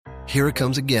Here it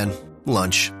comes again.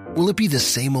 Lunch. Will it be the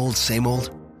same old, same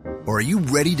old? Or are you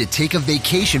ready to take a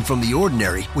vacation from the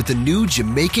ordinary with the new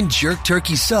Jamaican Jerk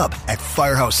Turkey Sub at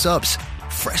Firehouse Subs?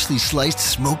 Freshly sliced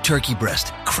smoked turkey breast,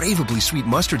 craveably sweet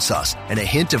mustard sauce, and a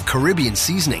hint of Caribbean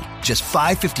seasoning. Just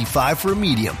 $5.55 for a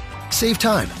medium. Save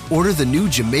time. Order the new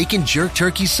Jamaican Jerk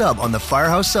Turkey Sub on the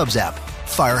Firehouse Subs app.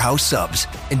 Firehouse Subs.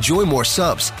 Enjoy more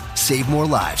subs. Save more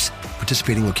lives.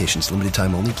 Participating locations. Limited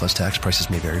time only, plus tax. Prices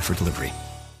may vary for delivery.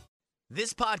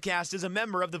 This podcast is a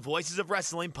member of the Voices of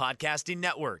Wrestling Podcasting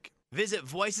Network. Visit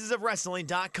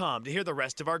voicesofwrestling.com to hear the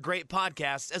rest of our great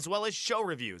podcasts, as well as show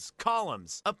reviews,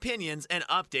 columns, opinions, and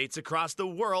updates across the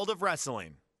world of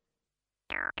wrestling.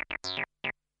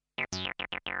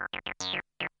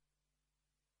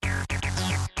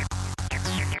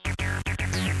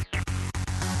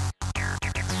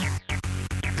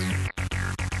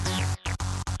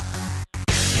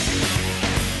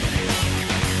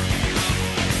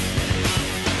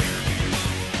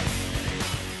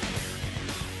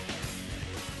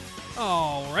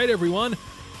 All right, everyone.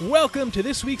 Welcome to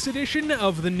this week's edition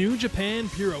of the New Japan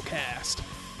Purocast,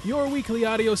 your weekly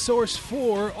audio source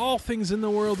for all things in the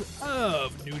world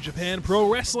of New Japan Pro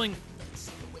Wrestling.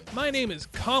 My name is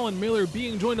Colin Miller,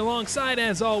 being joined alongside,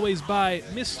 as always, by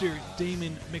Mr.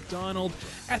 Damon McDonald.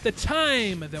 At the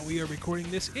time that we are recording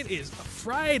this, it is a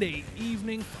Friday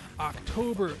evening,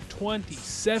 October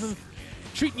 27th.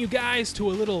 Treating you guys to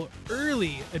a little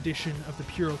early edition of the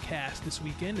Purocast this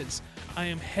weekend as I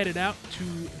am headed out to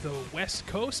the West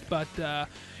Coast. But,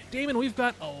 Damon, we've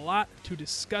got a lot to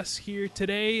discuss here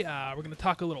today. We're going to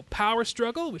talk a little Power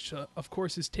Struggle, which, of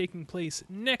course, is taking place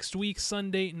next week,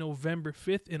 Sunday, November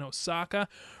 5th in Osaka.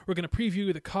 We're going to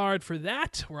preview the card for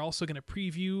that. We're also going to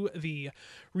preview the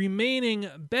remaining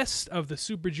best of the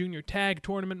Super Junior Tag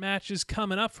Tournament matches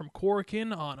coming up from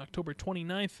Korakuen on October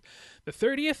 29th, the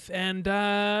 30th, and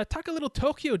talk a little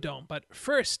Tokyo Dome. But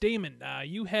first, Damon,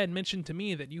 you had mentioned to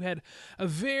me that you had a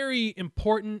very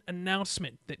important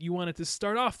announcement that you wanted to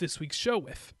start off this week's show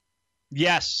with.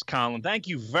 Yes, Colin, thank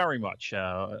you very much.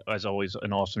 As always,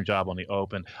 an awesome job on the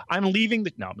open. I'm leaving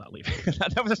the... No, I'm not leaving.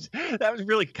 that was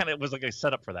really kind of... It was like a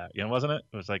setup for that, wasn't it?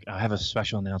 It was like, I have a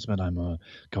special announcement. I'm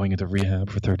going into rehab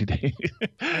for 30 days.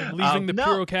 I'm leaving the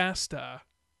Purocast.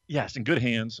 Yes, in good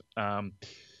hands.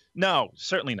 No,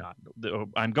 certainly not.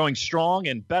 I'm going strong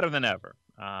and better than ever.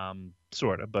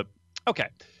 Sort of, but okay.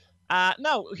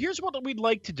 No, here's what we'd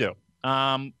like to do.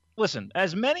 Listen,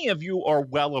 as many of you are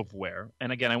well aware, and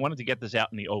again, I wanted to get this out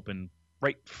in the open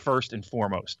right first and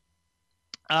foremost,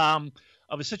 of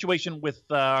a situation with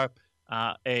a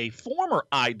former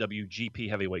IWGP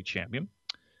Heavyweight Champion,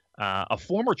 a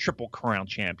former Triple Crown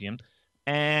Champion,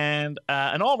 and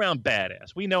an all-around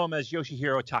badass. We know him as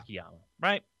Yoshihiro Takayama,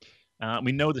 right?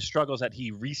 We know the struggles that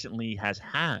he recently has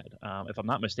had. If I'm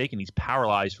not mistaken, he's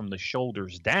paralyzed from the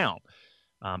shoulders down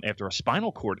after a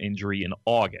spinal cord injury in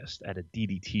August at a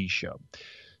DDT show.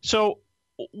 So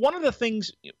one of the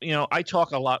things, I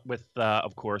talk a lot with,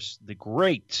 of course, the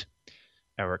great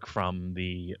Eric from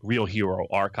the Real Hero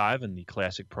Archive and the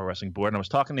Classic Pro Wrestling Board. And I was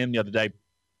talking to him the other day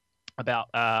about,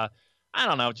 we're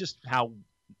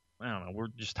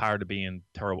just tired of being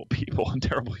terrible people and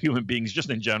terrible human beings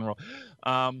just in general.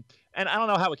 And I don't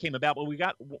know how it came about, but we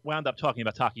wound up talking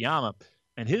about Takayama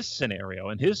and his scenario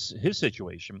and his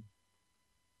situation.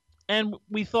 And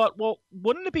we thought, well,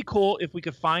 wouldn't it be cool if we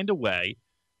could find a way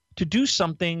to do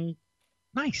something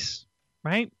nice,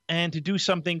 right? And to do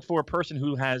something for a person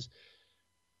who has,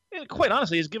 quite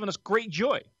honestly, has given us great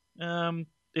joy.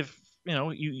 If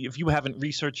you haven't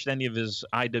researched any of his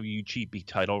IWGP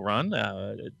title run,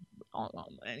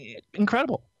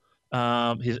 incredible.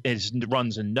 His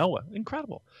runs in Noah,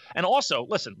 incredible. And also,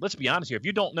 listen, let's be honest here. If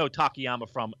you don't know Takayama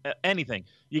from anything,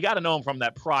 you got to know him from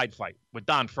that Pride fight with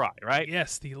Don Frye, right?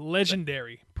 Yes, the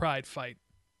legendary Pride fight.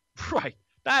 Right.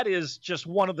 That is just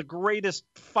one of the greatest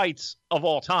fights of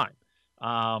all time.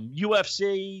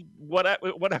 UFC,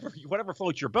 whatever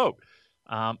floats your boat.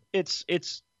 It's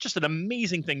just an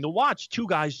amazing thing to watch. Two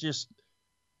guys just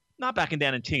not backing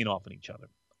down and teeing off on each other.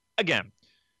 Again,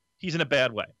 he's in a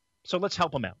bad way, so let's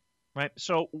help him out. Right.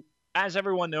 So as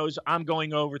everyone knows, I'm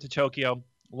going over to Tokyo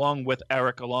along with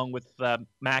Eric, along with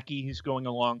Mackie. He's going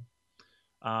along.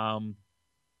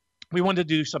 We wanted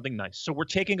to do something nice. So we're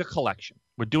taking a collection.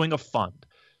 We're doing a fund.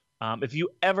 If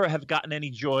you ever have gotten any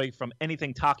joy from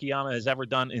anything Takayama has ever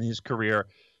done in his career,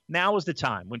 now is the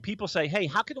time. When people say, hey,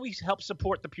 how can we help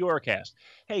support the Purocast?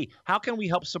 Hey, how can we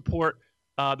help support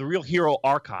the Real Hero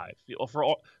Archive?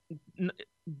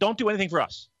 Don't do anything for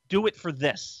us. Do it for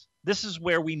this. This is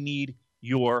where we need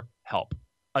your help.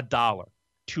 $1, $2,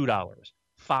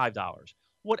 $5,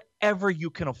 whatever you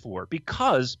can afford,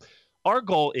 because our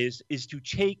goal is to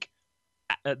take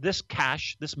this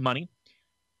cash, this money,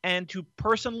 and to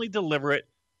personally deliver it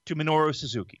to Minoru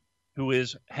Suzuki, who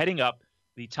is heading up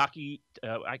the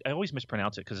I always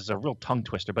mispronounce it because it's a real tongue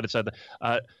twister, but it's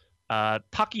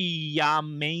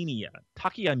Takayamania.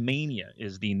 Takayamania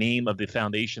is the name of the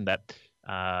foundation that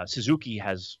Suzuki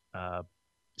has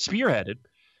spearheaded.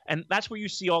 And that's where you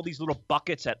see all these little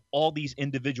buckets at all these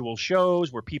individual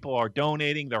shows where people are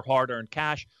donating their hard-earned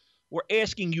cash. We're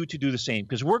asking you to do the same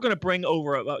because we're going to bring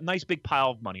over a nice big pile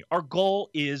of money. Our goal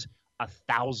is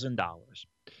 $1,000.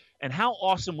 And how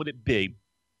awesome would it be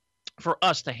for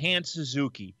us to hand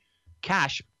Suzuki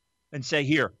cash and say,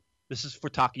 here, this is for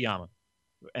Takayama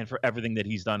and for everything that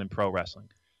he's done in pro wrestling.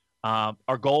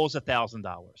 Our goal is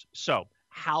 $1,000. So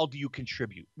how do you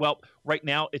contribute? Well, right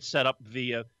now it's set up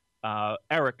via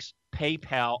Eric's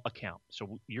PayPal account.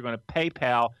 So you're going to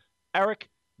PayPal Eric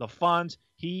the funds.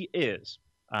 He is.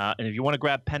 And if you want to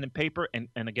grab pen and paper, and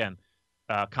again,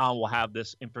 Colin will have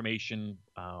this information.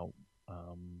 I'll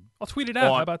tweet it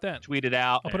out. How about that? Tweet it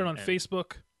out. I'll put it on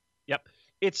Facebook. Yep.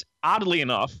 It's oddly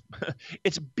enough,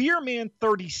 it's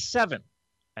Beerman37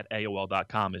 at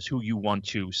AOL.com is who you want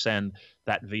to send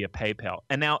that via PayPal.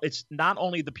 And now it's not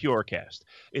only the Purecast.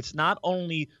 It's not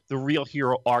only the Real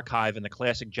Hero Archive and the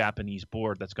Classic Japanese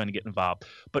Board that's going to get involved,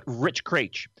 but Rich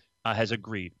Craich has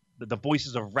agreed. The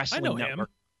Voices of Wrestling Network.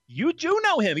 Him. You do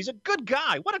know him. He's a good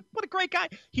guy. What a great guy.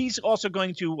 He's also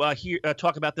going to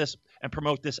talk about this and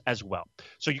promote this as well.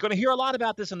 So you're going to hear a lot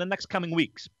about this in the next coming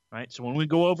weeks, right? So when we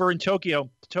go over in Tokyo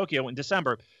in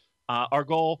December, our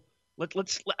goal,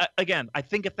 let's again, I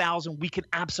think 1,000 we can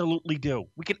absolutely do.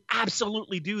 We can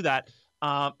absolutely do that.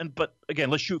 But again,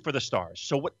 let's shoot for the stars.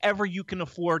 So whatever you can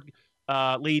afford,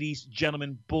 ladies,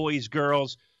 gentlemen, boys,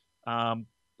 girls,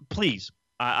 please,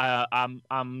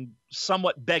 I'm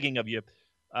somewhat begging of you.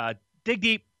 Dig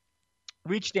deep,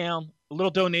 reach down, a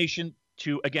little donation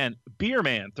to, again,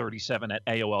 Beerman37 at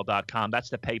AOL.com. That's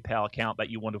the PayPal account that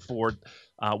you want to afford.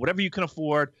 Whatever you can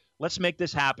afford, let's make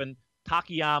this happen.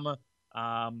 Takayama,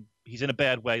 he's in a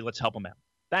bad way. Let's help him out.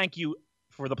 Thank you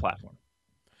for the platform.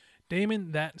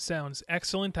 Damon, that sounds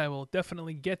excellent. I will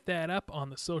definitely get that up on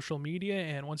the social media.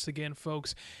 And once again,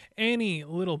 folks, any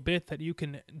little bit that you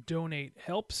can donate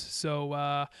helps.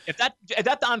 So if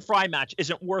that Don Fry match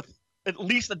isn't worth at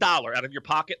least $1 out of your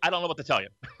pocket, I don't know what to tell you.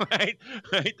 Right?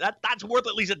 That's worth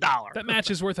at least $1. That match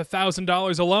is worth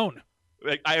 $1,000 alone.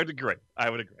 I would agree.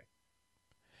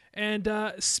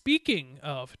 And speaking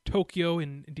of Tokyo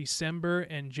in December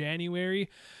and January,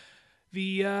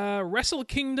 the Wrestle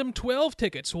Kingdom 12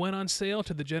 tickets went on sale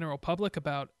to the general public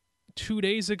about 2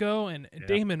 days ago. And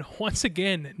Damon, once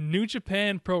again, New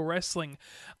Japan Pro Wrestling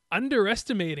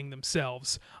underestimating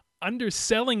themselves,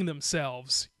 underselling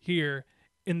themselves here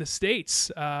in the States.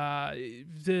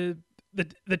 The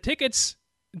tickets,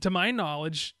 to my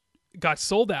knowledge, got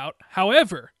sold out.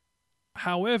 However,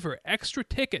 extra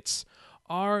tickets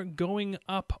are going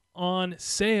up on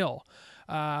sale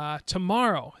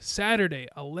tomorrow, Saturday,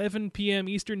 11 p.m.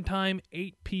 Eastern Time,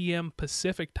 8 p.m.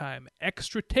 Pacific Time.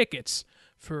 Extra tickets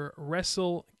for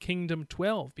Wrestle Kingdom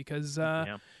 12 because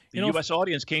the U.S.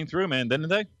 audience came through, man, didn't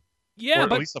they? Yeah,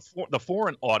 or at least the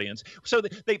foreign audience. So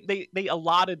they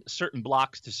allotted certain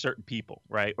blocks to certain people,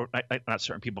 right? Or not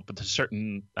certain people, but to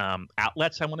certain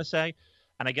outlets, I want to say.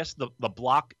 And I guess the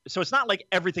block. So it's not like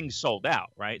everything's sold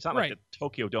out, right? It's not like the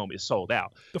Tokyo Dome is sold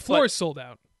out. The floor is sold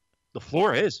out. The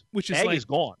floor is, is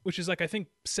gone. Which is like I think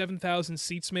 7,000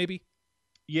 seats, maybe.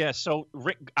 Yeah. So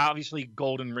obviously,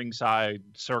 Golden Ringside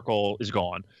Circle is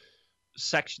gone.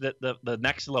 Section the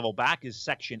next level back is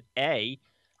Section A.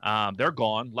 They're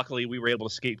gone. Luckily, we were able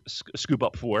to scoop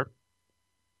up 4.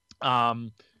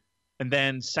 And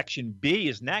then Section B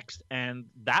is next, and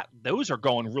those are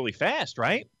going really fast,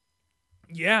 right?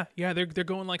 Yeah, they're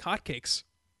going like hotcakes.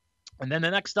 And then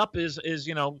the next up is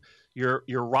your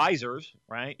risers,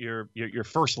 right? Your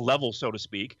first level, so to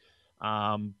speak.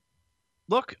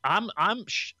 Look, I'm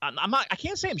not. I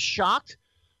can't say I'm shocked,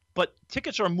 but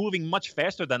tickets are moving much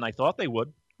faster than I thought they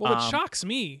would. Well, what shocks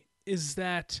me is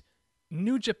that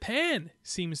New Japan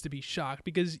seems to be shocked,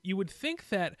 because you would think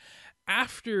that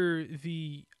after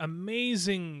the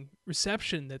amazing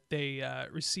reception that they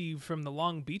received from the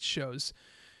Long Beach shows,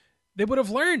 they would have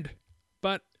learned,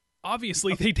 but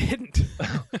obviously they didn't.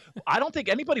 I don't think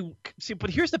anybody see, but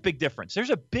here's the big difference. There's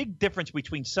a big difference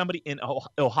between somebody in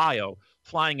Ohio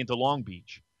flying into Long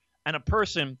Beach and a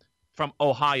person from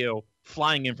Ohio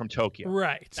flying in from Tokyo.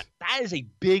 Right. That is a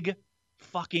big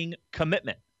fucking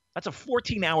commitment. That's a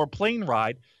 14-hour plane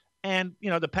ride. And,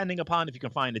 depending upon if you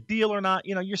can find a deal or not,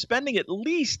 you're spending at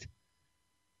least,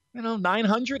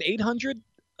 $900, $800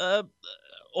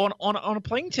 on a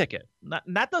plane ticket.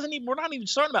 That doesn't even. We're not even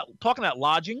talking about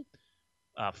lodging,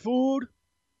 food,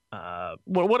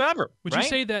 whatever. Would you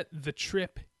say that the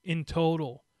trip in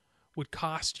total would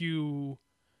cost you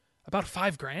about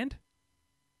 $5,000?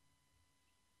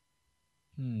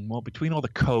 Well, between all the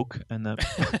coke and the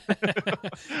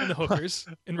and the hookers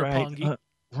in Roppongi,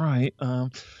 right?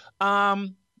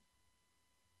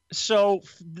 So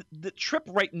the trip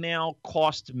right now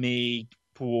cost me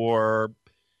for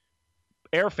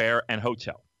airfare and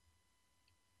hotel.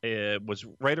 It was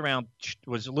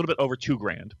was a little bit over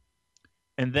 $2,000,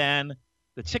 and then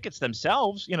the tickets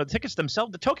themselves.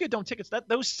 The Tokyo Dome tickets.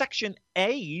 Those Section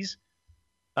A's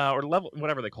or level,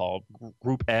 whatever they call it,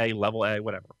 Group A, Level A,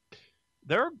 whatever.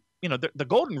 The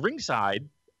Golden Ring side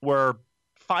were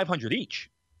 $500 each.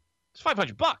 It's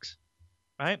 $500,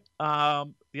 right?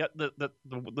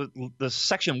 The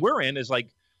section we're in is like,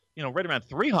 right around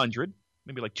 300,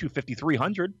 maybe like 250,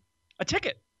 300 a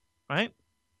ticket, right?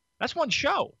 That's one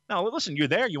show. Now listen, you're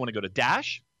there. You want to go to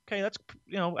Dash? Okay, that's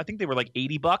I think they were like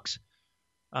 $80.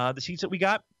 The seats that we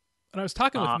got. And I was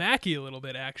talking with Mackie a little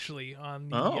bit actually on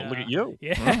the. Oh, look at you!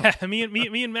 Yeah, me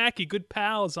and Mackie, good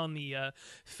pals on the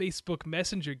Facebook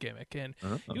Messenger gimmick, and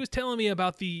he was telling me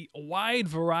about the wide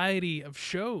variety of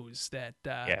shows that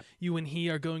you and he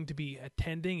are going to be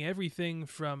attending. Everything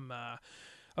from,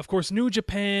 of course, New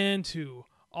Japan to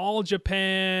All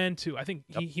Japan to I think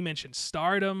he mentioned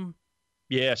Stardom.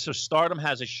 Yeah, so Stardom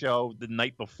has a show the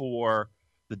night before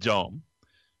the Dome.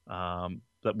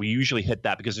 That we usually hit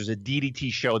that because there's a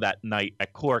DDT show that night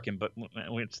at Corkin, but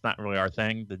it's not really our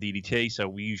thing, the DDT, so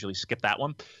we usually skip that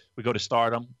one. We go to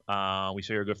Stardom. We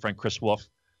see our good friend Chris Wolf.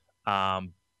 We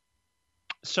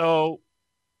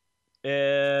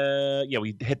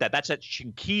hit that. That's at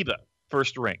Shinkiba,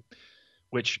 First Ring,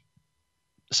 which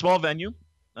small venue.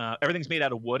 Everything's made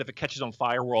out of wood. If it catches on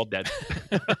fire, we're all dead.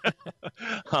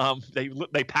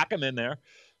 They pack them in there.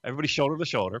 Everybody's shoulder to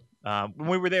shoulder. When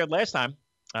we were there last time,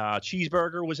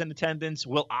 Cheeseburger was in attendance.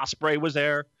 Will Ospreay was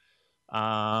there.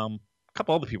 A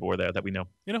couple other people were there that we know.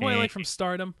 You know who I like from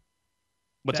Stardom?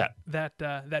 What's that?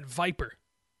 That Viper.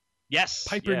 Yes,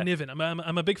 Piper Niven.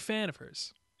 I'm a big fan of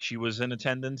hers. She was in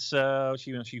attendance.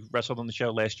 She wrestled on the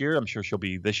show last year. I'm sure she'll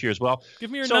be this year as well. Give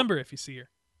me her number if you see her.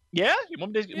 Yeah, you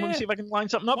want me to see if I can line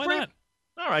something up Why for not?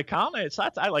 you? All right, Colin.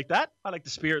 I like that. I like the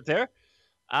spirit there.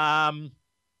 We're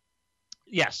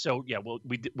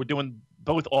doing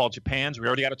both All Japans. We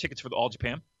already got our tickets for the All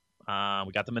Japan.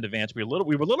 We got them in advance. We were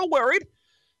a little worried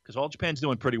because All Japan's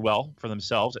doing pretty well for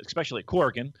themselves, especially at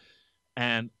Corkin.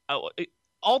 And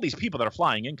all these people that are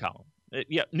flying in, Colin.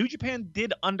 New Japan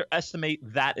did underestimate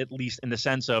that, at least in the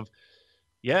sense of,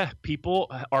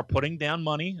 people are putting down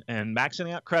money and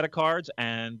maxing out credit cards.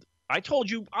 And I told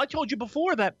you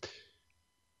before that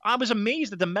I was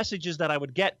amazed at the messages that I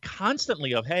would get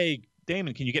constantly of, hey,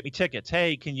 Damon, can you get me tickets?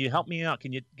 Hey, can you help me out?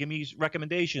 Can you give me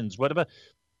recommendations? Whatever.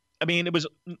 I mean, it was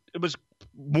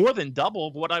more than double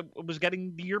of what I was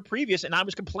getting the year previous, and I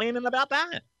was complaining about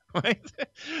that. Right?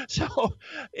 So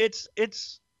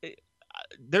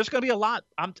there's going to be a lot.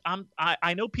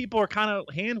 I know people are kind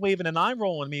of hand waving and eye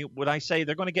rolling me when I say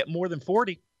they're going to get more than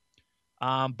 40.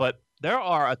 But there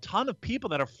are a ton of people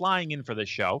that are flying in for this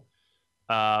show,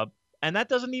 and that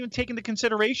doesn't even take into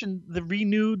consideration the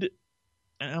renewed.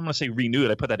 I'm going to say renewed.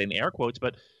 I put that in air quotes,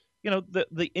 but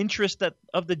the interest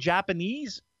of the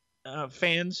Japanese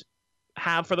fans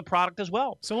have for the product as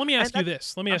well. So let me ask you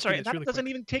this. That doesn't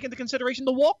even take into consideration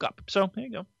the walk up. So there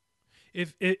you go.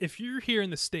 If you're here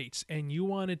in the States and you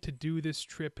wanted to do this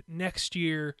trip next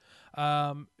year,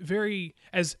 very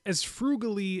as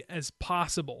frugally as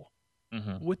possible,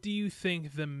 what do you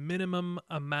think the minimum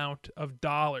amount of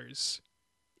dollars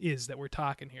is that we're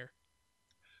talking here?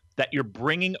 That you're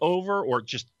bringing over, or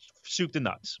just soup to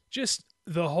nuts? Just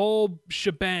the whole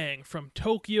shebang, from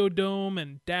Tokyo Dome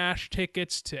and Dash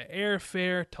tickets to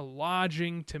airfare to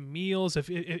lodging to meals. If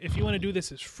you want to do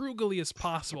this as frugally as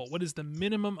possible, what is the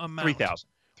minimum amount?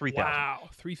 $3,000. Wow,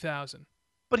 $3,000.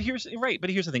 But here's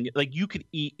the thing: like you could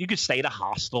stay at a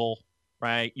hostel,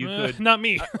 right? You could. Not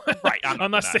me. Right. I'm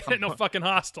not staying at no fucking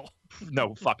hostel.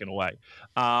 No fucking way.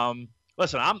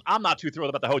 Listen, I'm not too thrilled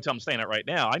about the hotel I'm staying at right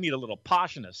now. I need a little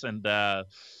poshness and a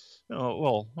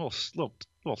little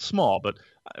small, but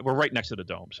we're right next to the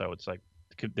Dome, so it's like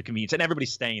the convenience, and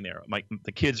everybody's staying there.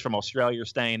 The kids from Australia are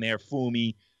staying there,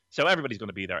 Fumi, so everybody's going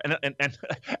to be there, and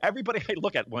everybody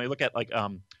when I look at like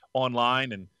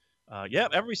online and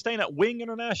everybody's staying at Wing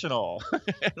International.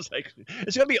 It's like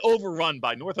it's going to be overrun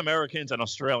by North Americans and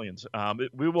Australians.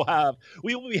 We will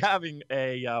be having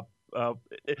a.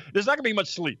 There's not going to be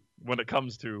much sleep when it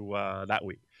comes to that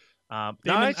week. No,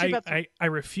 Damon, actually, I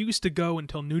refuse to go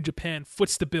until New Japan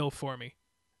foots the bill for me.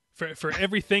 For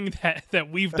everything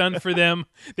that we've done for them,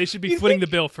 they should be You footing the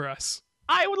think- bill for us.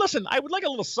 I would listen. I would like a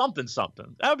little something.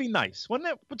 That would be nice, wouldn't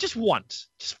it? But just once,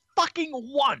 just fucking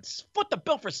once, foot the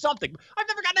bill for something. I've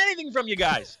never gotten anything from you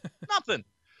guys. Nothing.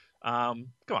 Come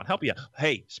on, help me out.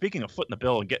 Hey, speaking of footing the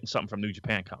bill and getting something from New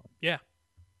Japan Con. Yeah.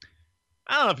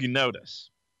 I don't know if you notice.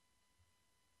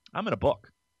 I'm in a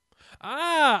book.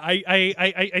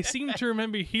 I seem to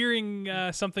remember hearing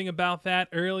something about that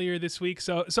earlier this week.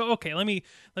 So okay, let me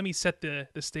set the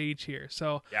stage here.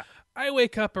 So Yeah. I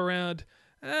wake up around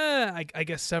I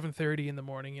guess 7:30 in the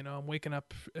morning. I'm waking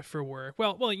up for work.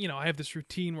 Well, I have this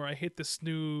routine where I hit the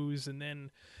snooze and then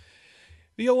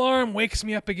the alarm wakes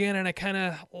me up again, and I kind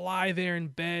of lie there in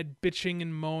bed, bitching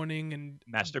and moaning and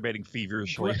Masturbating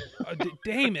feverishly.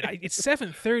 Damn it! It's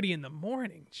 7:30 in the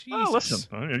morning. Jesus. Oh,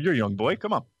 listen, you're a young boy.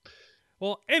 Come on.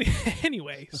 Well,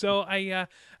 anyway, so I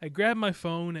grab my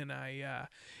phone and I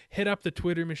hit up the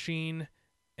Twitter machine,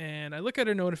 and I look at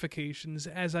our notifications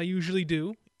as I usually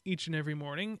do each and every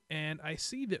morning, and I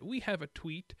see that we have a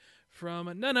tweet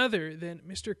from none other than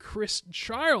Mr. Chris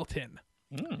Charlton.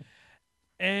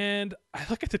 And I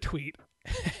look at the tweet,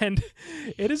 and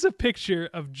it is a picture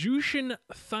of Jushin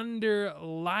Thunder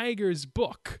Liger's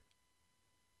book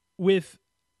with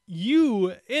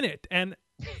you in it. And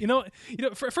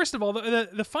first of all,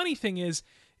 the funny thing is,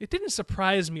 it didn't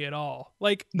surprise me at all.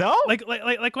 Like No?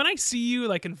 like when I see you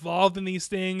like involved in these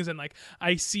things, and like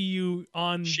I see you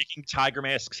on Shaking Tiger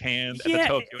Mask's hand yeah, at the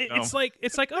Tokyo Dome.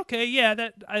 it's like okay, yeah,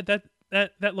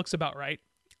 that looks about right.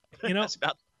 That's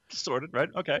about sorted, right?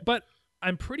 Okay. But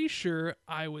I'm pretty sure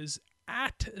I was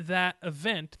at that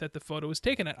event that the photo was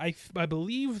taken at. I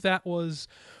believe that was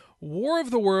War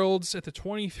of the Worlds at the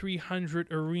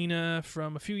 2300 Arena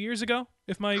from a few years ago,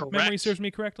 if my memory serves me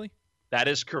correctly. That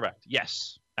is correct.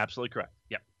 Yes, absolutely correct.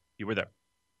 Yep, you were there.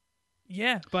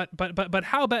 Yeah, but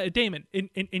how about Damon?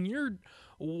 In your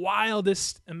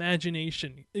wildest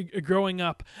imagination, growing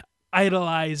up,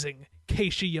 idolizing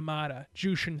Keishi Yamada,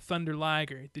 Jushin Thunder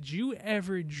Liger, did you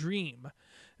ever dream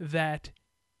that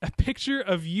a picture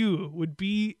of you would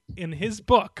be in his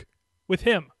book with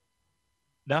him?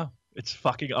 No, it's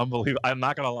fucking unbelievable. I'm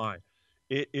not gonna lie.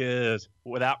 It is,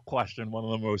 without question, one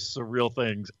of the most surreal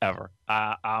things ever.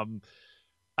 I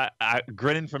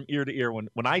grinning from ear to ear when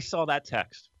I saw that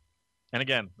text. And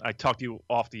again, I talked to you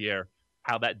off the air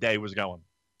how that day was going,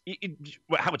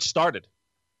 how it started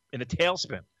in a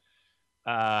tailspin.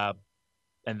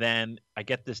 And then I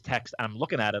get this text. I'm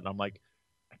looking at it, and I'm like,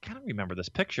 I kind of remember this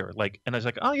picture. And I was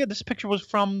like, oh yeah, this picture was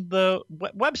from the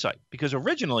website, because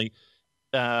originally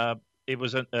it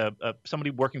was somebody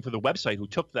working for the website who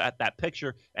took that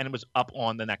picture, and it was up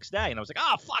on the next day. And I was like,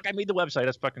 oh fuck, I made the website.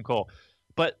 That's fucking cool.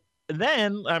 But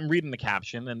then I'm reading the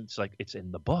caption, and it's like, it's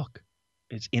in the book.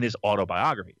 It's in his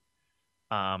autobiography.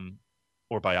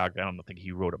 Or biography. I don't think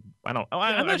he wrote it. I'm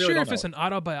not sure if it's an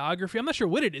autobiography. I'm not sure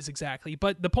what it is exactly.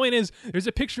 But the point is, there's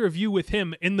a picture of you with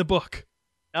him in the book.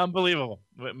 Unbelievable.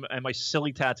 And my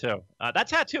silly tattoo. That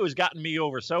tattoo has gotten me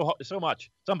over so much.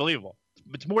 It's unbelievable.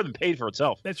 It's more than paid for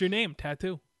itself. That's your name,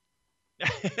 tattoo.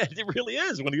 It really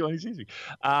is when he sees me.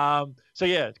 So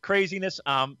yeah, craziness.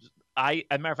 As a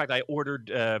matter of fact, I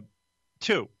ordered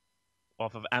 2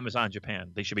 off of Amazon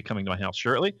Japan. They should be coming to my house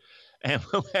shortly. And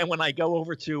when I go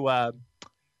over to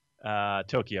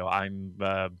Tokyo, I'm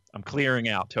clearing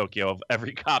out Tokyo of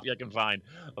every copy I can find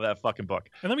of that fucking book.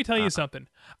 And let me tell you something.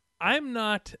 I'm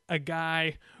not a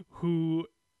guy who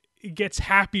gets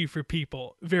happy for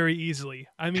people very easily.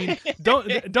 I mean, don't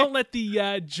let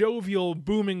the jovial,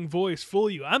 booming voice fool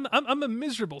you. I'm a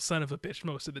miserable son of a bitch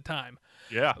most of the time.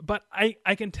 Yeah. But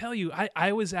I can tell you,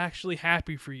 I was actually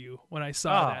happy for you when I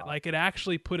saw that. Like, it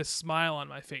actually put a smile on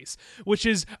my face, which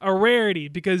is a rarity,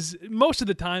 because most of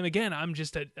the time, again, I'm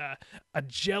just a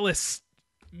jealous,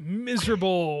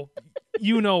 miserable,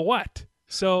 you know what.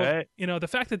 So, Hey. the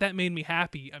fact that made me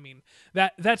happy, I mean,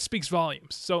 that speaks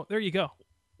volumes. So there you go.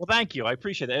 Well, thank you. I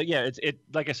appreciate that. Yeah, it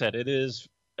like I said, it is.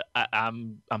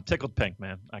 I'm tickled pink,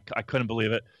 man. I couldn't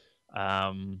believe it.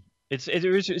 It's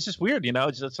just weird,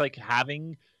 It's like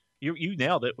having you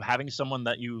nailed it. Having someone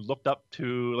that you looked up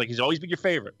to, like, he's always been your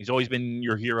favorite. He's always been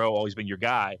your hero. Always been your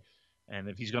guy. And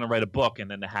if he's going to write a book, and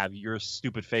then to have your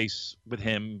stupid face with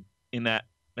him in that,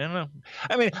 I don't know.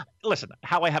 I mean, listen.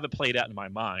 How I have it played out in my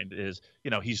mind is,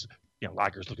 he's.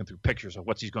 Liger's looking through pictures of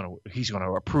what he's going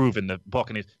to approve in the book,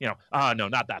 and he's, no,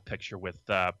 not that picture with,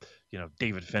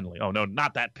 David Finlay. Oh no,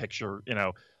 not that picture,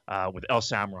 with El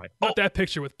Samurai. Not that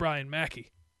picture with Brian Mackey.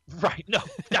 Right? No,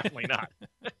 definitely not.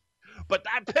 But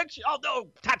that picture. Oh no,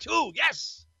 tattoo.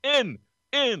 Yes, in.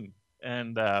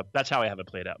 And that's how I have it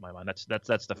played out in my mind.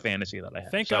 That's the fantasy that I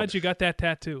have. Thank God you got that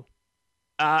tattoo.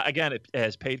 Again, it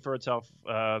has paid for itself.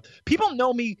 People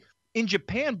know me in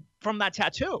Japan from that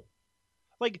tattoo.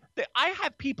 Like, I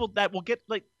have people that will get,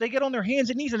 like, they get on their hands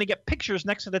and knees and they get pictures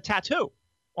next to the tattoo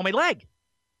on my leg.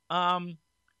 When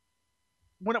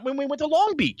we went to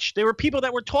Long Beach, there were people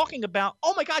that were talking about,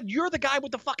 oh my God, you're the guy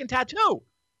with the fucking tattoo.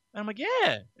 And I'm like,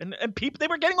 yeah. And people, they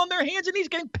were getting on their hands and knees,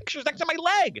 getting pictures next to my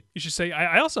leg. You should say,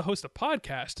 I also host a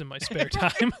podcast in my spare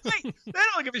time. They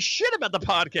don't give a shit about the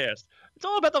podcast. It's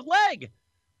all about the leg.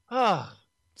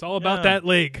 It's all about that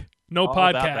leg. No all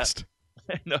podcast.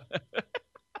 No.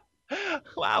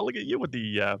 Wow, look at you with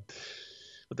the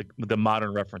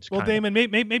modern reference. Well, Damon,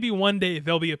 maybe one day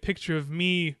there'll be a picture of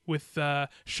me with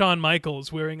Shawn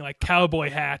Michaels wearing like cowboy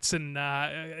hats and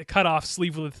cut off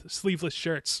sleeveless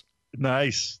shirts.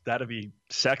 Nice. That'd be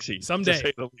sexy. Someday. To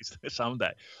say the least.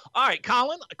 Someday. All right,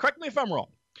 Colin, correct me if I'm wrong,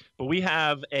 but we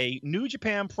have a New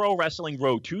Japan Pro Wrestling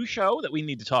Road 2 show that we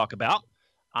need to talk about.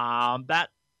 That,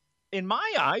 in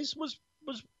my eyes, was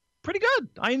pretty good.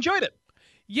 I enjoyed it.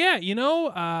 Yeah,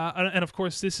 and of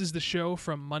course, this is the show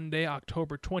from Monday,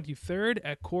 October 23rd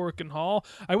at Korakuen Hall.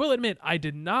 I will admit, I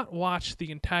did not watch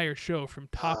the entire show from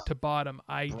top to bottom.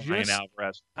 Brian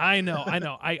Alvarez. I know.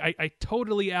 I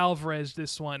totally Alvarez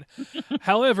this one.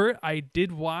 However, I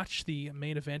did watch the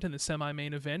main event and the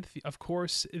semi-main event. Of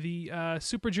course, the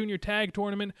Super Junior Tag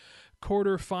Tournament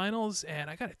quarterfinals, and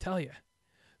I got to tell you,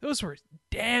 those were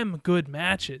damn good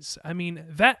matches. I mean,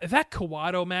 that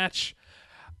Kawato match,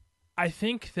 I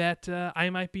think that I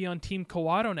might be on Team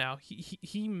Kawato now.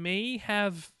 He may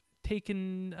have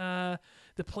taken the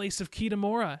place of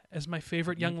Kitamura as my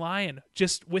favorite young lion,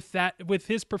 just with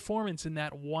his performance in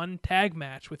that one tag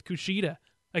match with Kushida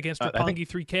against Roppongi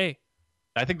 3K.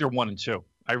 I think they're 1 and 2.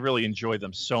 I really enjoyed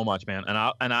them so much, man. And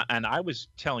I was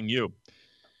telling you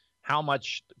how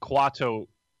much Kawato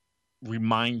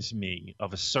reminds me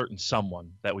of a certain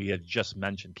someone that we had just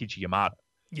mentioned, Kichi Yamada.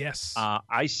 Yes.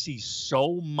 I see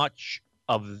so much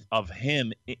of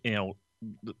him,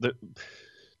 they're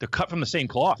cut from the same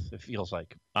cloth, it feels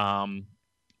like.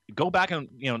 Go back in,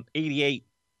 88,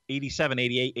 87,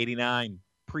 88, 89,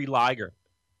 pre-Liger.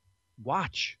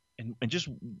 Watch. And just,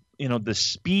 the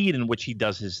speed in which he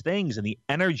does his things and the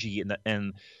energy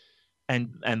and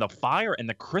the fire and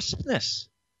the crispness.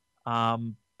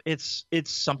 It's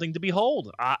something to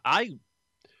behold. I'm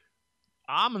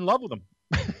in love with him.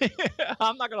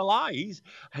 I'm not gonna lie. He's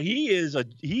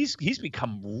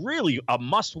become really a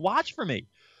must watch for me.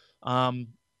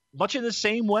 Much in the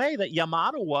same way that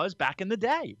Yamato was back in the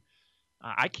day.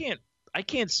 I can't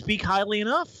speak highly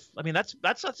enough. I mean, that's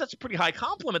a pretty high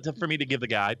compliment for me to give the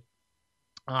guy.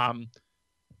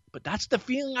 But that's the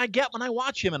feeling I get when I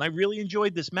watch him, and I really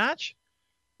enjoyed this match.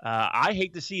 I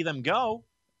hate to see them go.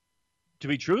 To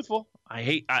be truthful,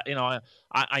 I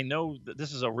know that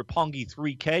this is a Roppongi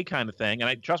 3K kind of thing,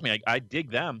 and trust me, I dig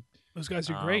them. Those guys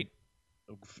are great.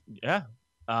 Yeah.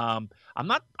 I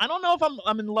don't know if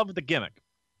I'm in love with the gimmick.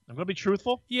 I'm gonna be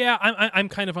truthful. Yeah, I'm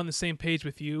kind of on the same page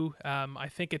with you. I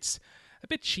think it's a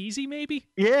bit cheesy, maybe.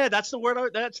 Yeah, that's the word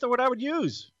I would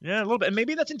use. Yeah, a little bit. And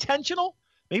maybe that's intentional.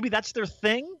 Maybe that's their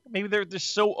thing. Maybe they're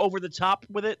so over the top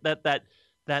with it that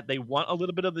they want a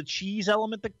little bit of the cheese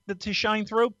element to shine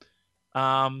through.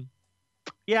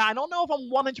 Yeah, I don't know if I'm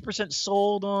 100%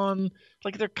 sold on,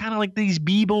 like, they're kind of like these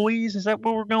B-boys. Is that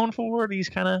what we're going for? These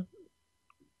kind of,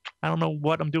 I don't know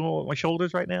what I'm doing with my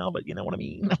shoulders right now, but you know what I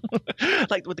mean?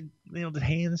 Like with the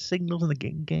hand signals and the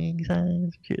gang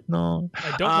signs, shit and all.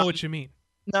 I don't know what you mean.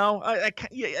 No, I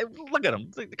can't, yeah, look at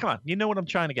them. Come on, you know what I'm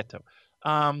trying to get to.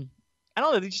 I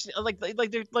don't know. They just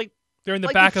they're in the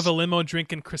back of a limo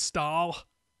drinking Cristal.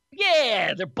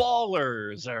 Yeah, they're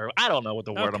ballers, or I don't know what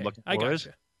the word I'm looking for is.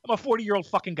 I'm a 40-year-old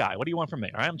fucking guy. What do you want from me?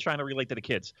 All right, I'm trying to relate to the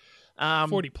kids.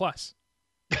 40 plus.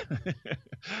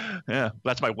 Yeah,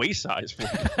 that's my waist size.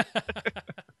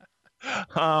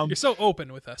 You're so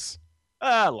open with us.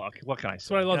 Look, what can I say?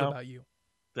 That's what I love about you.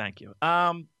 Thank you.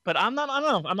 But I'm not. I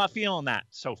don't know. I'm not feeling that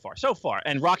so far.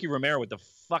 And Rocky Romero with the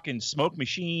fucking smoke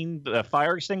machine, the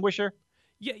fire extinguisher.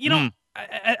 Yeah,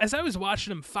 as I was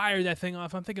watching him fire that thing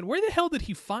off, I'm thinking, where the hell did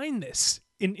he find this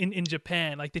in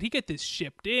Japan? Like, did he get this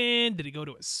shipped in? Did he go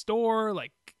to a store?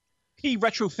 Like, he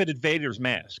retrofitted Vader's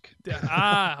mask.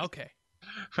 Okay.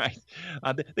 Right.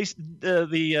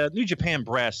 The New Japan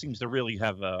brass seems to really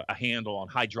have a handle on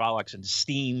hydraulics and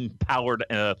steam-powered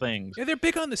things. Yeah, they're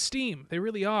big on the steam. They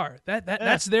really are.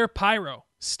 That's their pyro,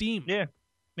 steam. Yeah.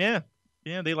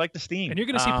 They like the steam. And you're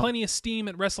going to see plenty of steam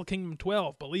at Wrestle Kingdom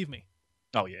 12, believe me.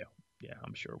 Oh, yeah. Yeah,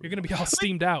 I'm sure. You're going to be all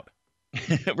steamed out.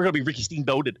 We're going to be Ricky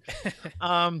Steamboated.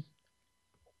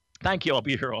 Thank you. I'll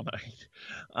be here all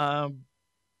night.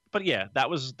 But yeah, that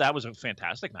was a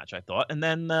fantastic match, I thought. And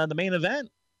then the main event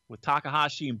with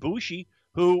Takahashi and Bushi,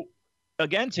 who,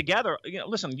 again, together,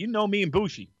 listen, me and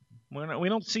Bushi. We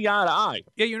don't see eye to eye.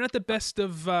 Yeah, you're not the best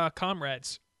of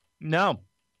comrades. No.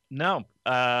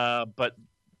 But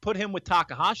put him with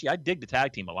Takahashi. I dig the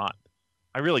tag team a lot.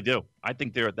 I really do. I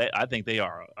think they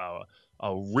are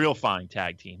a real fine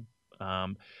tag team.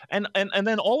 And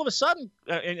then all of a sudden,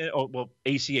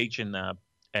 ACH and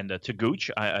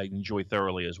Taguchi, I enjoy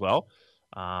thoroughly as well.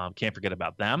 Can't forget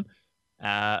about them.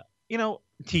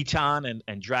 Teton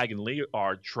and Dragon Lee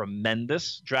are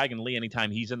tremendous. Dragon Lee,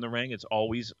 anytime he's in the ring, it's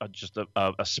always just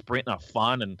a sprint and a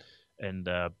fun, and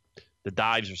the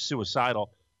dives are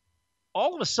suicidal.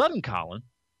 All of a sudden, Colin,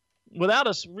 without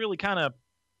us really kind of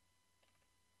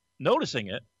noticing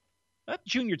it, that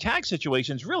junior tag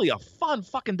situation is really a fun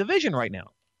fucking division right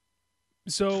now.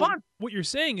 So what you're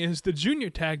saying is the junior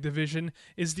tag division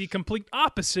is the complete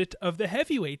opposite of the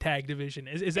heavyweight tag division.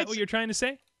 Is that what you're trying to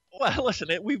say? Well, listen,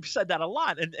 we've said that a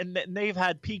lot, and they've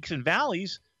had peaks and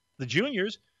valleys, the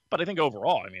juniors. But I think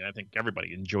overall, I think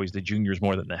everybody enjoys the juniors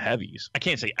more than the heavies. I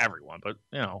can't say everyone, but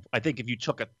I think if you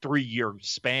took a 3-year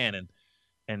span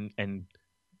and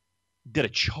did a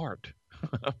chart,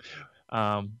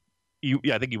 I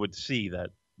think you would see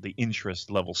that the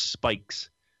interest level spikes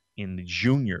in the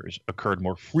juniors occurred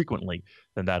more frequently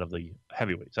than that of the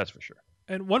heavyweights. That's for sure.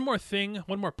 And one more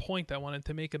point I wanted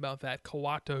to make about that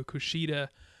Kawato Kushida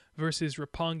versus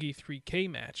Roppongi 3K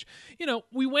match.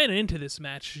 We went into this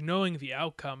match knowing the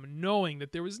outcome, knowing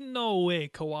that there was no way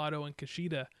Kawato and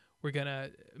Kushida were going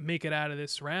to make it out of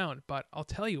this round. But I'll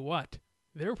tell you what,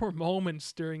 there were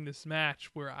moments during this match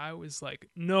where I was like,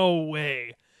 no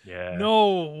way. Yeah.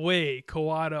 No way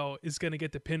Kawato is going to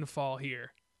get the pinfall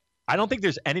here. I don't think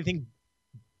there's anything.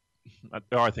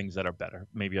 There are things that are better.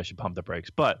 Maybe I should pump the brakes.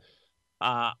 But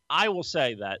I will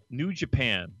say that New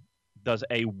Japan does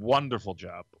a wonderful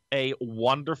job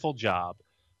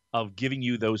of giving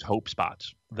you those hope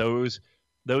spots, those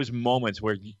moments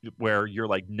where you're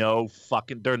like, no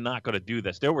fucking, they're not going to do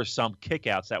this. There were some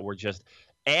kickouts that were just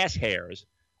ass hairs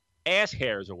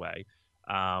away.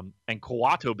 And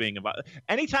Kawato being about,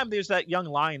 anytime there's that young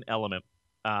lion element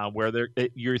where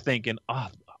you're thinking, oh,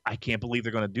 I can't believe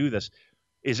they're going to do this,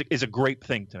 is a great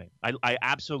thing to me. I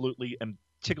absolutely am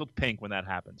tickled pink when that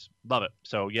happens. Love it.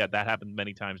 So yeah, that happened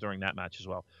many times during that match as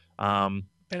well. I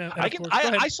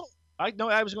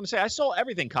was going to say I saw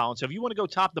everything, Colin. So if you want to go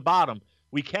top to bottom,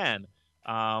 we can,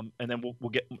 and then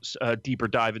we'll get a deeper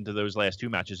dive into those last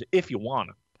two matches if you want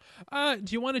to.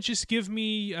 Do you want to just give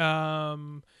me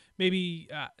maybe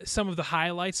some of the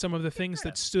highlights, some of the things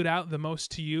that stood out the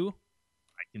most to you?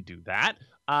 I can do that.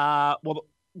 Well,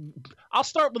 I'll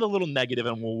start with a little negative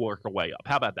and we'll work our way up.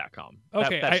 How about that, Colin?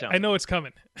 Okay, I know it's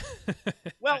coming.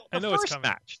 Well, the first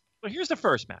match. Well, here's the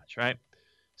first match, right?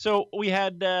 So we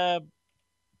had Leo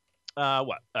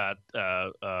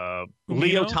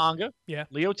Tonga. Yeah.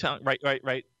 Leo Tonga,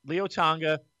 right. Leo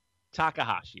Tonga,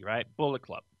 Takahashi, right? Bullet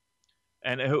Club.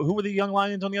 And who were the young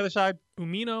lions on the other side?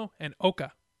 Umino and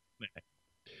Oka.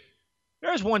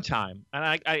 There was one time, and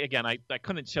I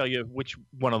couldn't tell you which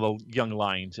one of the young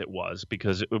lions it was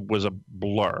because it was a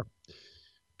blur.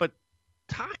 But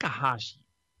Takahashi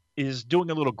is doing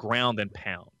a little ground and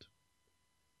pound.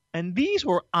 And these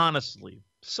were honestly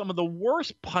some of the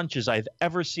worst punches I've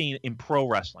ever seen in pro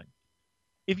wrestling.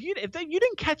 If you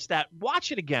didn't catch that,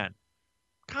 watch it again.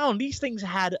 Colin, these things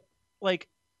had, like,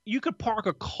 you could park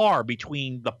a car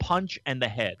between the punch and the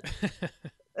head.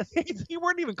 You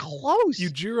weren't even close.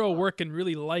 Yujiro working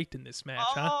really light in this match,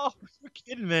 huh? Oh, you're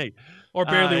kidding me. Or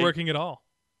barely working at all.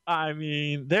 I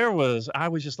mean, I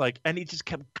was just like, and they just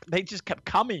kept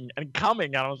coming and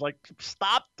coming. And I was like,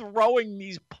 stop throwing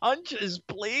these punches,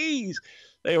 please.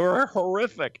 They were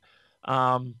horrific.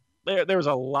 There was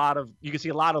you can see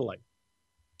a lot of light.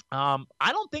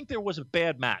 I don't think there was a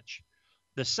bad match.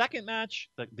 The second match,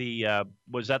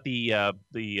 was that the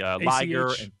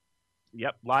Liger and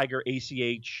Liger,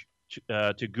 ACH,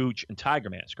 Taguchi, and Tiger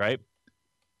Mask, right?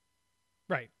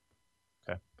 Right.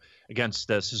 Okay. Against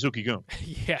Suzuki Gun.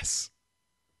 Yes.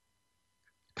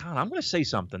 God, I'm going to say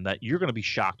something that you're going to be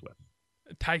shocked with.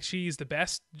 Taichi is the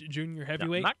best junior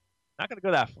heavyweight? No, not going to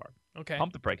go that far. Okay.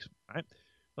 Pump the brakes, all right?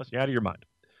 Listen, you're out of your mind.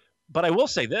 But I will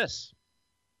say this.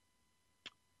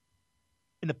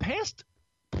 In the past,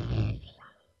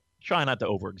 try not to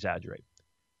over-exaggerate,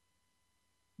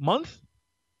 month,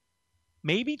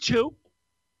 maybe 2,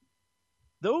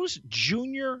 those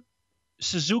junior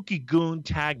Suzuki Gun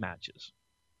tag matches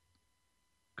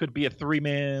could be a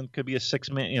 3-man, could be a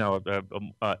 6-man,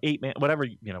 8-man, whatever,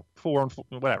 4 and 4,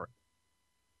 whatever.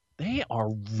 they are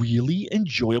really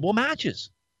enjoyable matches.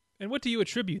 And what do you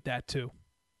attribute that to?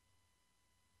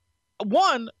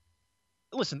 One,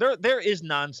 listen, there is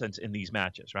nonsense in these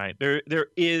matches, right? There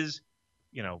is,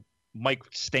 Mike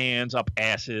stands up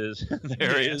asses.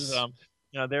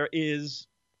 There is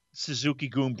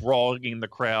Suzuki-gun brawling the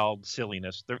crowd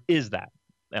silliness. There is that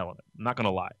element. I'm not going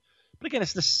to lie. But again,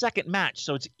 it's the second match,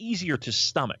 so it's easier to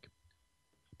stomach.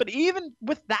 But even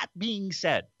with that being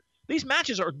said, these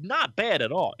matches are not bad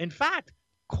at all. In fact,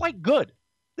 quite good.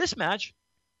 This match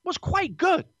was quite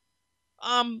good.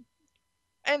 And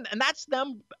that's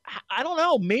them. I don't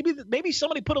know. Maybe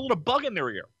somebody put a little bug in their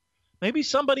ear. Maybe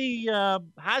somebody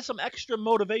has some extra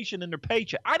motivation in their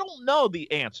paycheck. I don't know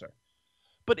the answer.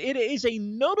 But it is a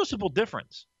noticeable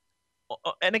difference.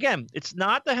 And again, it's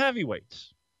not the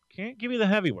heavyweights. Can't give you the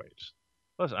heavyweights.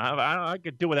 Listen, I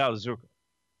could do without Azuka.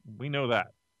 We know that.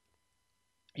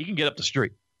 He can get up the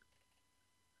street.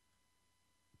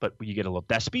 But when you get a little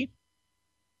Despy,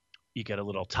 you get a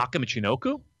little Taka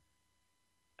Michinoku,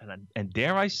 and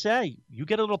dare I say, you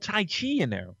get a little Tai Chi in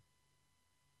there.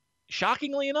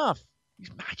 Shockingly enough,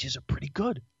 these matches are pretty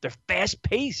good. They're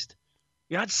fast-paced.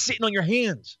 You're not sitting on your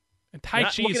hands. And Tai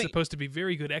Chi is supposed to be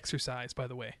very good exercise, by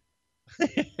the way.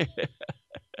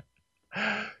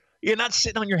 You're not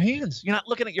sitting on your hands. You're not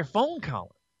looking at your phone, Colin.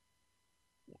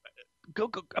 Go.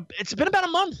 It's been about a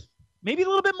month, maybe a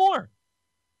little bit more.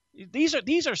 These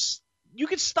are. You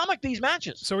can stomach these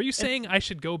matches. So, are you saying I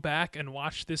should go back and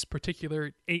watch this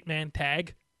particular 8-man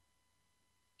tag?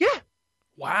 Yeah.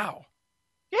 Wow.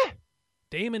 Yeah.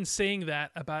 Damon's saying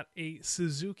that about a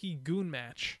Suzuki-gun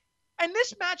match. And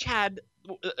this match had,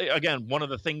 again, one of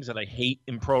the things that I hate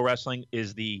in pro wrestling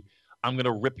is the I'm going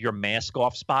to rip your mask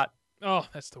off spot. Oh,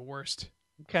 that's the worst.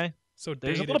 Okay. So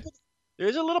there's dated.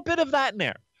 There's a little bit of that in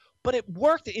there. But it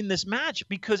worked in this match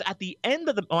because at the end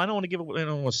of I don't want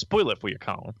to spoil it for you,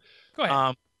 Colin. Go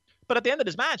ahead. But at the end of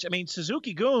this match, I mean,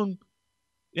 Suzuki-gun,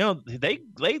 they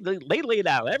laid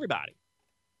out everybody.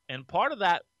 And part of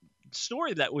that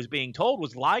story that was being told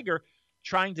was Liger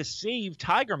trying to save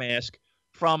Tiger Mask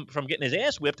from getting his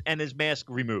ass whipped and his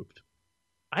mask removed.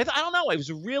 I don't know. It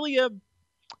was really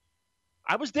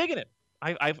I was digging it.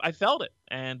 I felt it.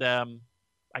 And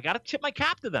I got to tip my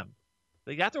cap to them.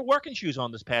 They got their working shoes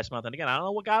on this past month. And again, I don't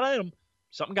know what got in them.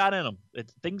 Something got in them.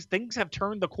 Things have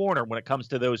turned the corner when it comes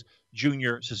to those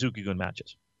junior Suzuki-gun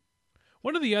matches.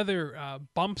 One of the other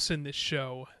bumps in this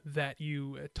show that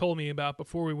you told me about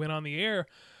before we went on the air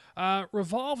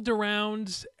revolved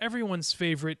around everyone's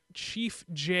favorite Chief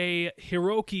J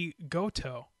Hiroki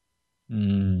Goto.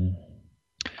 Here's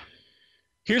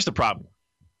the problem.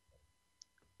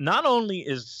 Not only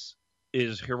is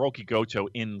Hiroki Goto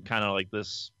in kind of like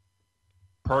this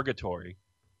purgatory,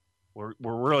 we're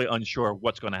really unsure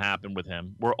what's going to happen with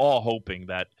him. We're all hoping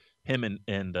that him and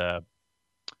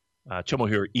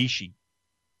Tomohiro Ishii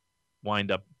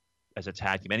wind up as a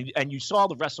tag team. And you saw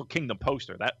the Wrestle Kingdom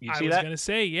poster. I was going to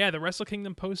say, yeah, the Wrestle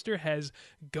Kingdom poster has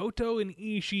Goto and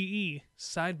Ishii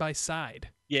side by side.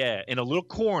 Yeah, in a little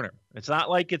corner. It's not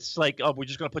like it's like, oh, we're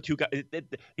just going to put two guys.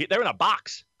 They're in a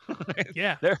box.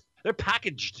 Yeah, they're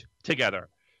packaged together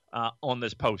on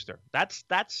this poster. That's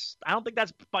I don't think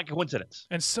that's by coincidence.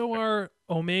 And so are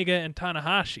Omega and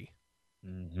Tanahashi.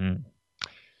 Mm-hmm.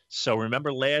 So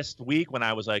remember last week when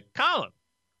I was like, Colin,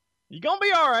 you're gonna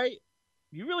be all right.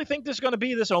 You really think there's gonna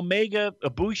be this Omega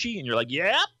Ibushi? And you're like,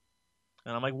 yeah.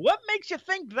 And I'm like, what makes you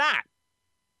think that?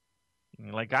 And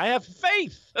you're like, I have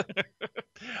faith.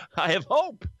 I have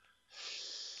hope.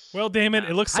 Well, Damon,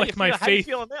 it looks like my faith. How you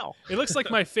feeling now? It looks like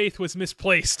my faith was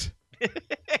misplaced.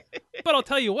 But I'll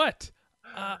tell you what,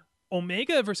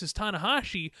 Omega versus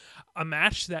Tanahashi, a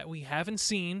match that we haven't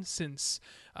seen since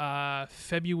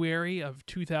February of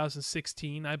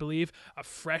 2016, I believe, a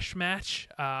fresh match,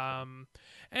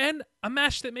 and a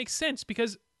match that makes sense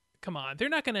because, come on, they're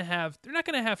not gonna have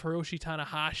Hiroshi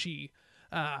Tanahashi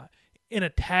in a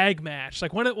tag match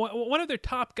like one of their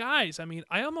top guys. I mean,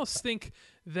 I almost think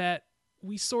that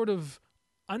we sort of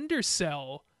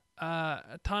undersell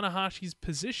Tanahashi's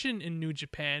position in New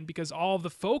Japan because all of the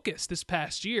focus this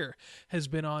past year has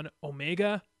been on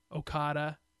Omega,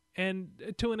 Okada,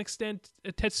 and to an extent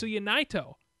Tetsuya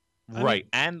Naito. Right.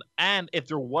 And if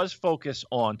there was focus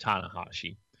on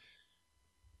Tanahashi,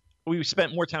 we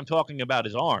spent more time talking about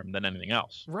his arm than anything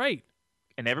else. Right.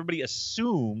 And everybody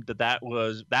assumed that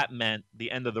meant the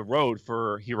end of the road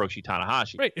for Hiroshi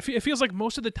Tanahashi. Right. It feels like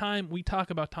most of the time we talk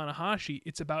about Tanahashi,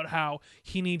 it's about how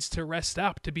he needs to rest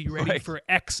up to be ready for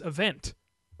X event.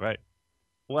 Right.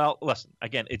 Well, listen,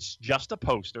 again, it's just a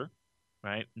poster,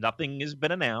 right? Nothing has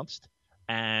been announced.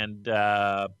 And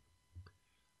but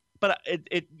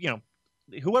it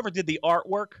whoever did the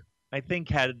artwork I think,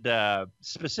 had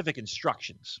specific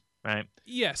instructions, right?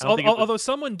 Yes, I don't think it was- although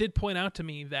someone did point out to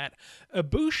me that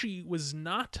Ibushi was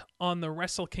not on the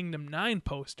Wrestle Kingdom 9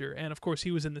 poster, and of course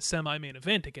he was in the semi-main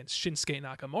event against Shinsuke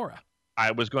Nakamura.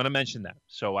 I was going to mention that,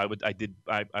 so I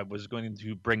was going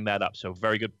to bring that up. So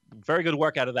very good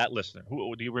work out of that listener.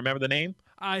 Who do you remember the name?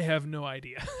 I have no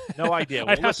idea. No idea.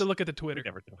 I'd have to look at the Twitter. We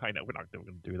never do. I know we're not going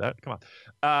to do that. Come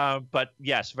on. But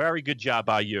yes, very good job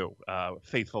by you,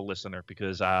 faithful listener,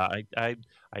 because I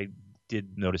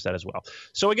did notice that as well.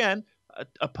 So again,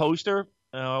 a poster.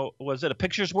 Was it a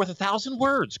picture's worth 1,000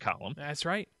 words, Colin? That's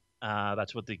right.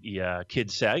 That's what the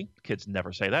kids say. Kids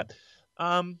never say that.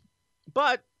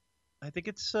 But I think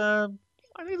it's a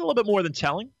little bit more than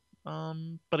telling.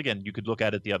 But again, you could look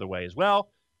at it the other way as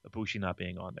well. Ibushi not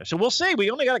being on there, so we'll see. We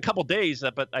only got a couple days,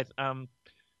 but I don't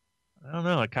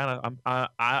know.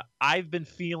 I've been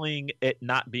feeling it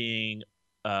not being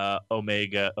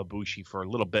Omega Ibushi for a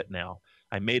little bit now.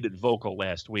 I made it vocal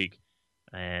last week,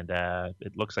 and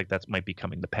it looks like that might be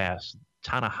coming to pass.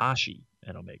 Tanahashi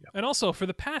and Omega, and also for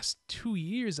the past 2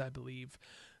 years, I believe,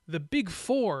 the Big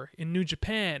Four in New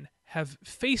Japan have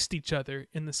faced each other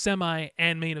in the semi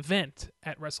and main event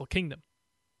at Wrestle Kingdom.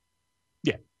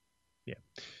 Yeah.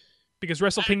 Because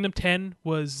Wrestle Kingdom 10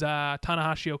 was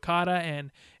Tanahashi Okada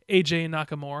and AJ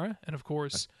Nakamura. And of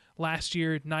course, last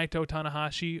year, Naito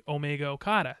Tanahashi, Omega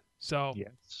Okada. So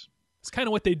yes, it's kind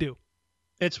of what they do.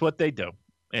 It's what they do.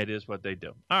 It is what they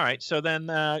do. All right. So then,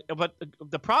 but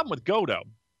the problem with Goto.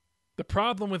 The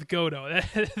problem with Goto.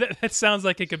 That sounds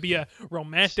like it could be a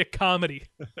romantic comedy.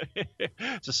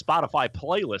 It's a Spotify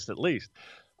playlist, at least.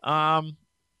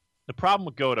 The problem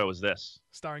with Goto is this.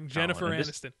 Starring Jennifer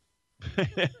Aniston.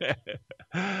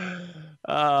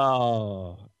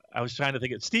 Oh, I was trying to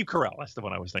think of Steve Carell. That's the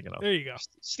one I was thinking of. There you go.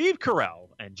 Steve Carell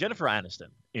and Jennifer Aniston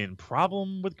in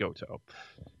Problem with Goto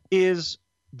is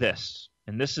this.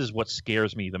 And this is what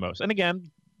scares me the most. And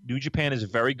again, New Japan is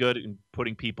very good in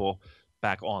putting people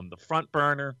back on the front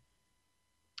burner,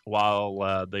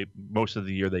 while most of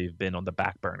the year they've been on the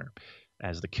back burner,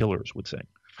 as the Killers would say.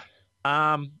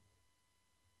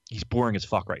 He's boring as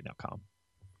fuck right now, Colin.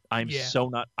 I'm so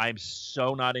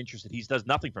not interested. He does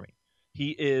nothing for me.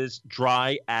 He is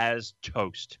dry as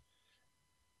toast.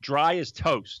 Dry as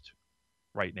toast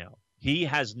right now. He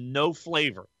has no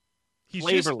flavor. He's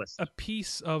flavorless. Just a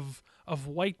piece of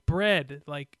white bread,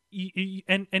 like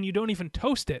and you don't even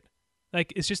toast it.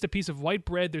 Like, it's just a piece of white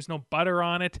bread. There's no butter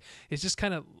on it. It's just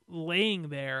kind of laying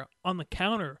there on the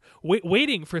counter,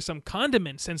 waiting for some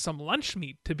condiments and some lunch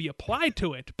meat to be applied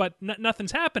to it, but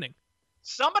nothing's happening.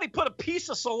 Somebody put a piece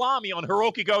of salami on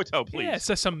Hiroki Goto, please. Yeah,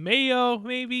 so some mayo,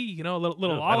 maybe, a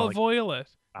little olive oil. No?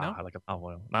 I like olive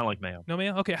oil. Not like mayo. No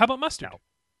mayo? Okay, how about mustard?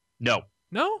 No.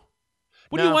 No?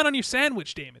 What do you want on your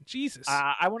sandwich, Damon? Jesus.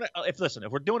 I want to, if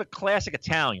we're doing a classic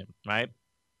Italian, right?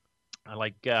 I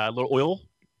like a little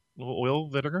oil,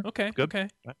 vinegar. Okay, good. Okay.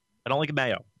 I don't like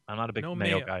mayo. I'm not a big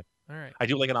mayo guy. All right. I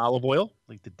do like an olive oil,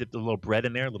 like to dip the little bread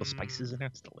in there, little spices in there.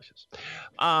 It's delicious.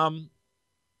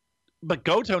 But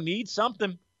Goto needs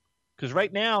something, because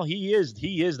right now he is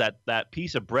that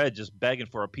piece of bread just begging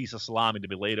for a piece of salami to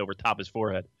be laid over top his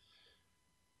forehead.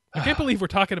 I can't believe we're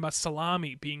talking about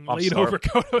salami being laid over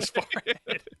Goto's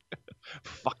forehead.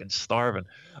 Fucking starving.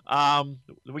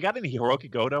 We got any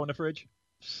Hiroki Goto in the fridge?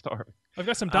 Starving. I've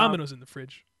got some Domino's in the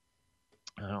fridge.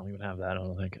 I don't even have that, I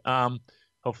don't think.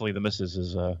 Hopefully the missus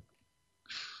is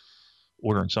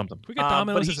ordering something. Can we get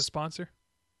Domino's as a sponsor?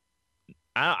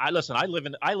 Listen, I live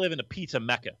in a pizza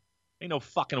mecca. Ain't no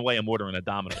fucking way I'm ordering a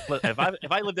Domino's.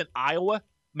 if I lived in Iowa,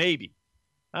 maybe.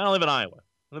 I don't live in Iowa.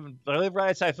 I live right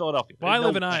outside Philadelphia. Well, I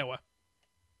live in Iowa.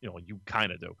 You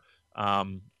kind of do.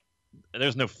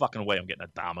 There's no fucking way I'm getting a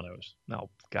Domino's. No,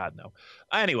 God, no.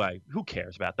 Anyway, who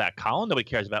cares about that, Colin? Nobody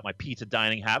cares about my pizza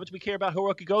dining habits. We care about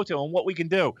Hiroki Goto and what we can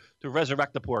do to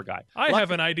resurrect the poor guy. I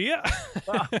have an idea.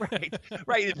 Right.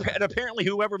 And apparently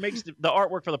whoever makes the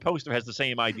artwork for the poster has the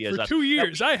same idea as us. For 2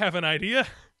 years, I have an idea.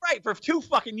 Right, for 2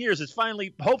 fucking years, it's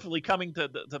finally, hopefully, coming to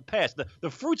pass. The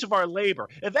fruits of our labor.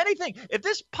 If anything, if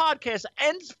this podcast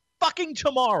ends fucking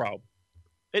tomorrow,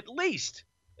 at least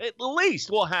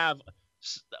we'll have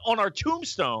on our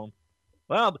tombstone,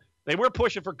 well, they were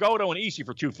pushing for Goto and Ishii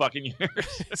for 2 fucking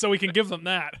years. So we can give them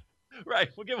that. Right.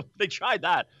 They tried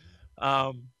that.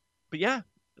 But yeah,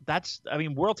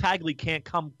 World Tag League can't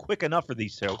come quick enough for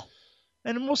these two.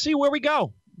 And we'll see where we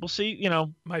go. We'll see,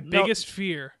 My biggest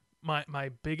fear,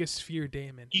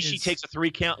 Damon. Ishii takes a 3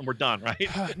 count and we're done,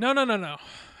 right? No.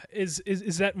 Is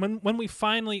that when we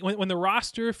finally when the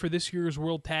roster for this year's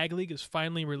World Tag League is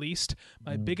finally released,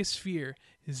 my biggest fear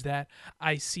is that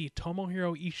I see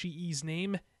Tomohiro Ishii's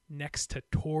name next to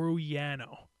Toru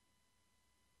Yano.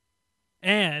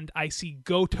 and I see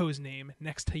Goto's name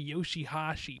next to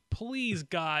Yoshihashi. Please,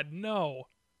 God, no.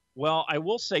 Well, I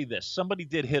will say this. Somebody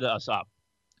did hit us up.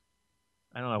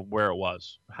 I don't know where it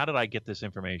was. How did I get this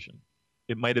information?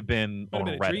 It might have been Might have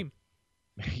on been a Reddit. dream.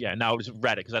 Yeah, no, it was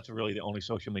Reddit because that's really the only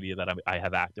social media that I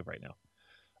have active right now.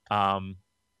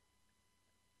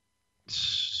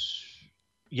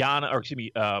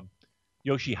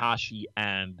 Yoshihashi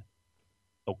and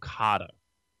Okada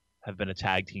have been a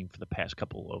tag team for the past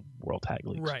couple of World Tag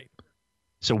Leagues. Right.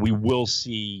 So we will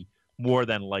see more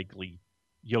than likely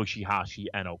Yoshihashi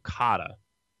and Okada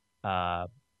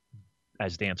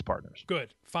as dance partners.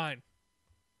 Good. Fine.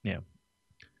 Yeah.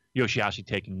 Yoshihashi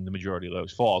taking the majority of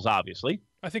those falls, obviously.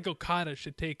 I think Okada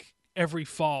should take every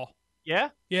fall. Yeah?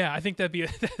 Yeah, I think that'd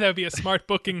be a smart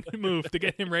booking move to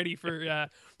get him ready for the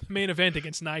main event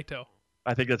against Naito.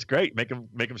 I think that's great. Make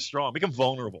him strong. Make him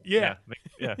vulnerable. Yeah.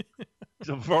 Yeah. He's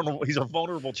a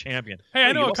vulnerable champion. Hey, I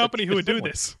Wait, know he a also company who would do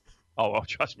Finland. this. Oh,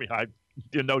 trust me,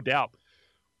 no doubt.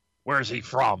 Where is he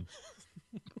from?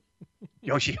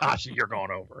 Yoshihashi, you're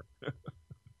going over.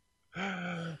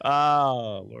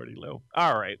 Oh, Lordy Lou.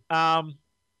 All right. How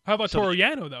about So- Toru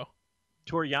Yano, though?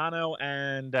 Toriano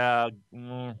and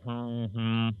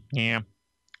yeah.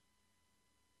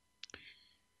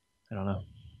 I don't know.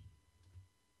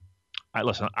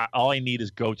 Listen, all I need is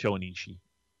Goto and Ishii,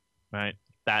 right?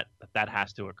 That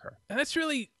has to occur. And that's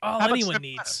really all How about anyone Trent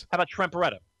needs. Beretta? How about Trent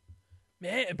Beretta?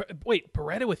 Man, wait,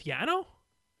 Beretta with Yano?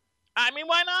 I mean,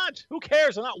 why not? Who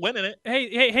cares? I'm not winning it.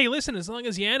 Hey! Listen, as long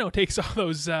as Yano takes all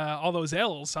those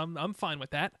L's, I'm fine with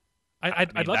that.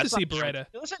 I'd mean, love to that's see not true. Beretta.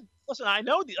 Listen. I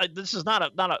know this is not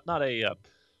a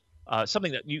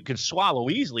something that you can swallow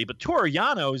easily, but Toru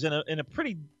Yano is in a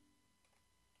pretty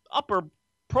upper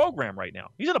program right now.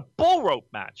 He's in a bull rope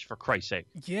match, for Christ's sake.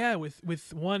 Yeah,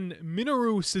 with one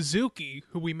Minoru Suzuki,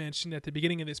 who we mentioned at the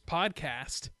beginning of this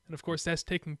podcast, and of course that's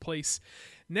taking place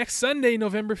next Sunday,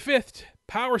 November 5th.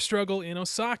 Power Struggle in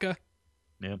Osaka.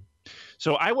 Yeah.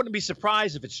 So I wouldn't be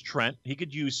surprised if it's Trent. He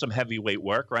could use some heavyweight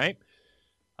work, right?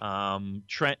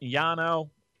 Trent Yano,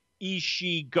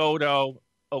 Ishii, Goto,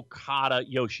 Okada,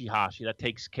 Yoshihashi. That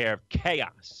takes care of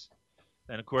chaos.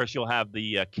 And of course, you'll have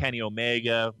the Kenny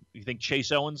Omega. You think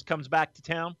Chase Owens comes back to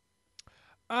town?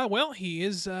 Well, he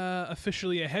is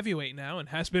officially a heavyweight now and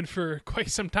has been for quite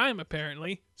some time,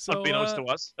 apparently. So, Unbeknownst to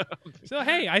us. So,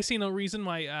 hey, I see no reason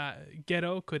why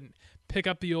Geto couldn't pick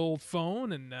up the old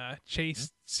phone and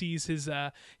Chase sees his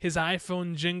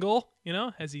iPhone jingle,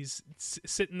 as he's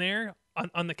sitting there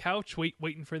on the couch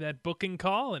waiting for that booking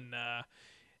call and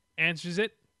answers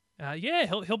it. Yeah,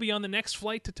 he'll be on the next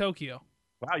flight to Tokyo.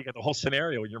 Wow, you got the whole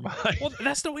scenario in your mind. Well,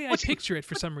 that's the way I picture it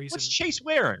for some reason. What's Chase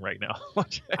wearing right now?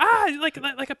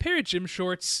 Like a pair of gym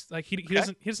shorts. Like he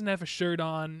doesn't have a shirt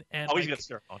on. And he's got a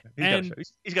shirt on.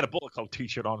 He's got a Bullet Club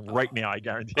t-shirt on right now, I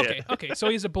guarantee it. Okay. So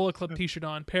he has a Bullet Club t-shirt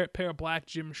on, pair of black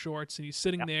gym shorts, and he's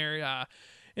sitting there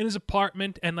in his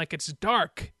apartment, and like it's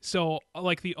dark. So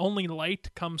like the only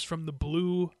light comes from the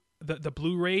blue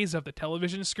rays of the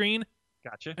television screen.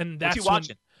 Gotcha. And what's that's he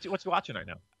watching? What's he watching right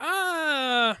now?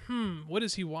 What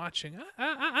is he watching?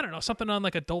 I don't know. Something on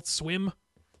like Adult Swim.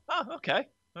 Oh, okay.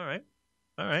 All right.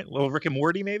 A little Rick and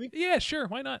Morty, maybe? Yeah, sure.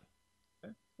 Why not?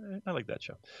 I like that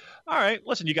show. All right.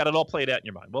 Listen, you got it all played out in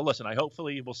your mind. Well, listen,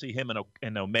 hopefully we'll see him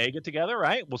and Omega together,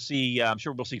 right? We'll see, I'm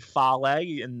sure we'll see Fale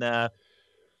and, what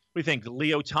do you think,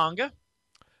 Leo Tonga?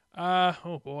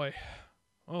 Oh, boy.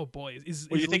 What do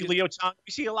you think, Leo Tonga?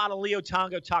 We see a lot of Leo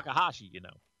Tonga Takahashi,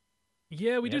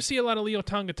 Yeah, we do see a lot of Leo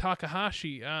Tonga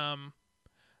Takahashi.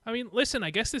 I mean, listen,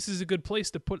 I guess this is a good place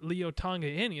to put Leo Tonga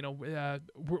in.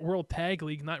 World Tag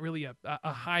League, not really a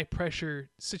high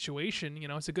pressure situation.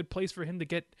 It's a good place for him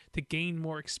to gain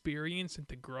more experience and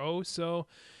to grow. So,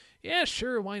 yeah,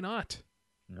 sure, why not?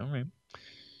 All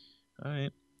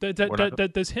right.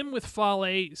 Does him with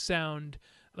Fale sound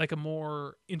like a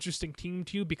more interesting team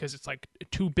to you because it's like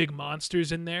two big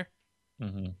monsters in there?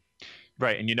 Mm-hmm.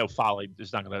 Right, and Fale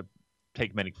is not going to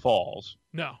take many falls.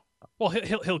 No. Well,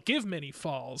 he'll give many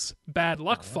falls, bad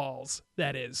luck falls.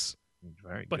 That is.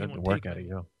 Very but good to work out of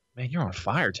you. Man, you're on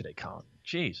fire today, Colin.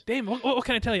 Jeez. Damn, what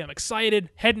can I tell you? I'm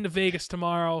excited. Heading to Vegas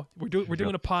tomorrow. We're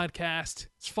doing a podcast.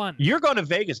 It's fun. You're going to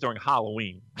Vegas during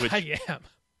Halloween. Which I am.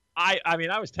 I mean,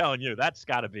 I was telling you that's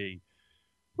got to be,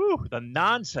 the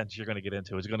nonsense you're going to get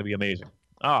into is going to be amazing.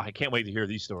 Oh, I can't wait to hear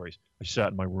these stories. I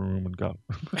sat in my room and got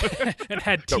and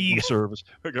had tea. Room service.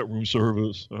 I got room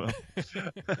service.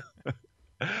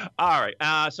 All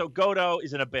right. So Goto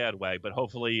is in a bad way, but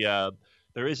hopefully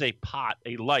there is a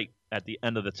light at the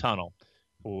end of the tunnel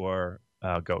for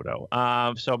Goto.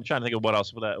 So I'm trying to think of what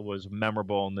else that was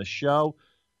memorable in the show.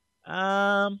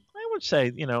 I would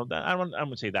say, I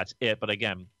wouldn't say that's it, but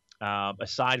again,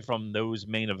 aside from those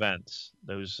main events,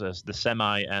 those the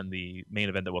semi and the main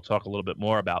event that we'll talk a little bit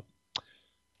more about,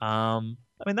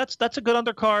 that's a good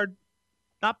undercard,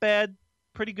 not bad,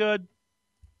 pretty good,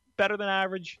 better than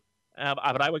average.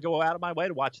 But I would go out of my way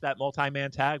to watch that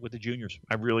multi-man tag with the juniors.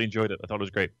 I really enjoyed it. I thought it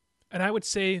was great. And I would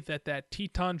say that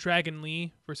Teton Dragon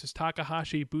Lee versus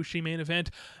Takahashi Ibushi main event,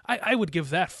 I would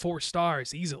give that 4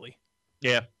 stars easily.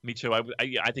 Yeah, me too.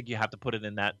 I think you have to put it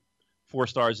in that 4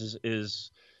 stars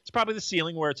is it's probably the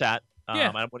ceiling where it's at.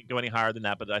 Yeah. I wouldn't go any higher than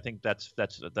that, but I think that's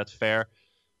fair.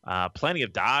 Plenty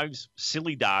of dives,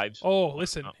 silly dives. Oh,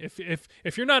 listen,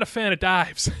 if you're not a fan of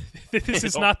dives, this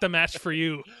is not the match for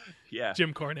you. Yeah,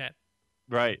 Jim Cornette.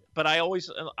 Right, but I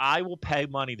will pay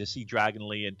money to see Dragon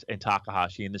Lee and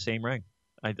Takahashi in the same ring.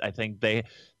 I think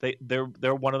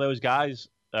they're one of those guys,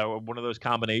 one of those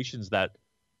combinations that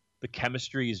the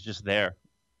chemistry is just there.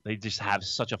 They just have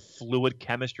such a fluid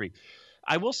chemistry.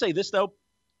 I will say this though,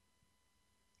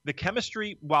 the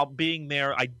chemistry while being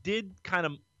there,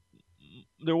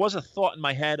 there was a thought in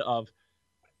my head of,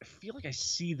 I feel like I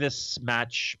see this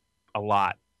match a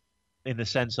lot in the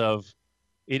sense of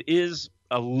it is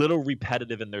a little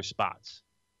repetitive in their spots.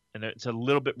 And it's a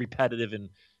little bit repetitive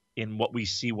in what we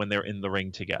see when they're in the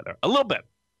ring together. A little bit.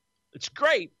 It's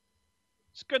great.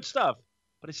 It's good stuff.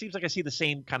 But it seems like I see the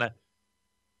same kind of,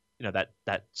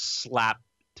 that slap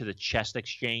to the chest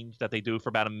exchange that they do for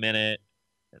about a minute.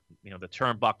 The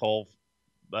turnbuckle,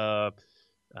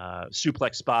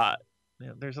 suplex spot.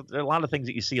 There are a lot of things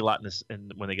that you see a lot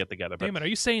when they get together. Damon, are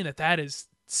you saying that is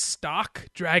stock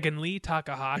Dragon Lee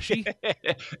Takahashi?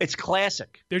 It's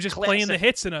classic. They're just playing the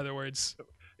hits, in other words.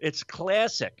 It's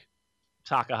classic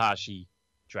Takahashi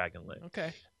Dragon Lee.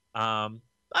 Okay.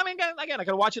 Again, I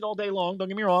could watch it all day long. Don't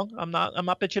get me wrong. I'm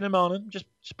not bitching and moaning. Just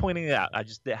pointing it out. I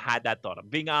just had that thought. I'm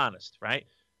being honest, right?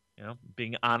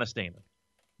 Being honest, Damon.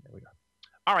 There we go.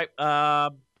 All right.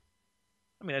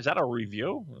 Is that a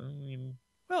review?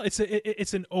 Well, it's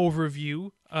an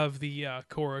overview of the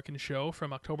Korakuen show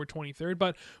from October 23rd,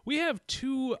 but we have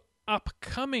 2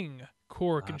 upcoming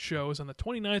Korakuen shows on the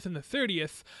 29th and the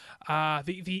 30th.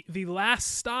 The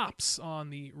last stops on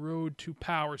the road to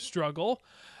power struggle.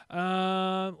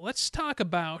 Let's talk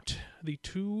about the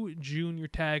 2 junior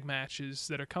tag matches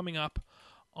that are coming up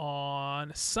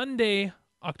on Sunday,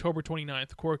 October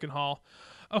 29th, Korakuen Hall.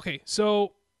 Okay,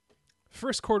 so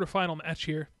first quarterfinal match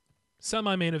here,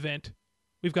 semi-main event.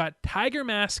 We've got Tiger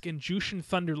Mask and Jushin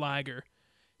Thunder Liger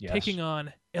taking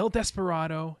on El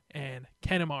Desperado and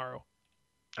Kanemaru.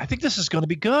 I think this is going to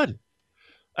be good.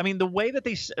 The way that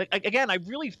I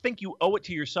really think you owe it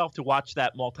to yourself to watch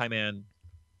that multi-man.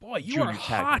 Boy, you are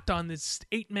hot on this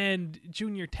 8-man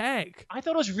junior tag. I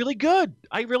thought it was really good.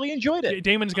 I really enjoyed it.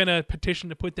 Damon's going to petition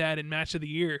to put that in Match of the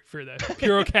Year for the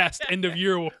Purocast End of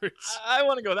Year Awards. I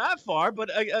want to go that far,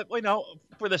 but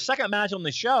for the second match on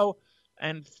the show,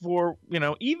 and for,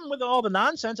 even with all the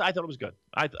nonsense, I thought it was good.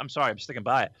 I'm sorry, I'm sticking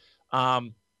by it.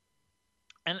 And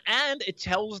it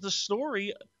tells the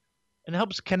story and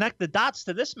helps connect the dots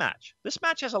to this match. This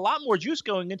match has a lot more juice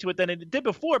going into it than it did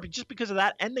before, but just because of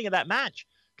that ending of that match.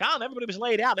 God, everybody was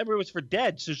laid out. Everybody was for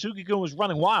dead. Suzuki-gun was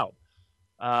running wild.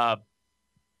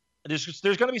 There's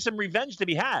going to be some revenge to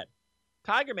be had.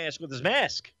 Tiger Mask with his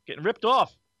mask getting ripped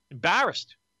off,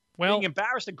 embarrassed. Being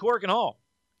embarrassed in Korakuen Hall.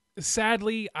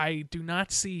 Sadly, I do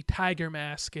not see Tiger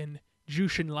Mask and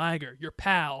Jushin Liger, your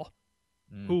pal,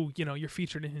 who, you're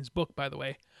featured in his book, by the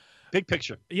way. Big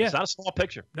picture. Yeah. It's not a small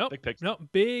picture. Nope. Big picture. Nope.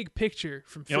 Big picture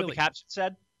from Philly. You know what the caption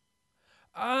said?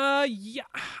 Yeah.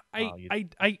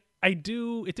 I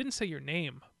do. It didn't say your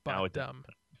name, but no, it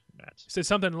said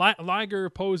something Liger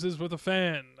poses with a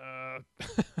fan.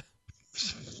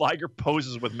 Liger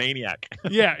poses with Maniac.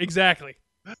 Yeah, exactly.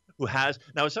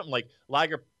 Now it's something like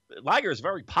Liger is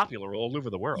very popular all over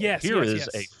the world. Yes, Here yes.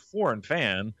 a foreign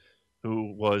fan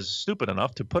who was stupid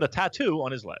enough to put a tattoo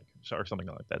on his leg, or something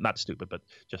like that. Not stupid, but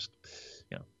just,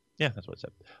 yeah, that's what it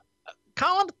said.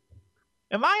 Colin,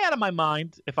 am I out of my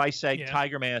mind if I say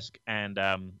Tiger Mask and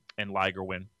Liger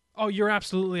win? Oh, you're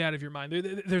absolutely out of your mind.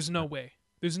 There's no way.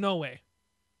 There's no way.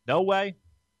 No way?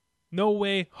 No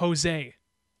way, Jose.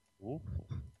 Ooh,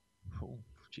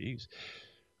 jeez.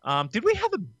 Did we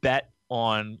have a bet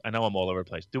on? I know I'm all over the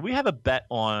place. Did we have a bet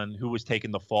on who was taking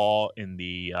the fall in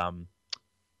the?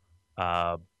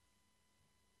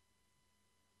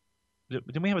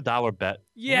 Didn't we have a dollar bet?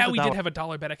 Yeah, we did have a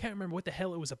dollar bet. I can't remember what the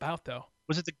hell it was about though.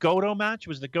 Was it the Goto match?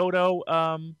 Was the Goto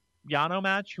Yano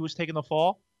match? Who was taking the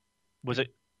fall? Was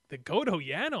it the Goto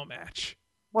Yano match?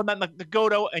 Well, not the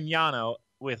Goto and Yano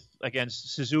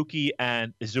against Suzuki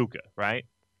and Iizuka, right?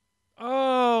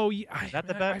 Oh, yeah. Is that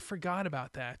the bet? I forgot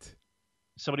about that.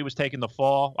 somebody was taking the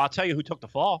fall. I'll tell you who took the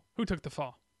fall. Who took the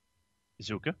fall?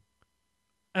 Iizuka.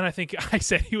 And I think I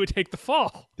said he would take the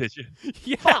fall. Did you?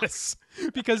 Yes,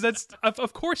 because that's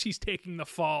of course he's taking the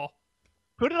fall.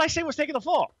 Who did I say was taking the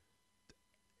fall?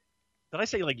 Did I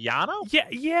say like Yano?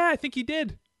 Yeah, I think he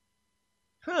did.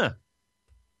 Huh.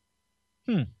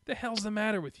 The hell's the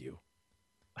matter with you?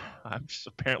 I'm just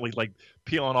apparently like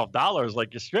peeling off dollars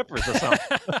like your strippers or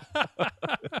something.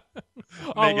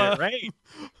 Making it rain.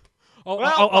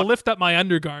 I'll lift up my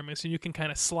undergarments and you can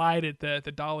kind of slide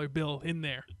the dollar bill in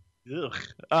there. Ugh.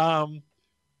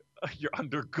 Your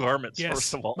undergarments, yes,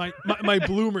 first of all. My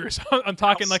bloomers. I'm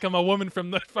talking like I'm a woman from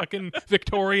the fucking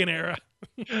Victorian era.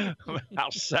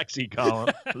 How sexy,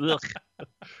 Colin. Ugh.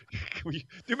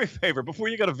 Do me a favor. Before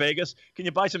you go to Vegas, can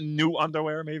you buy some new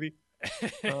underwear, maybe?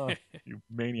 You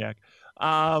maniac.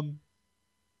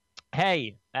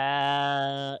 Hey.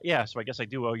 Yeah, so I guess I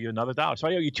do owe you another dollar. So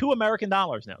I owe you $2 American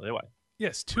now. Do I?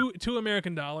 Yes, two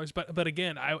American dollars. But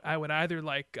again, I would either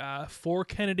like 4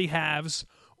 Kennedy halves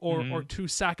or 2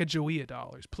 Sacagawea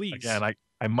dollars, please. Again,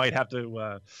 I might have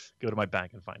to go to my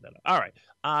bank and find that out. All right.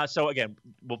 So again,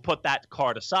 we'll put that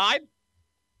card aside,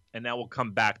 and now we'll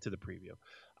come back to the preview.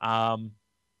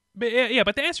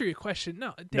 But to answer your question,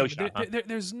 no, David, no shot,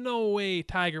 there's no way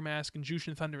Tiger Mask and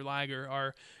Jushin Thunder Liger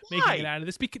are making it out of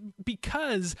this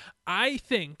because I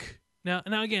think now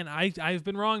again I've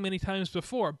been wrong many times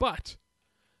before, but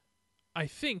I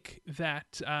think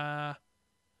that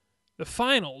the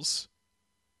finals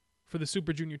for the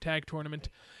Super Junior Tag Tournament,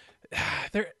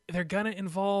 they're gonna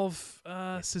involve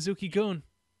Suzuki-gun.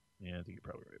 Yeah, I think you're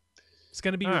probably right. It's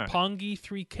gonna be Roppongi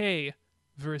 3K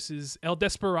versus El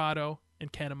Desperado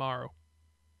and Kanemaru.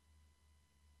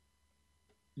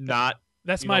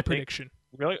 That's my prediction.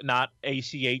 Really? Not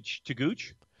ACH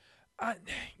Taguchi?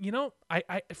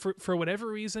 I for whatever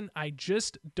reason, I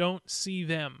just don't see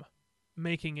them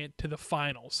making it to the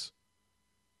finals.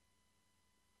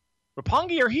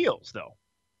 Roppongi are heels, though.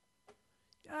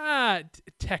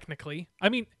 Technically. I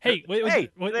mean, hey,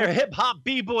 they're hip hop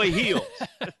b-boy heels.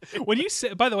 When you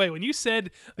said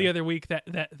the other week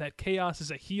that Chaos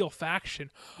is a heel faction,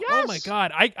 yes! Oh my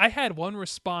God, I had one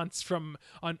response from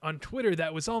on Twitter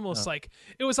that was almost like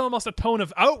it was almost a tone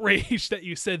of outrage that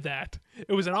you said that.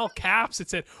 It was in all caps. It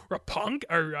said Roppongi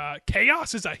or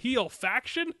Chaos is a heel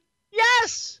faction.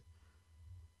 Yes.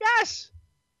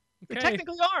 Okay. They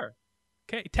technically are.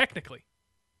 Okay, technically.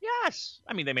 Yes.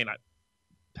 I mean, they may not.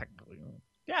 Technically.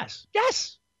 Yes.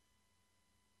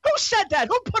 Who said that?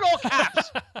 Who put all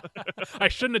caps? I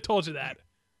shouldn't have told you that.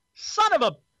 Son of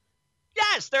a...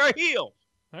 Yes, they're a heel.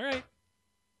 All right.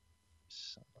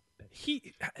 Son of a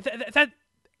bitch.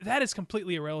 That is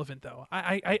completely irrelevant, though.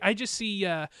 I just see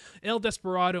El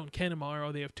Desperado and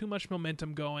Kanemaru. They have too much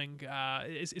momentum going.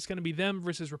 It's going to be them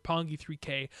versus Roppongi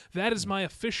 3K. That is my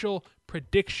official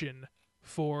prediction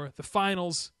for the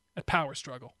finals at Power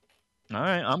Struggle. All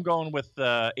right, I'm going with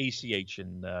ACH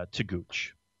and Taguchi.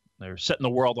 They're setting the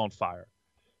world on fire.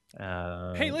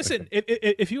 Hey, listen,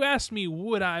 if you asked me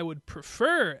what I would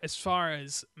prefer as far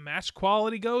as match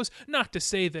quality goes, not to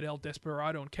say that El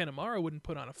Desperado and Kanemaru wouldn't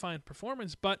put on a fine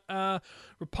performance, but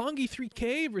Roppongi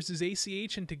 3K versus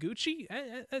ACH and Taguchi,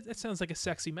 that sounds like a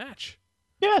sexy match.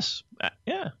 Yes,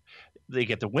 yeah. They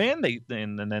get the win,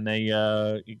 and then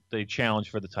they challenge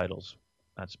for the titles.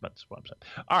 That's what I'm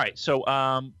saying. All right, so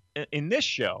in this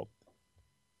show,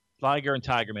 Liger and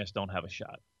Tiger Mask don't have a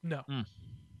shot. No.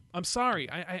 I'm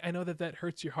sorry. I know that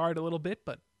hurts your heart a little bit,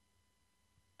 but...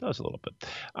 It does a little bit.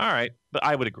 All right, but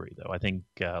I would agree, though. I think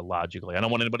logically. I don't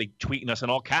want anybody tweeting us in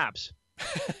all caps.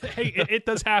 Hey, it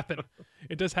does happen.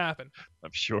 It does happen.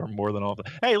 I'm sure more than all of that.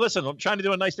 Hey, listen, I'm trying to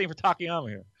do a nice thing for Takayama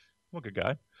here. I'm a good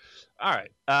guy. All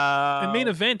right. The main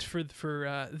event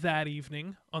for that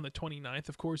evening on the 29th,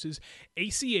 of course, is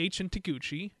ACH and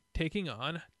Taguchi taking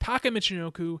on Taka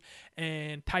Michinoku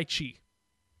and Taichi.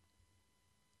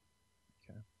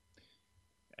 Okay.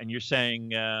 And you're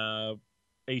saying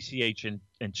ACH and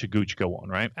Taguchi go on,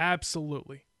 right?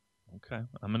 Absolutely. Okay.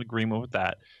 I'm in agreement with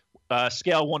that.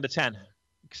 Scale 1 to 10.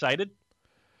 Excited?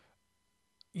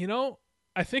 You know,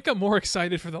 I think I'm more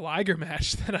excited for the Liger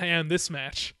match than I am this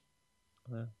match.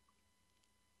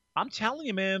 I'm telling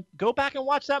you, man, go back and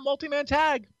watch that multi-man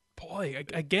tag. Boy,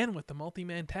 again with the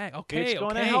multi-man tag. Okay, it's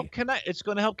going to help connect. It's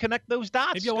going to help connect those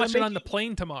dots. Maybe I'll watch it on the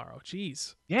plane tomorrow.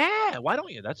 Jeez. Yeah, why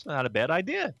don't you? That's not a bad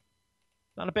idea.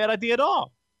 Not a bad idea at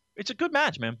all. It's a good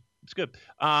match, man. It's good.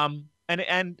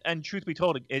 And truth be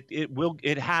told,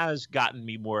 it has gotten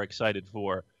me more excited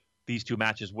for these two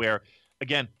matches. Where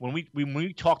again, when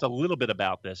we talked a little bit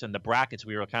about this and the brackets,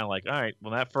 we were kind of like, all right,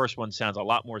 well, that first one sounds a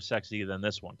lot more sexy than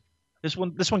this one. This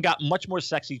one got much more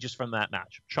sexy just from that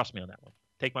match. Trust me on that one.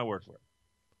 Take my word for it.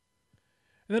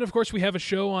 And then, of course, we have a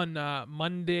show on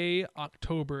Monday,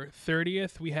 October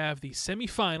 30th. We have the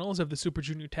semifinals of the Super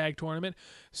Junior Tag Tournament.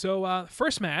 So,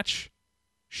 first match,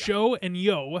 Sho and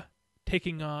Yo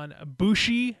taking on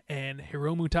Bushi and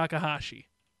Hiromu Takahashi.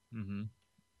 Mm-hmm.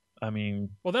 I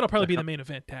mean... Well, that'll probably be the main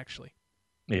event, actually.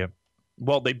 Yeah.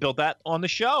 Well, they built that on the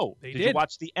show. They did. did. You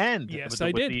watch the end? Yes,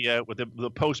 I did. With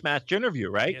the post-match interview,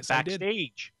 right? Yes, I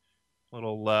Backstage.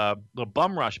 Little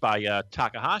bum rush by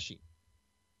Takahashi.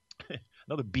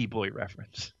 Another B-boy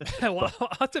reference.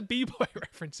 Lots of B-boy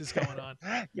references going on.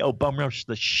 Yo, bum rush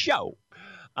the show.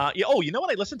 Yeah. Oh, you know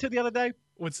what I listened to the other day?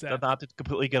 What's that? Not to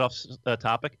completely get off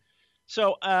topic.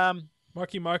 So,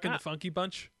 Marky Mark and the Funky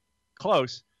Bunch?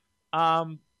 Close.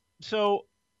 So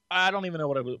I don't even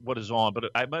know what is on, but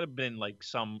I might have been like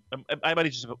I might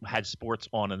have just had sports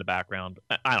on in the background.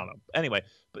 I don't know. Anyway,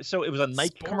 so it was a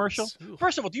Nike commercial. Ooh.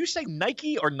 First of all, do you say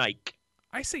Nike or Nike?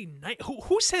 I say Nike.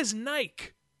 Who says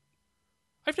Nike?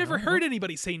 I've never heard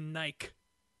anybody say Nike.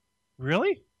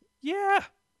 Really? Yeah.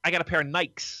 I got a pair of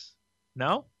Nikes.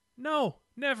 No? No,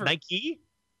 never. Nike?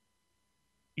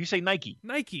 You say Nike.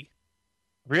 Nike.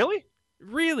 Really?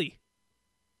 Really?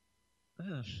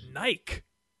 Ugh. Nike.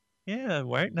 Yeah,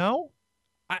 right? No?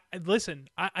 Listen,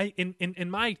 in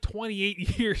my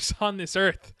 28 years on this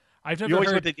earth, I've never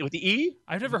always heard with the E?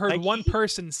 I've never heard Nike? one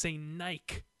person say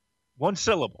Nike. One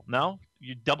syllable. No?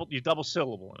 You double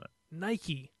syllable in it.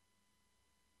 Nike.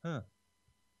 Huh.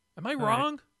 Am I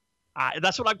wrong?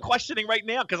 That's what I'm questioning right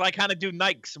now because I kind of do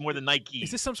Nikes more than Nike. Is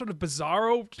this some sort of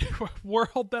bizarro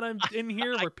world that I'm in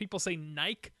here where people say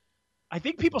Nike? I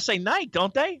think people say Nike,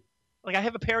 don't they? Like I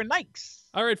have a pair of Nikes.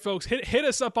 All right, folks, hit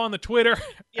us up on the Twitter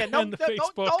and the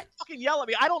Facebook. Don't fucking yell at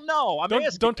me. I don't know.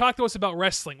 Don't talk to us about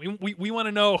wrestling. We want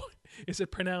to know: is it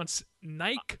pronounced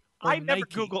Nike or Nike?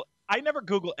 I never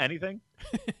Google anything.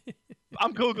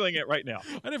 I'm Googling it right now.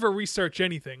 I never research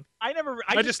anything. I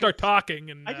just start talking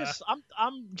and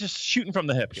I'm just shooting from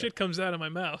the hip. Shit comes out of my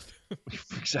mouth.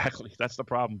 Exactly. That's the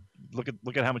problem. Look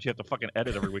at how much you have to fucking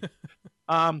edit every week.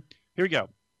 Here we go.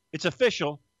 It's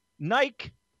official.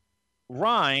 Nike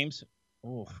rhymes.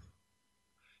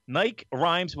 Nike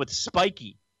rhymes with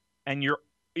spiky, and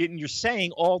you're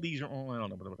saying all these. Oh, I don't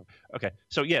know. Okay,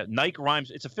 so yeah, Nike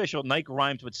rhymes. It's official. Nike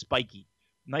rhymes with spiky.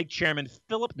 Nike chairman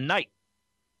Philip Knight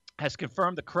has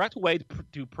confirmed the correct way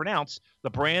to pronounce the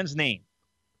brand's name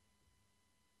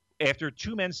after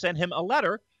two men sent him a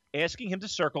letter asking him to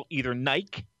circle either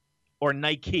Nike or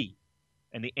Nike.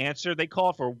 And the answer they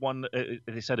call for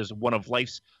they said, is one of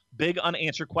life's big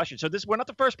unanswered questions. So we're not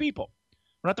the first people.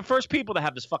 We're not the first people to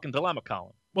have this fucking dilemma,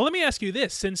 Colin. Well, let me ask you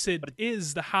this. Since it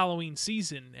is the Halloween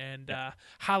season and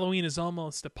Halloween is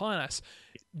almost upon us,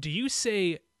 do you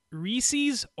say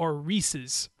Reese's or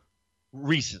Reese's?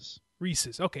 Reese's.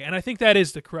 Reese's. Okay, and I think that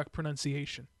is the correct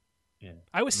pronunciation. Yeah.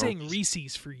 I was saying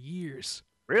Reese's for years.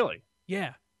 Really?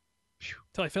 Yeah.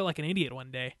 Until I felt like an idiot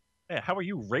one day. Yeah, how were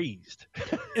you raised?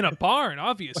 In a barn,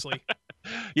 obviously.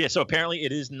 Yeah, so apparently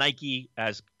it is Nike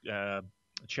as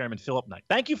Chairman Philip Knight.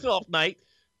 Thank you, Philip Knight,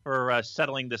 for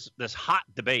settling this hot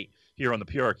debate here on the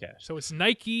Purocast. So it's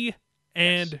Nike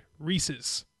and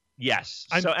Reese's. Yes.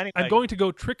 I'm going to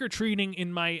go trick-or-treating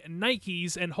in my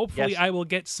Nikes, and hopefully I will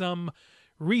get some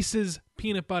Reese's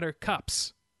peanut butter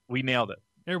cups. We nailed it.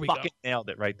 There we go. Fucking nailed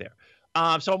it right there.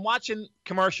 So I'm watching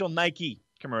Nike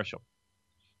commercial.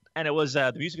 And it was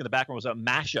the music in the background was a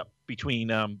mashup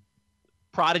between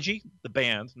Prodigy, the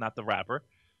band, not the rapper,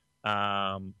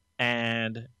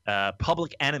 and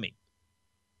Public Enemy.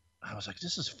 I was like,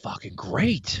 this is fucking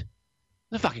great.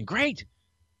 This is fucking great.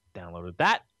 Downloaded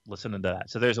that, listening to that.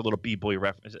 So there's a little B-boy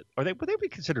reference. Would they be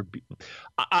considered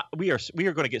we are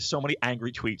going to get so many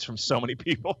angry tweets from so many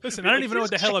people. Listen, I don't even know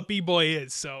what the hell a B-boy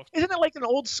is, so. Isn't it like an an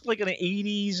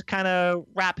 80s kind of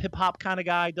rap hip-hop kind of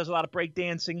guy, does a lot of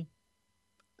breakdancing?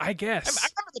 I guess. I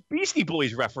remember the Beastie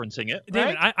Boys referencing it.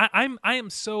 David, right? I am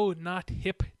so not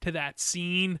hip to that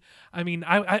scene. I mean,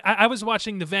 I was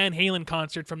watching the Van Halen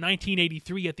concert from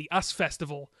 1983 at the US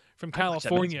Festival from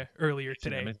California earlier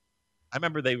today. I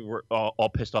remember they were all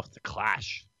pissed off at the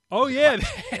Clash. Oh, yeah.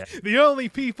 The only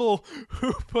people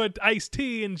who put iced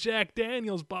tea in Jack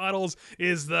Daniels bottles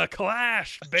is the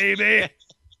Clash, baby.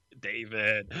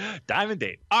 Diamond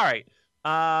Dave. All right.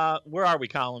 Where are we,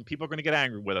 Colin? People are going to get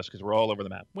angry with us because we're all over the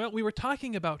map. Well, we were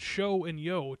talking about Sho and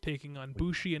Yo taking on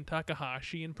Bushi and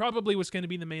Takahashi, and probably what's going to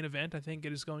be the main event. I think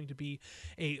it is going to be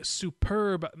a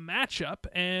superb matchup,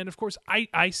 and of course,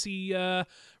 I see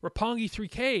Roppongi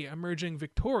 3K emerging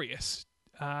victorious,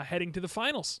 heading to the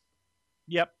finals.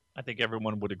 Yep, I think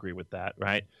everyone would agree with that,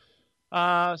 right?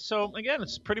 So again,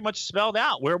 it's pretty much spelled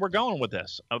out where we're going with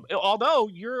this. Although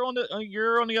you're on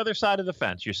the other side of the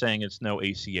fence. You're saying it's no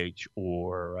ACH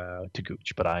or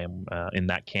Taguchi, but I am in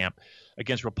that camp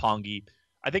against Roppongi.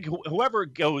 I think whoever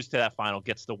goes to that final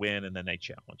gets the win, and then they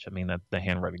challenge. I mean, the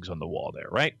handwriting's on the wall there,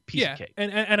 right? Piece of cake.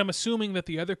 And I'm assuming that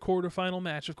the other quarterfinal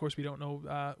match, of course, we don't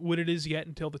know what it is yet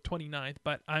until the 29th,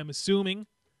 but I'm assuming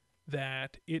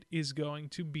that it is going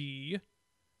to be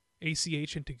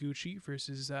ACH and Taguchi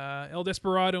versus El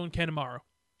Desperado and Kanemaru.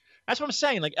 That's what I'm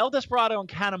saying. Like, El Desperado and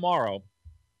Kanemaru,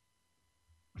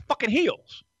 fucking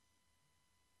heels,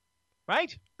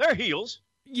 right? They're heels.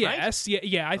 Yes, right?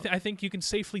 yeah. I think you can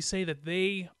safely say that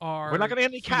they are. We're not going to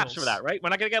get any caps for that, right? We're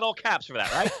not going to get all caps for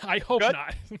that, right? I hope Good?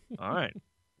 not. All right,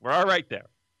 we're all right there.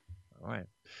 All right.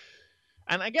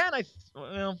 And again, I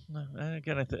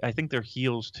think they're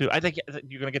heels too. I think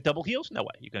you're going to get double heels. No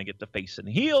way. You're going to get the face and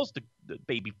heels, the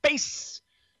baby face.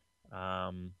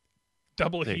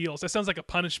 Double heels. That sounds like a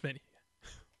punishment.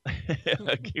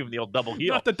 Give him the old double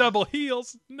heel. Not the double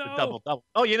heels. No. The double.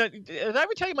 Oh, did I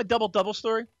ever tell you my double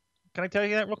story? Can I tell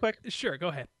you that real quick? Sure, go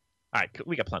ahead. All right,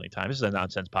 we got plenty of time. This is a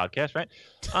nonsense podcast, right?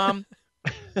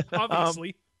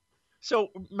 Obviously. So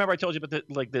remember I told you about the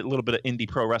little bit of indie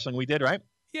pro wrestling we did, right?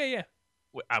 Yeah.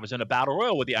 I was in a battle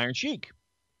royal with the Iron Sheik.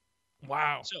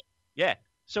 Wow.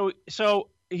 So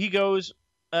he goes,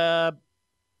 I'm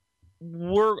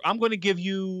going to give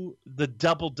you the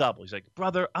double. He's like,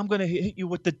 brother, I'm going to hit you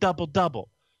with the double.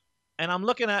 And I'm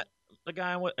looking at the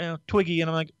guy with Twiggy, and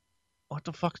I'm like, what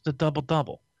the fuck's the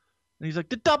double? And he's like,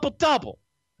 the double.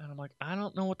 And I'm like, I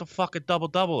don't know what the fuck a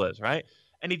double is, right?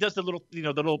 And he does the little,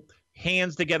 the little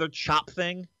hands together chop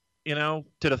thing, to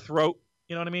the throat.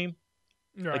 You know what I mean?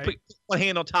 Right. Like put one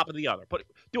hand on top of the other.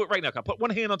 Do it right now. Put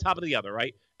one hand on top of the other,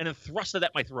 right? And then thrust it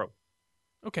at my throat.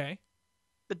 Okay.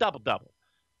 The double.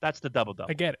 That's the double.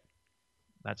 I get it.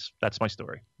 That's my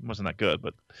story. It wasn't that good,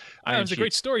 but it was a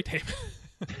great story tape.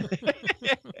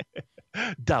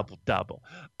 Double.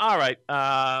 All right.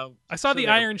 I saw the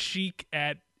Iron Sheik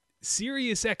at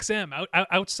Sirius XM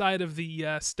outside of the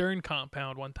Stern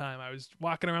compound one time. I was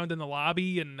walking around in the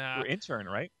lobby and you're intern,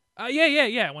 right?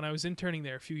 Yeah. When I was interning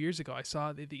there a few years ago, I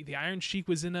saw the Iron Sheik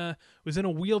was in a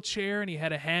wheelchair and he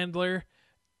had a handler,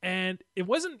 and it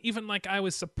wasn't even like I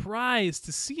was surprised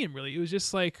to see him. Really, it was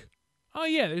just like, oh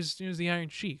yeah, there's the Iron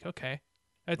Sheik. Okay,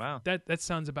 wow. That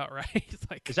sounds about right.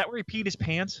 Like, is that where he peed his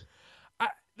pants?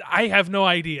 I have no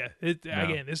idea. No.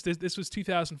 Again, this was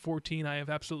 2014. I have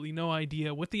absolutely no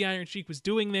idea what the Iron Sheik was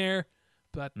doing there,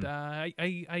 but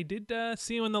I did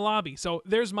see him in the lobby. So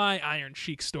there's my Iron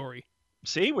Sheik story.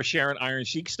 See, we're sharing Iron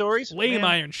Sheik stories. Lame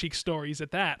Iron Sheik stories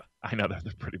at that. I know, they're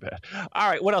pretty bad. All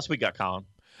right, what else we got, Colin?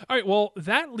 All right, well,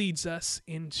 that leads us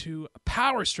into a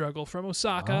power struggle from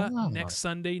Osaka next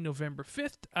Sunday, November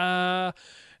 5th.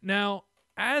 Now,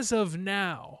 as of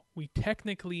now, we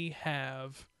technically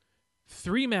have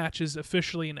 3 matches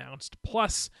officially announced,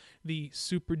 plus the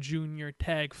Super Junior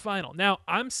Tag Final. Now,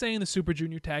 I'm saying the Super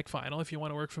Junior Tag Final, if you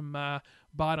want to work from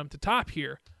bottom to top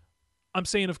here. I'm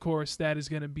saying, of course, that is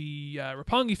going to be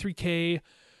Roppongi 3K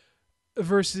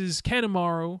versus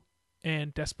Kanemaru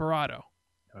and Desperado.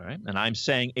 All right, and I'm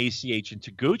saying ACH and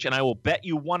Taguchi, and I will bet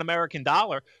you $1 American.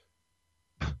 Wow,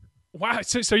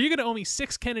 so you're going to owe me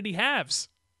 6 Kennedy halves.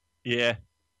 Yeah.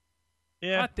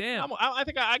 God damn. I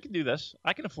think I can do this.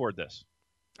 I can afford this.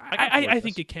 I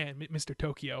think you can, Mr.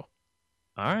 Tokyo.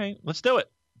 All right, let's do it.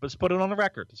 Let's put it on the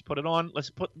record. Let's put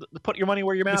your money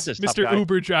where your mouth is, Mr.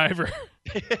 Uber driver.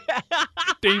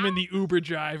 Damon the Uber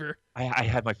driver. I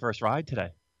had my first ride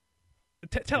today.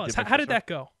 Tell us, how did that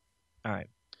go? All right.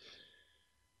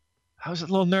 I was a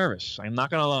little nervous. I'm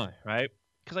not going to lie, right?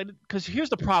 Because here's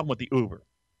the problem with the Uber.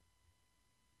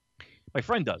 My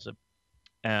friend does it,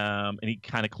 and he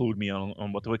kind of clued me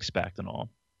on what to expect and all.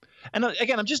 And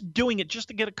again, I'm just doing it just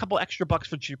to get a couple extra bucks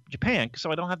for Japan,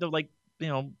 so I don't have to,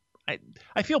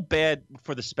 I feel bad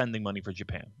for the spending money for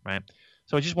Japan, right?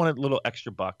 So I just wanted a little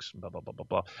extra bucks, blah, blah, blah, blah,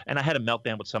 blah. And I had a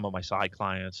meltdown with some of my side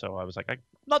clients, so I was like, I'm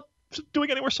not doing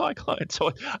any more side clients.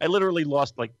 So I literally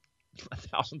lost like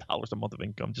 $1,000 a month of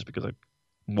income just because of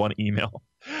one email.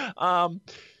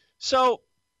 So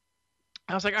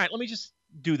I was like, all right, let me just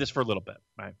do this for a little bit,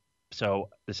 right? So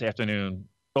this afternoon,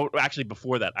 actually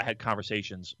before that, I had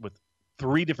conversations with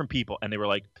 3 different people, and they were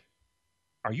like,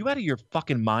 are you out of your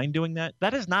fucking mind doing that?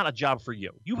 That is not a job for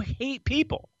you. You hate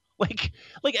people. Like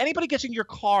anybody gets in your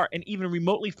car and even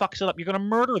remotely fucks it up, you're going to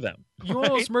murder them. You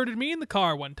almost murdered me in the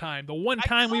car one time. The one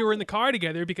time we were in the car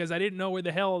together because I didn't know where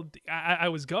the hell I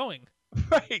was going.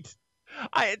 Right.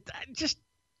 It's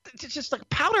just like a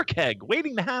powder keg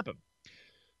waiting to happen.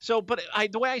 So, but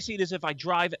the way I see it is if I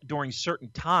drive during certain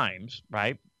times,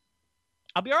 right,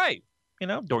 I'll be all right.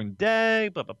 During the day,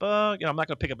 blah blah blah. I'm not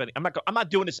gonna pick up any. I'm not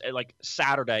doing this at like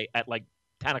Saturday at like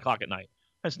 10 o'clock at night.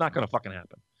 That's not gonna fucking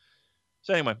happen.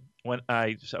 So anyway, when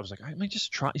I was like, I may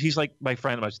just try. He's like my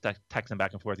friend. I was texting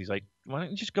back and forth. He's like, why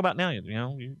don't you just go out now? You're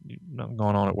nothing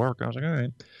going on at work. I was like, all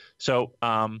right. So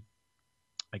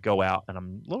I go out and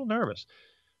I'm a little nervous.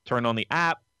 Turn on the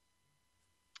app.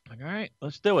 I'm like, all right,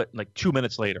 let's do it. Like 2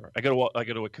 minutes later, I go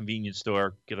to a convenience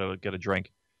store, get a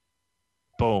drink.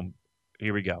 Boom,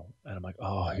 here we go. And I'm like,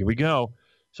 oh, here we go.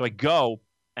 So I go,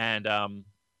 and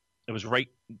it was right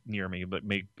near me, but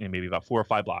maybe about 4 or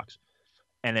 5 blocks.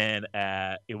 And then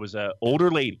it was an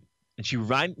older lady, and she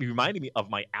reminded me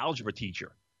of my algebra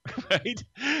teacher, right?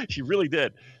 She really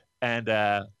did. And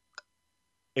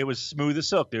it was smooth as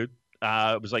silk, dude.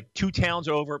 It was like 2 towns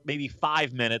over, maybe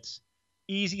 5 minutes,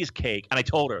 easy as cake. And I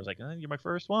told her, I was like, you're my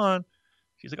first one.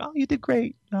 She's like, oh, you did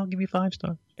great. I'll give you 5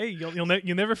 stars. Hey, you'll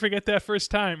never forget that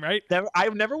first time, right? I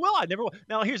never will. I never will.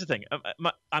 Now, here's the thing.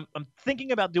 I'm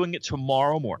thinking about doing it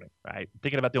tomorrow morning, right?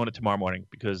 Thinking about doing it tomorrow morning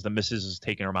because the missus is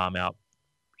taking her mom out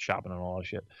shopping and all that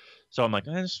shit. So I'm like,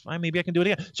 that's fine. Maybe I can do it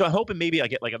again. So I'm hoping maybe I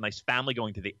get like a nice family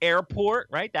going to the airport,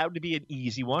 right? That would be an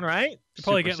easy one, right? You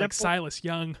probably get like Silas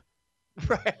Young.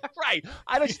 Right.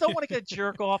 I just don't want to get a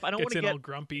jerk off. I don't want to get all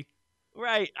grumpy.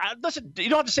 Right. Listen, you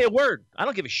don't have to say a word. I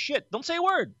don't give a shit. Don't say a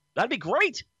word. That'd be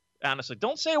great. Honestly,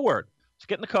 don't say a word. Just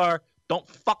get in the car. Don't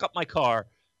fuck up my car,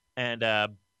 and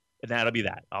that'll be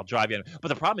that. I'll drive you in. But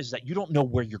the problem is that you don't know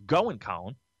where you're going,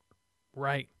 Colin.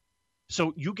 Right.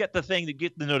 So you get the thing, to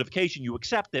get the notification, you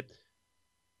accept it.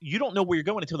 You don't know where you're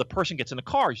going until the person gets in the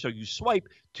car. So you swipe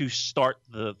to start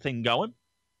the thing going.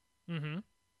 Mm-hmm.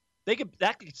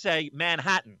 That could say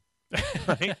Manhattan,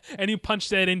 right? And you punch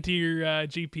that into your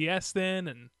GPS then,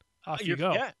 and off you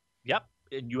go. Yeah. Yep.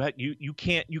 And you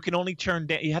can only turn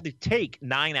down. You have to take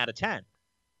 9 out of 10,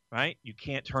 right? You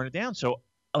can't turn it down. So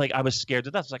like I was scared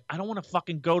to death. I was like, I don't want to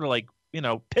fucking go to like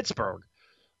Pittsburgh.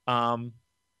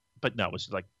 But no, it was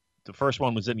like the first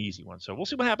one was an easy one. So we'll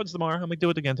see what happens tomorrow. I'm gonna do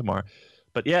it again tomorrow.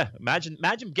 But yeah, imagine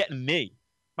getting me.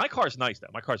 My car's nice though.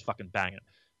 My car's fucking banging.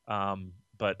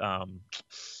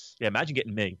 Yeah, imagine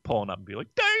getting me pulling up and be like,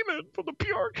 Damon from the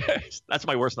PR case. That's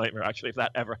my worst nightmare, actually, if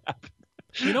that ever happened.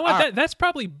 You know what? That's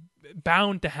probably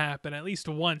bound to happen at least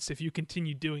once if you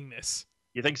continue doing this.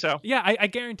 You think so? Yeah, I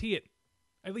guarantee it.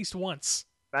 At least once.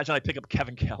 Imagine I pick up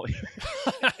Kevin Kelly.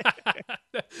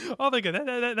 Oh my god,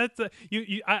 that's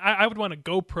I would want a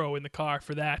GoPro in the car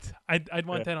for that. I'd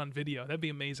want that on video. That'd be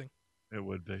amazing. It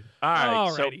would be. All right.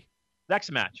 Alrighty. So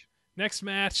next match.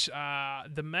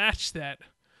 The match that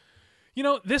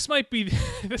this might be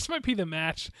the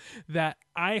match that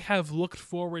I have looked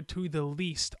forward to the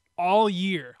least all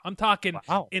year. I'm talking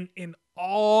in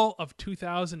all of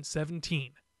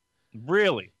 2017.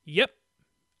 Really? Yep.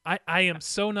 I am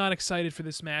so not excited for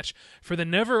this match. For the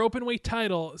never openweight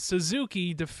title,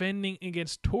 Suzuki defending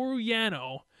against Toru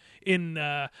Yano in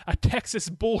a Texas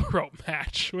bull rope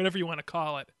match, whatever you want to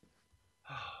call it.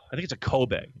 I think it's a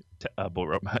Kobe bull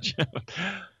rope match.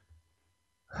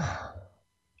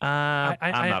 I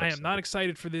am not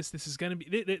excited for this. This is going to be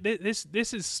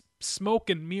this is smoke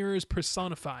and mirrors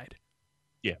personified.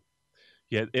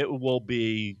 Yeah, it will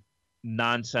be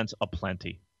nonsense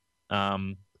aplenty.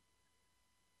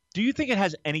 Do you think it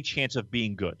has any chance of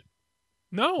being good?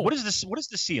 No. What is this? What is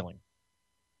the ceiling?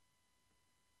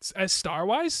 As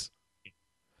star-wise?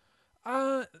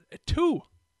 2.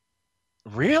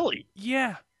 Really?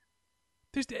 Yeah.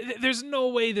 There's no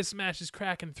way this match is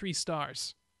cracking 3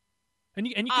 stars. And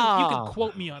you can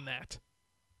quote me on that.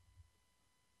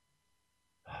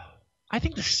 I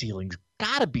think the ceiling's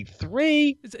got to be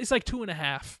 3. It's like 2.5.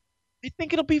 I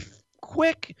think it'll be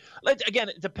quick. Again,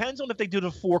 it depends on if they do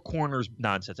the 4 corners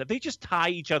nonsense. If they just tie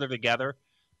each other together,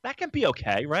 that can be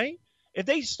okay, right? If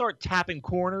they start tapping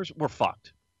corners, we're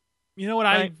fucked. You know what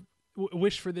I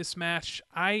wish for this match?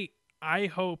 I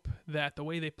hope that the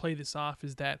way they play this off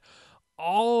is that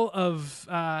all of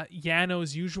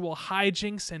Yano's usual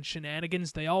hijinks and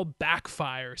shenanigans, they all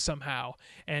backfire somehow,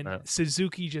 and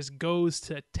Suzuki just goes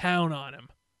to town on him.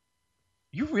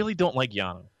 You really don't like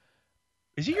Yano.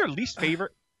 Is he your least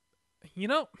favorite?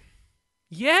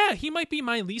 Yeah, he might be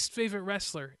my least favorite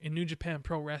wrestler in New Japan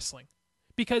Pro Wrestling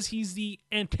because he's the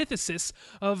antithesis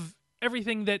of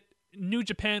everything that New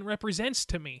Japan represents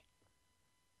to me.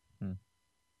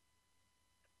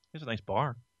 Here's a nice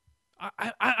bar.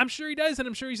 I'm sure he does, and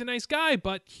I'm sure he's a nice guy,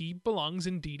 but he belongs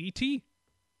in DDT.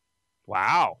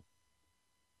 Wow.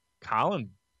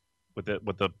 Colin with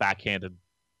the backhanded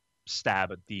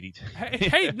stab at DDT.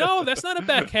 Hey, no, that's not a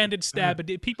backhanded stab.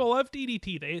 People love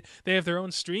DDT. They have their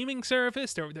own streaming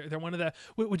service. They're one of the,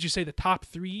 would you say, the top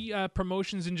 3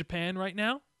 promotions in Japan right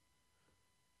now?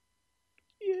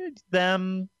 Yeah,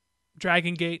 them.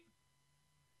 Dragon Gate.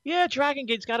 Yeah, Dragon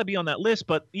Gate's got to be on that list.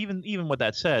 But even with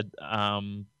that said,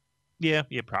 yeah,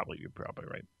 you're probably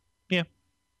right. Yeah.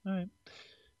 All right.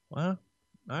 Well,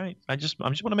 all right. I just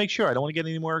want to make sure. I don't want to get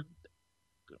any more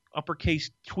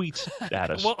uppercase tweets at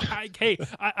us. Well,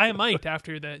 I might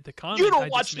after the comment. You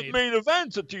don't watch the main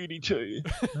events at DDT.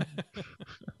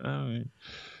 All right.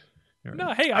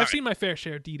 No, hey, I've seen my fair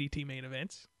share of DDT main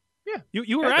events. Yeah.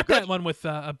 You were at that one with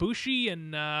Ibushi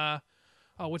and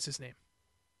what's his name?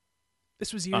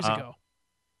 This was years ago.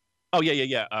 Oh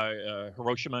yeah.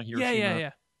 Hiroshima.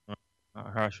 Yeah.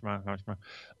 Hiroshima.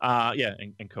 Yeah,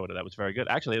 and Kota. That was very good.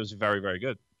 Actually, it was very, very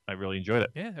good. I really enjoyed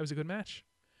it. Yeah, that was a good match.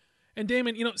 And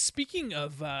Damon, speaking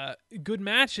of good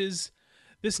matches,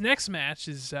 this next match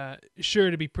is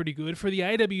sure to be pretty good for the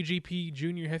IWGP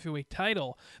Junior Heavyweight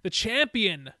title. The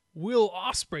champion, Will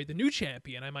Ospreay, the new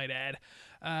champion, I might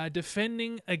add,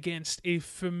 defending against a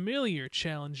familiar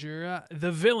challenger,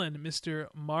 the villain, Mr.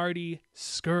 Marty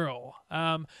Scurll.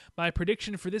 My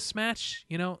prediction for this match,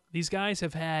 these guys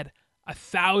have had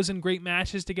 1,000 great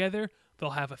matches together.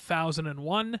 They'll have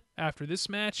 1,001 after this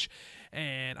match,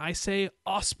 and I say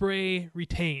Ospreay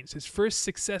retains his first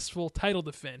successful title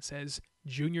defense as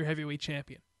Junior Heavyweight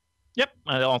Champion. Yep,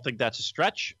 I don't think that's a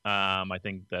stretch. I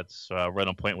think that's right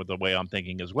on point with the way I'm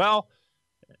thinking as well.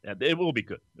 It will be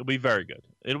good. It'll be very good.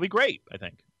 It'll be great, I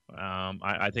think.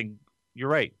 I think you're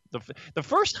right. The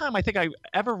first time I think I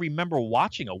ever remember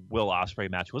watching a Will Ospreay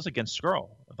match was against Scurll,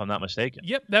 if I'm not mistaken.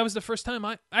 Yep, that was the first time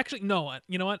no,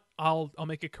 you know what? I'll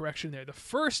make a correction there. The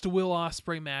first Will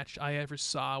Ospreay match I ever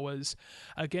saw was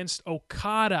against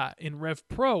Okada in Rev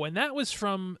Pro, and that was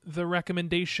from the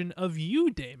recommendation of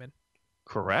you, Damon.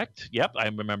 Correct. Yep, I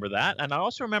remember that. And I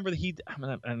also remember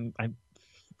that I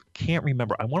can't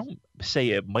remember. I want to say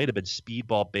it might have been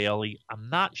Speedball Bailey. I'm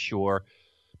not sure.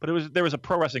 But there was a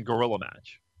Pro Wrestling Guerrilla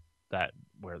match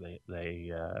where they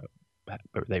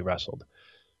wrestled.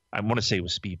 I want to say it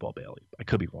was Speedball Bailey. I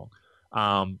could be wrong.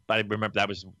 But I remember that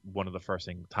was one of the first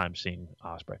times seeing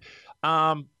Ospreay.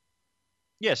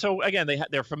 Yeah. So again,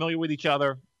 they're familiar with each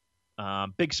other.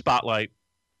 Big spotlight,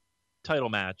 title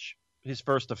match. His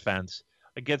first defense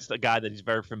against a guy that he's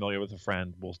very familiar with, a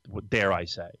friend. Dare I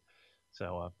say?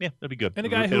 So, yeah, that'd be good. And a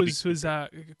guy who's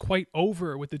quite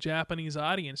over with the Japanese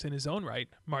audience in his own right,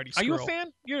 Marty Scurll. Are you a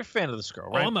fan? You're a fan of the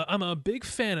Scurll, right? Oh, I'm a big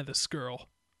fan of the Scurll.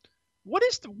 What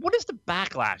is the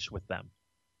backlash with them?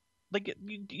 Like,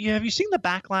 have you seen the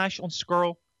backlash on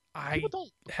Scurll? I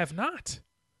have not.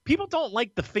 People don't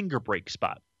like the finger break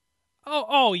spot.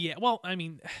 Oh yeah. Well, I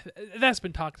mean, that's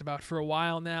been talked about for a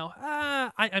while now.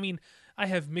 I mean, I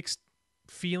have mixed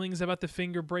feelings about the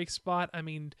finger break spot. I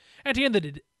mean, at the end of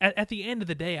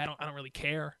the day, I don't really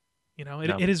care.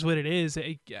 It is what it is.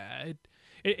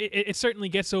 It certainly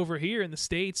gets over here in the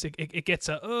States. It gets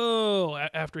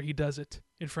after he does it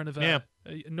in front of a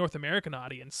North American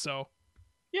audience. So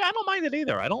yeah, I don't mind it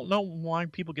either. I don't know why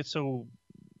people get so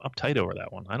uptight over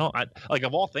that one. Like,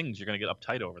 of all things you're going to get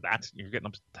uptight over, you're getting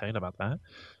uptight about that.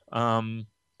 And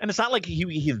it's not like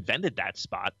he invented that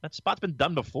spot. That spot's been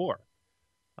done before.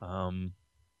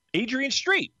 Adrian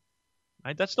Street.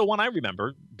 That's the one I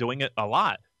remember doing it a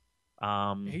lot.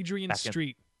 Adrian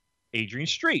Street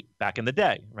back in the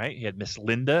day, right? He had Miss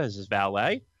Linda as his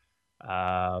valet.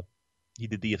 He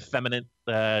did the effeminate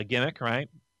gimmick, right?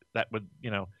 That would,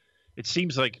 it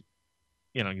seems like,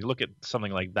 you look at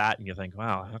something like that and you think,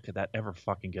 wow, how could that ever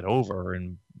fucking get over?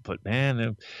 But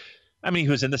man, I mean,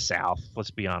 he was in the South, let's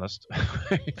be honest.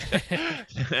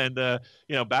 And,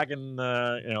 back in,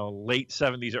 late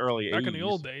 70s, early 80s. Back in the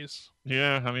old days.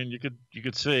 Yeah, I mean, you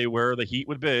could see where the heat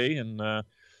would be and,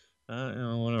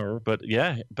 whatever. But,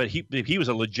 yeah, he was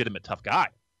a legitimate tough guy.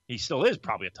 He still is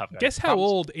probably a tough guy. Guess how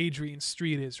old Adrian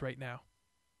Street is right now?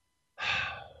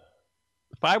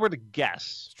 If I were to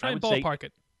guess. Let's try and ballpark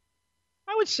it.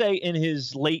 I would say in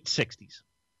his late 60s.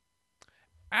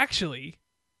 Actually...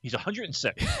 He's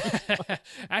 106.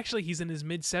 Actually, he's in his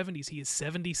mid-70s. He is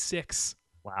 76.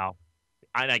 Wow.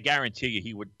 And I guarantee you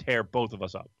he would tear both of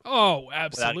us up. Oh,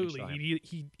 absolutely.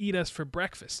 He'd eat us for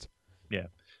breakfast. Yeah.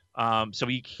 So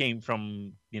he came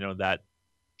from, that,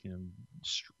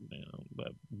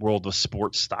 world of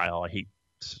sports style. I hate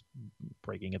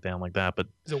breaking it down like that, but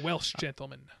he's a Welsh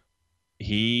gentleman.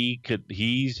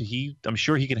 I'm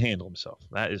sure he can handle himself.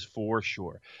 That is for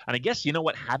sure. And I guess,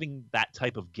 having that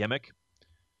type of gimmick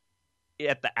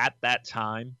at that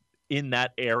time in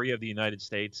that area of the United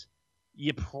States,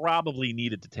 you probably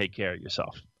needed to take care of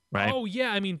yourself. right? Oh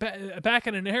yeah, I mean back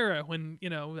in an era when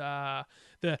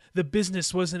the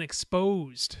business wasn't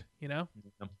exposed.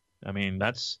 I mean,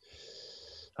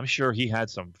 I'm sure he had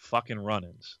some fucking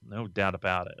run-ins, no doubt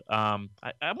about it. I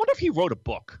wonder if he wrote a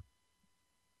book.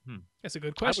 That's a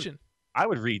good question. I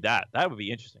would read that. That would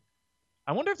be interesting.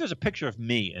 I wonder if there's a picture of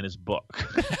me in his book.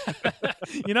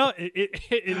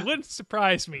 It wouldn't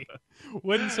surprise me.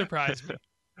 Wouldn't surprise me.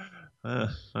 All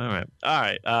right.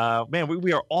 Man,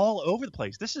 we are all over the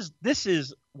place. This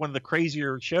is one of the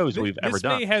crazier shows we've ever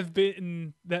done. This may have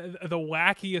been the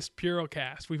wackiest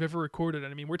Purocast we've ever recorded.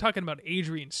 I mean, we're talking about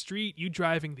Adrian Street, you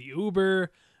driving the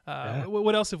Uber.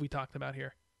 What else have we talked about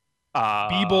here?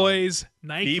 B-Boys,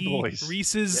 Nike, B-Boys.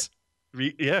 Reese's.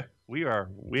 Yeah, we are.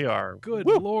 Good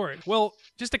Woo. Lord. Well,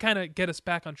 just to kind of get us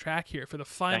back on track here for the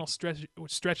final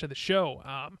stretch of the show,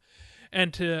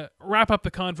 and to wrap up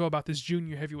the convo about this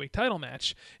junior heavyweight title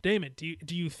match, Damon,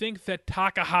 do you think that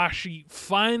Takahashi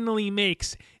finally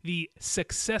makes the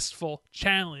successful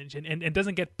challenge and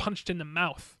doesn't get punched in the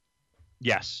mouth?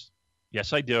 Yes,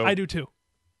 I do. I do too.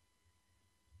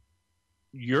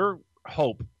 Your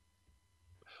hope.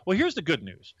 Well, here's the good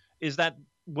news: is that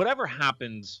whatever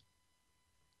happens,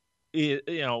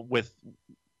 with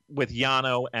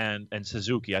Yano and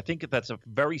Suzuki, I think that's a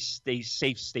very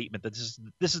safe statement that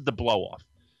this is the blow off.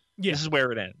 Yeah. This is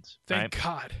where it ends. Thank right?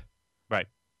 God. Right.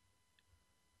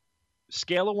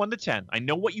 Scale of 1 to 10. I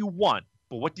know what you want,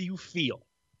 but what do you feel?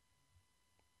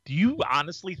 Do you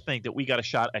honestly think that we got a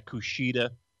shot at Kushida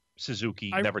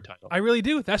Suzuki never title? I really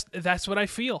do. That's what I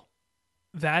feel.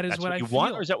 That's what I feel. You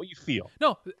want, or is that what you feel?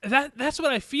 No, that's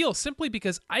what I feel, simply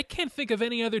because I can't think of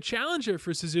any other challenger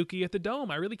for Suzuki at the Dome.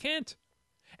 I really can't.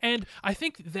 And I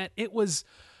think that it was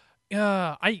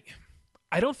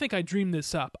I don't think I dreamed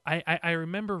this up. I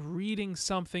remember reading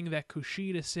something that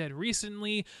Kushida said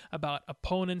recently about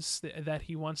opponents that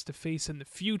he wants to face in the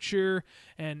future,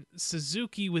 and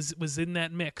Suzuki was in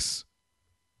that mix.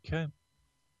 Okay.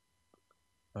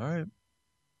 All right.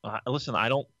 Listen,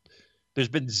 there's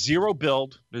been zero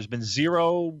build. There's been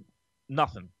zero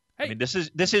nothing. Hey. I mean, this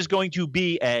is going to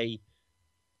be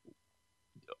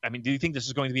do you think this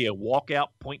is going to be a walkout,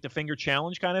 point the finger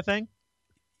challenge kind of thing?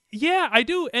 Yeah, I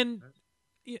do. And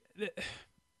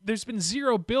there's been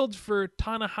zero build for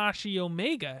Tanahashi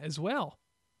Omega as well.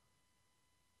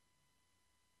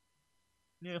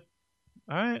 Yeah.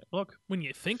 All right. Look, when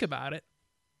you think about it.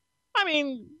 I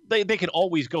mean, they can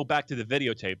always go back to the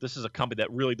videotape. This is a company that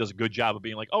really does a good job of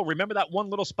being like, oh, remember that one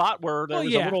little spot where there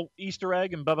was a little Easter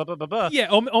egg and blah, blah, blah, blah, blah. Yeah,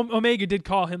 Omega did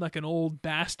call him like an old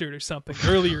bastard or something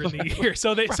earlier in the year.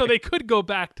 So they could go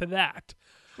back to that.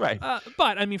 Right.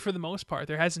 But, I mean, for the most part,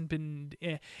 there hasn't been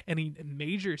any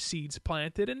major seeds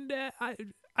planted, and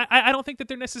I don't think that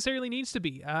there necessarily needs to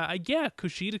be.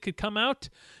 Kushida could come out,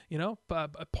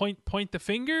 point the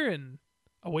finger, and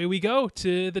away we go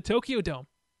to the Tokyo Dome.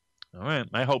 All right,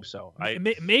 I hope so.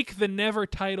 Make the Never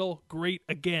title great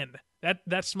again.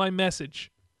 That's my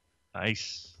message.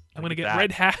 Nice. I'm going to get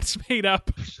red hats made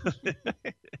up.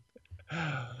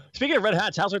 Speaking of red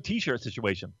hats, how's our T-shirt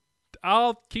situation?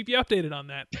 I'll keep you updated on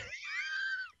that.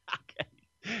 Okay.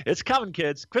 It's coming,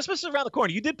 kids. Christmas is around the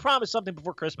corner. You did promise something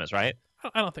before Christmas, right?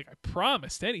 I don't think I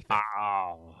promised anything.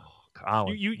 Oh,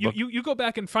 Colin. You go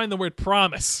back and find the word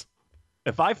promise.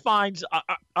 If I find all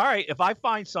right, if I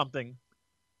find something,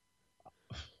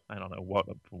 I don't know what,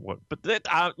 but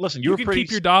listen, you can keep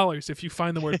your dollars if you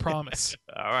find the word promise.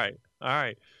 All right.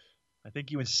 I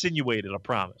think you insinuated a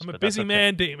promise. I'm a busy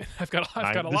man, Damon. I've got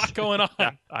a lot going on.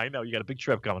 Yeah, I know you got a big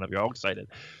trip coming up. You're all excited.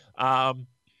 The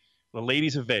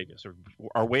ladies of Vegas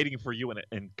are waiting for you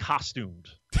in costumed.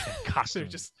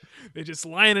 They're just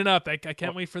lining up. I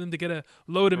can't wait for them to get a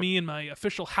load of me in my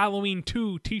official Halloween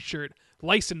 2 T-shirt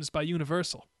licensed by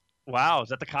Universal. Wow, is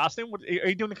that the costume? Are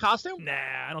you doing the costume? Nah,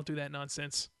 I don't do that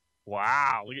nonsense.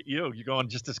 Wow, look at you. You're going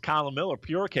just as Colin Miller,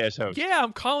 Purocast host. Yeah,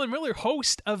 I'm Colin Miller,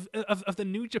 host of the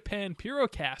New Japan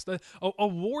Purocast, a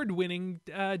award-winning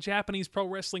Japanese pro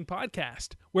wrestling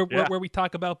podcast where we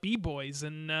talk about B-boys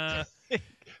and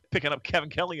picking up Kevin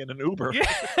Kelly in an Uber.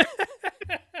 Yeah.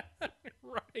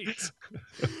 Right.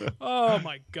 Oh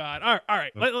my God. All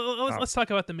right. Let's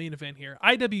talk about the main event here.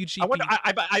 IWGP.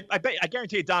 I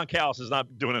guarantee you Don Callis is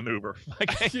not doing an Uber.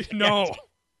 No.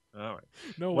 All right.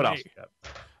 No what way. Else you got?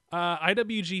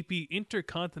 IWGP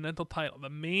Intercontinental title, the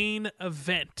main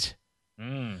event.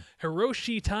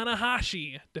 Hiroshi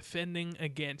Tanahashi defending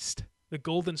against the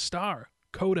Golden Star,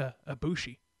 Kota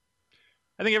Ibushi.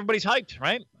 I think everybody's hyped,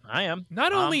 right? I am.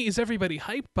 Not only is everybody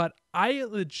hyped, but I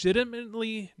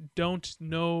legitimately don't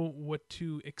know what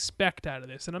to expect out of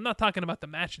this. And I'm not talking about the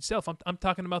match itself. I'm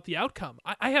talking about the outcome.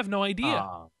 I have no idea.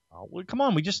 Well, come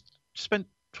on. We just spent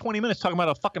 20 minutes talking about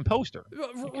a fucking poster.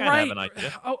 You can't have an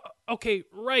idea. Oh, okay,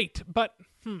 right. But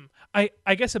I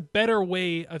guess a better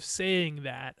way of saying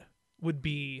that would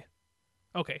be,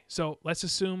 okay, so let's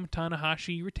assume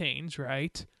Tanahashi retains,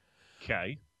 right?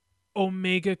 Okay.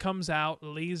 Omega comes out,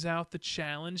 lays out the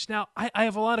challenge. Now, I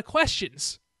have a lot of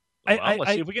questions. Well,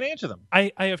 let's see if we can answer them.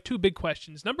 I have two big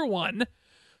questions. Number one,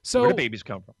 so where do babies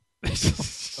come from?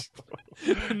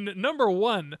 Number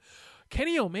one,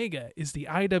 Kenny Omega is the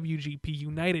IWGP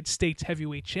United States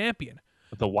Heavyweight Champion.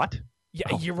 The what?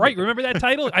 Yeah, you're right. Remember that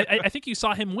title? I think you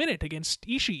saw him win it against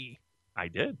Ishii. I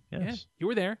did. Yes. Yeah, you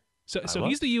were there. So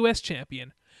he's the U.S.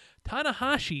 champion.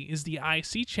 Tanahashi is the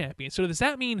IC champion. So does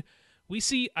that mean we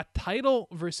see a title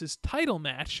versus title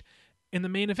match in the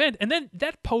main event? And then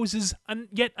that poses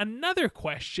yet another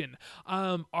question.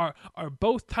 Are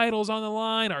both titles on the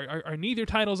line? Are neither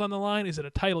titles on the line? Is it a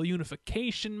title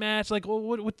unification match? Like,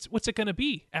 well, what's it going to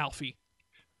be, Alfie?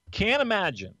 Can't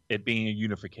imagine it being a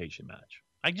unification match.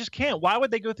 I just can't. Why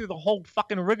would they go through the whole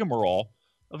fucking rigmarole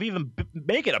of even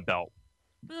making a belt?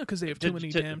 Because they have too many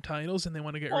damn titles and they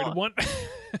want to get rid of one.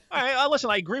 All right,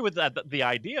 listen, I agree with that. The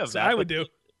idea of so that. I would do.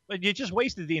 But you just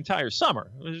wasted the entire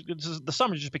summer. The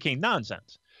summer just became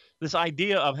nonsense. This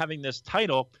idea of having this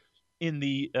title in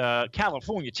the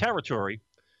California territory,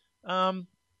 what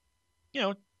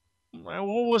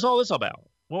was all this about?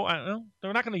 Well,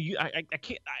 they're not going to. I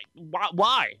can't.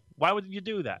 Why? Why would you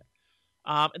do that?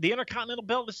 The Intercontinental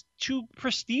belt is too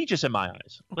prestigious in my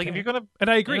eyes. Okay. Like if you're going to, and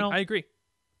I agree. I agree.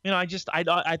 I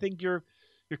think you're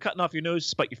cutting off your nose to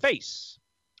spite your face.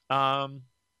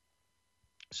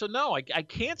 So no, I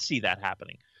can't see that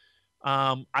happening.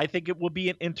 I think it will be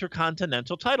an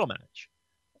intercontinental title match,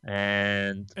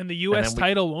 and the U.S.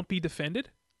 title won't be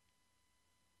defended.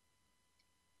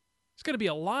 It's going to be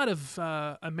a lot of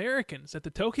Americans at the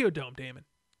Tokyo Dome, Damon.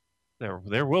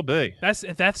 There will be.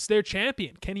 That's their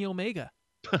champion, Kenny Omega.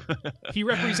 He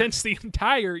represents the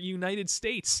entire United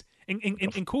States,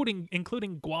 including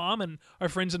Guam and our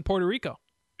friends in Puerto Rico.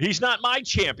 He's not my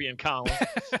champion, Colin.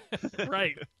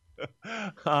 Right.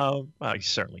 Well, he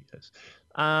certainly is.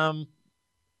 I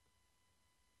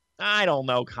don't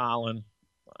know, Colin.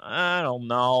 I don't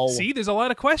know. See, there's a lot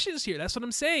of questions here. That's what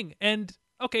I'm saying. And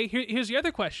okay, here's the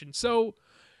other question. So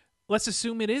let's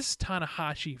assume it is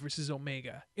Tanahashi versus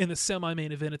Omega in the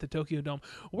semi-main event at the Tokyo Dome.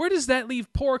 Where does that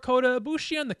leave poor Kota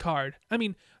Ibushi on the card? I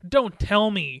mean, don't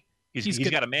tell me he's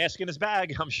got a mask in his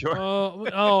bag, I'm sure.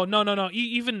 No.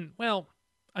 Even, well,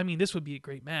 I mean, this would be a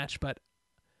great match, but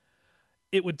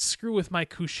it would screw with my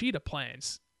Kushida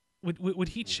plans. Would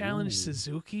he challenge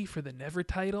Suzuki for the Never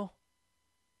title?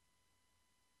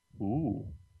 Ooh.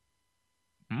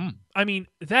 I mean,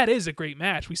 that is a great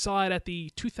match. We saw it at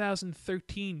the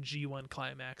 2013 G1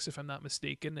 Climax, if I'm not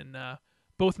mistaken, and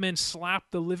both men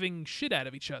slapped the living shit out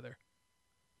of each other.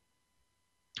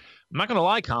 I'm not going to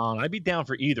lie, Colin. I'd be down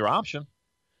for either option.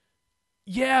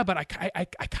 Yeah, but I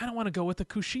kind of want to go with the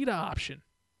Kushida option.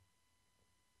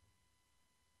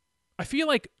 I feel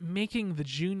like making the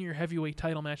junior heavyweight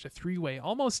title match a three-way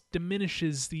almost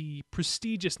diminishes the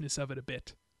prestigiousness of it a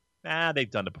bit. They've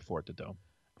done it before at the Dome.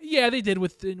 Yeah, they did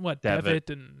with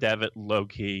Devitt,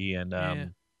 Low-Ki, and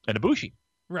Ibushi.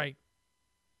 Right.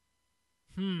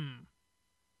 No.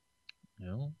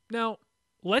 Now,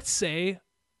 let's say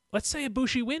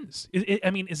Ibushi wins.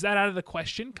 Is that out of the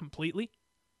question completely?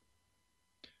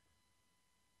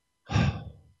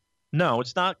 No,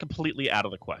 it's not completely out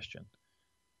of the question.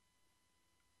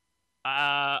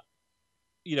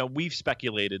 We've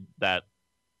speculated that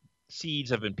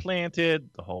seeds have been planted,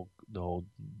 the whole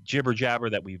jibber jabber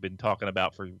that we've been talking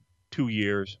about for 2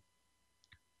 years.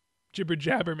 Jibber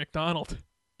jabber McDonald.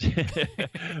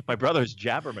 My brother's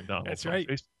Jabber McDonald. That's right.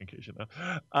 Facebook, in case you know.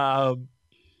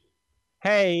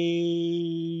 Hey,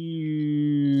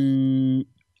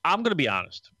 I'm gonna be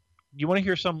honest. You want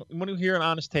to hear an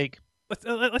honest take?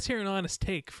 Let's hear an honest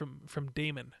take from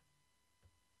Damon.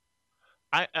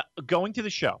 I going to the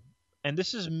show, and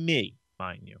this is me,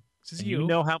 mind you. This is you.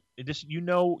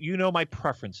 You know my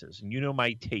preferences, and you know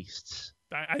my tastes.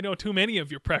 I know too many of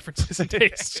your preferences and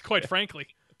tastes, quite frankly.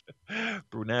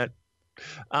 Brunette.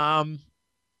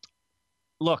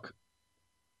 Look,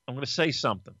 I'm going to say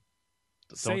something.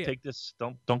 Don't take this.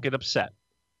 Don't get upset.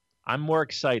 I'm more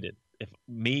excited if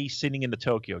me sitting in the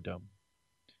Tokyo Dome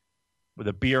with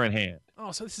a beer in hand.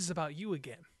 Oh, so this is about you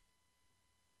again.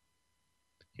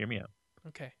 Hear me out.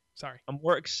 Okay, sorry. I'm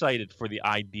more excited for the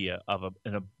idea of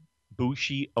an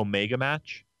Ibushi Omega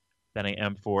match than I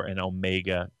am for an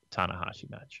Omega Tanahashi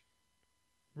match.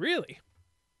 Really?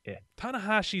 Yeah.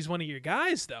 Tanahashi's one of your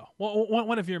guys, though.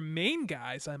 One of your main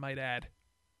guys, I might add.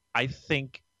 I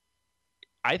think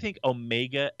I think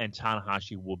Omega and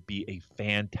Tanahashi will be a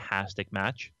fantastic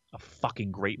match, a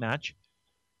fucking great match.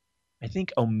 I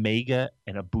think Omega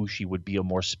and Ibushi would be a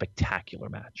more spectacular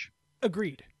match.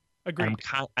 Agreed. And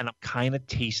I'm kind of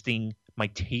tasting my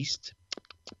taste.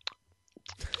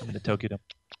 I'm in the Tokyo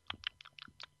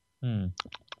Dome.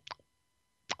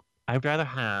 I'd rather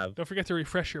have. Don't forget to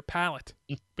refresh your palate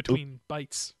between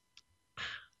bites.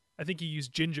 I think you use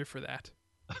ginger for that.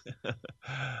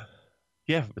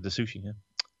 Yeah, with the sushi. Yeah.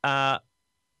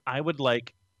 I would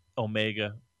like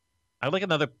Omega. I would like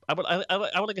another. I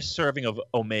would like a serving of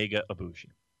Omega Ibushi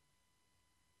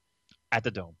at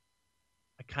the Dome.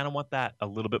 I kind of want that a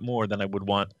little bit more than I would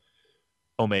want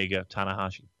Omega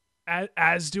Tanahashi.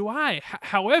 As do I.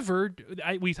 However,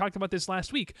 we talked about this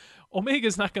last week.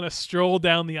 Omega's not going to stroll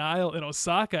down the aisle in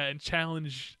Osaka and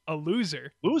challenge a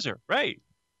loser. Loser, right?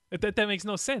 That makes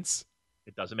no sense.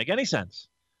 It doesn't make any sense.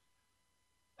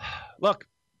 Look.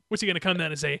 What's he going to come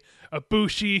down and say?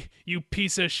 Ibushi, you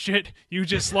piece of shit. You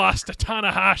just lost to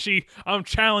Tanahashi. I'm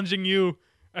challenging you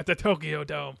at the Tokyo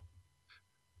Dome.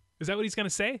 Is that what he's going to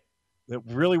say? That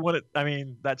really wouldn't. I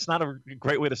mean, that's not a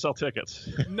great way to sell tickets.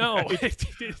 No,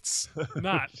 it's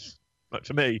not. But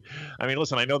to me, I mean,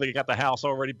 listen, I know they got the house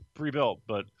already pre-built,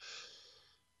 but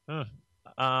yeah,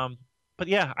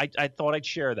 I thought I'd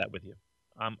share that with you.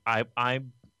 I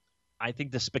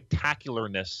think the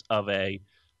spectacularness of a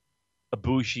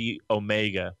Ibushi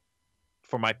Omega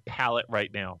for my palate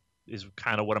right now is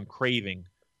kind of what I'm craving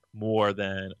more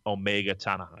than Omega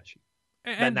Tanahashi.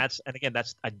 And again, I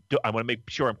want to make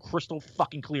sure I'm crystal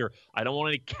fucking clear. I don't want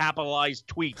any capitalized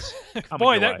tweets.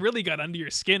 Boy, that really got under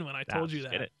your skin when I told you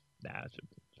that. Nah, it's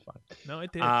fine. No,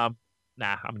 it did. Nah,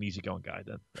 I'm an easygoing guy.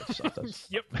 That's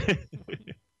yep.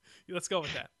 Let's go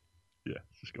with that. Yeah,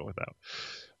 just go with that.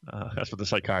 That's what the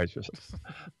psychiatrist says.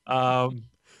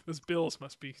 Those bills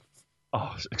must be.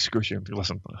 Oh, excruciating.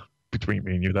 Listen, between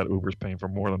me and you, that Uber's paying for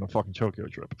more than a fucking Tokyo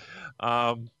trip.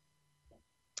 I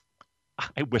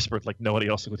whispered like nobody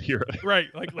else would hear it. Right,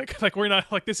 like we're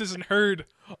not like this isn't heard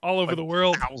all over the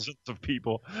world. Thousands of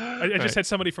people. I just had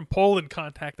somebody from Poland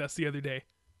contact us the other day.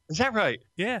 Is that right?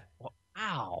 Yeah.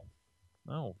 Wow.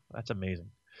 Oh, that's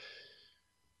amazing.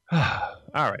 All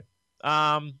right.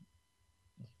 All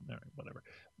right. Whatever.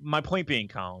 My point being,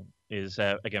 Colin, is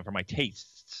again for my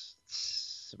tastes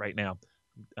right now.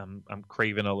 I'm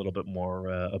craving a little bit more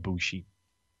Ibushi.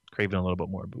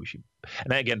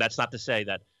 And again, that's not to say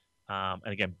that. And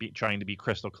again, trying to be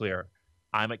crystal clear,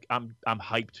 I'm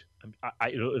hyped.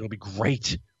 It'll be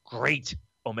great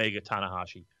Omega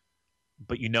Tanahashi,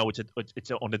 but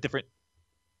it's on a different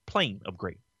plane of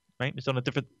great, right? It's a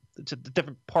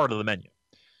different part of the menu.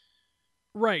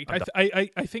 Right.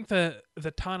 I think the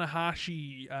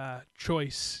Tanahashi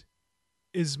choice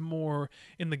is more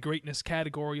in the greatness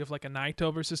category of like a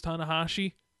Naito versus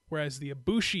Tanahashi, whereas the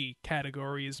Ibushi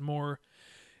category is more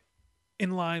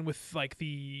in line with like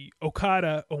the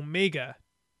Okada Omega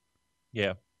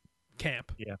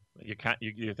camp. Yeah,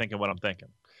 you're thinking what I'm thinking.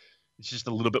 It's just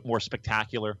a little bit more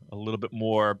spectacular, a little bit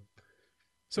more.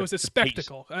 So it's a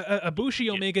spectacle. Ibushi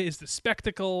Omega is the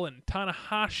spectacle, and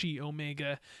Tanahashi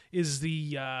Omega is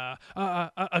the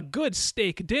a good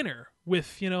steak dinner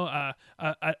with a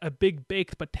big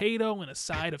baked potato and a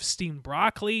side of steamed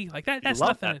broccoli. Like that. That's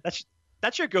nothing.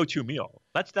 That's your go-to meal.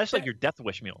 That's like your death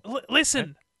wish meal.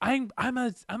 Listen. I'm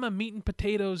a meat and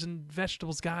potatoes and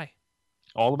vegetables guy.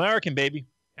 All American, baby.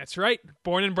 That's right.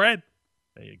 Born and bred.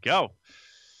 There you go.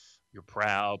 You're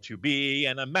proud to be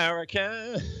an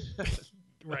American.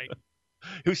 Right.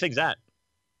 Who sings that?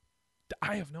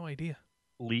 I have no idea.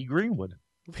 Lee Greenwood.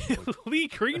 Lee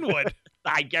Greenwood.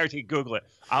 I guarantee you Google it.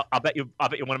 I'll bet you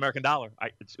 $1 American.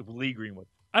 It's Lee Greenwood.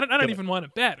 I don't even want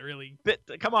to bet, really.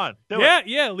 Come on. Do it.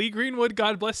 Yeah. Lee Greenwood,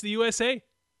 God bless the USA.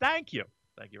 Thank you.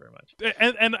 Thank you very much.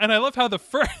 And I love how the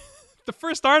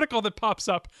first article that pops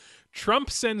up, Trump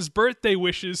sends birthday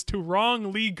wishes to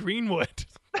wrong Lee Greenwood.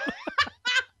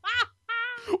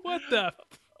 What the?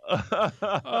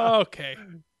 Okay.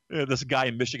 Yeah, this guy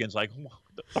in Michigan's like,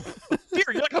 dear,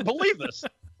 you're not gonna believe this.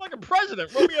 Fucking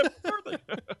president wrote me a birthday.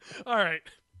 All right,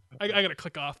 I gotta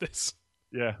click off this.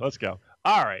 Yeah, let's go.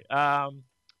 All right.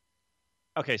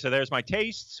 Okay, so there's my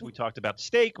tastes. We talked about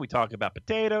steak. We talked about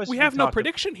potatoes. We have no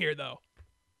prediction here, though.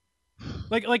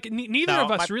 Like neither of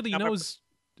us really knows.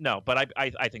 No, but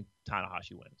I think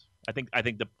Tanahashi wins. I think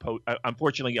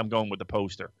unfortunately I'm going with the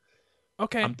poster.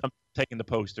 Okay. I'm taking the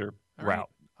poster route.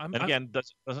 Right. Again, that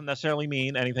doesn't necessarily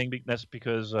mean anything. That's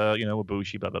because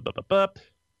Ibushi, blah blah blah blah blah.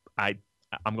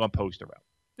 I'm going poster route.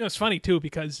 It's funny too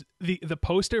because the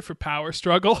poster for Power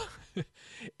Struggle,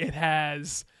 it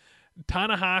has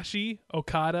Tanahashi,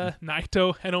 Okada,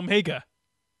 Naito, and Omega.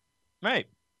 Right.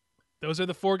 Those are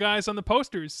the 4 guys on the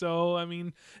posters. So, I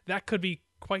mean, that could be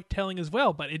quite telling as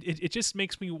well. But it just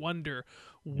makes me wonder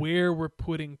where we're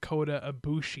putting Kota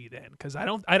Ibushi then, because I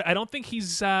don't think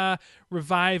he's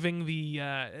reviving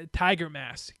the Tiger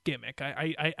Mask gimmick.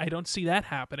 I don't see that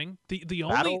happening. The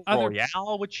only Battle other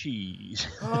Royale with cheese.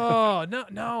 oh no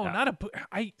not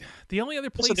a the only other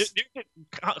place. Listen,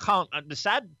 Colin, the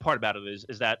sad part about it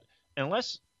is that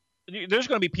unless there's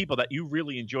going to be people that you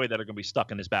really enjoy that are going to be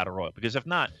stuck in this battle royal, because if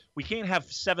not, we can't have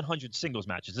 700 singles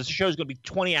matches. This show is going to be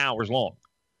 20 hours long.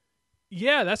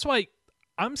 Yeah, that's why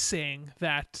I'm saying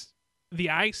that the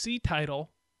IC title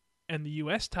and the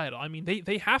US title, I mean,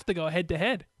 they have to go head to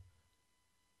head,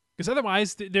 because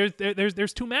otherwise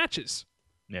there's 2 matches.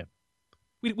 Yeah,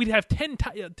 we'd have 10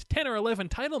 or 11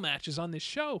 title matches on this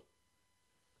show.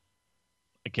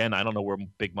 Again, I don't know where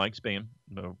Big Mike's being,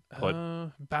 but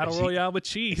Battle Royale with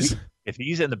cheese. If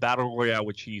he's in the Battle Royale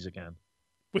with cheese again,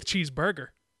 with Cheeseburger,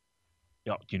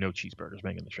 you know Cheeseburger's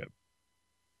making the trip.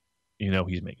 You know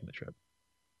he's making the trip.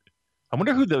 I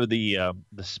wonder who the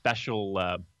special,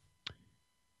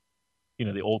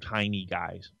 the old timey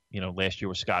guys. Last year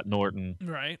was Scott Norton.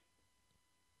 Right.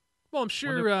 Well, I'm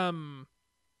sure.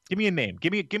 Give me a name.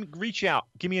 Reach out.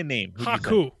 Give me a name.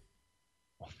 Haku.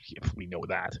 Oh, yeah, we know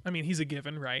that. I mean, he's a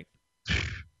given, right?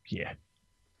 Yeah.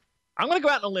 I'm going to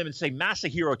go out on a limb and say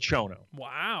Masahiro Chono.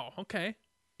 Wow. Okay.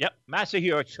 Yep.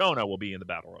 Masahiro Chono will be in the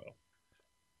Battle Royal.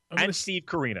 And Steve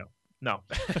Corino. No.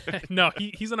 No,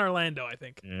 he's in Orlando, I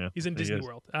think. Yeah, he's in Disney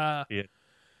World. Yeah.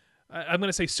 I'm going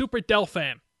to say Super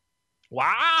Delfan.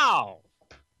 Wow.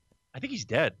 I think he's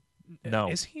dead. No.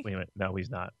 Is he? Wait a minute. No,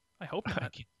 he's not. I hope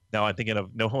not. No, I'm thinking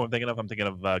of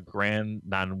Grand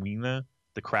Nanwina,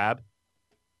 the crab.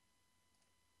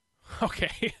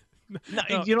 Okay.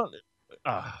 No. You don't.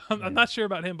 I'm not sure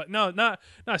about him, but no.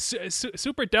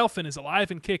 Super Delfin is alive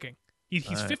and kicking.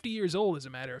 He's 50 years old, as a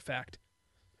matter of fact.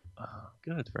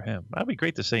 Good for him. That'd be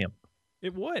great to see him.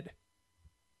 It would.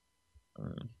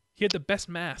 He had the best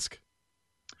mask.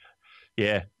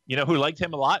 Yeah. You know who liked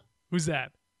him a lot? Who's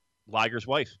that? Liger's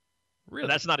wife. Really?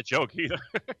 And that's not a joke either.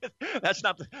 That's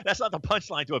not the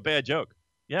punchline to a bad joke.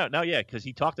 Yeah. No. Yeah. Because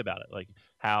he talked about it, like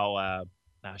how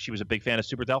she was a big fan of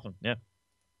Super Delfin. Yeah.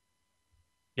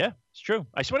 Yeah, it's true.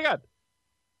 I swear to God.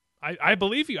 I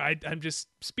believe you. I'm just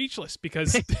speechless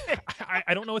because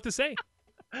I don't know what to say.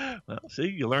 Well, see,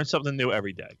 you learn something new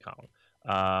every day,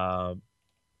 Colin.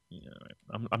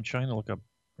 I'm trying to look up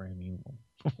brand new one.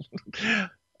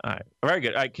 All right, very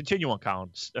good. All right, continue on,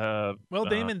 Colin. Well,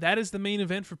 Damon, that is the main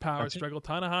event for Power Struggle.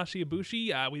 Tanahashi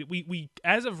Ibushi. We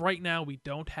as of right now, we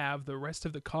don't have the rest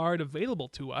of the card available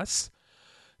to us.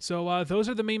 So those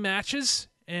are the main matches.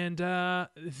 And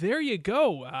there you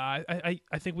go. I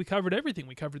think we covered everything.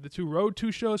 We covered the 2 Road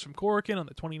 2 shows from Korakuen on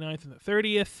the 29th and the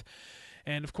 30th.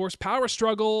 And, of course, Power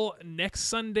Struggle next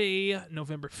Sunday,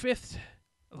 November 5th,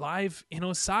 live in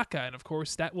Osaka. And, of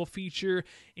course, that will feature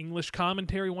English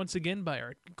commentary once again by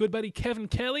our good buddy Kevin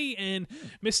Kelly and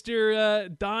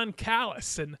Mr. Don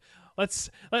Callis. And let's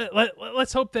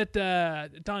hope that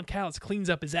Don Callis cleans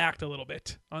up his act a little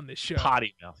bit on this show.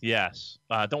 Potty mouth, yes.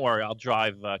 Don't worry, I'll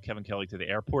drive Kevin Kelly to the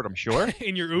airport, I'm sure.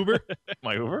 In your Uber?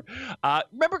 My Uber.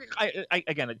 Remember,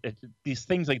 again, these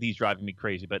things like these driving me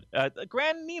crazy, but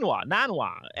Grand Nanwa,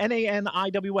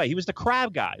 Naniwa, he was the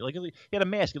crab guy. Like, he had a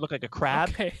mask, he looked like a crab.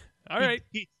 Okay, all right.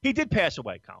 He did pass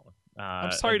away, Colin.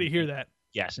 I'm sorry to hear that.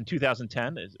 Yes, in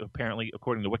 2010, apparently,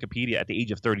 according to Wikipedia, at the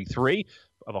age of 33,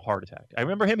 of a heart attack. I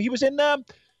remember him. He was in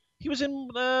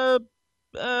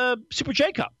Super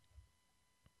J Cup.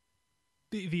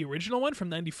 The original one from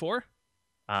 '94.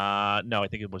 No, I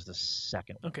think it was the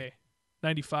second one. Okay,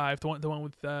 '95. The one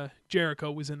with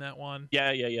Jericho was in that one.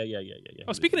 Yeah.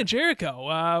 Oh, speaking of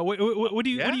Jericho, what do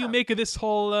you make of this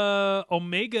whole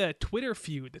Omega Twitter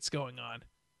feud that's going on?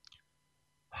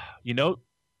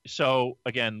 So,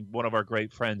 again, one of our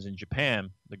great friends in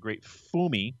Japan, the great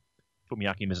Fumiaki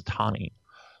Mizutani,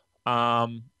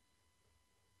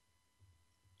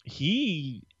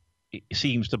 he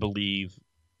seems to believe,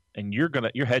 and your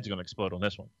head's gonna explode on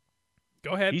this one.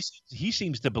 Go ahead. He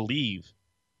seems to believe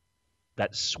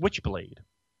that Switchblade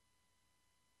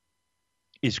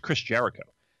is Chris Jericho.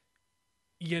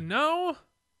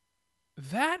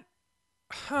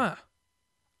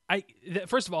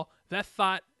 First of all, that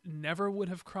thought never would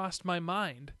have crossed my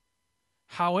mind.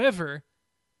 However,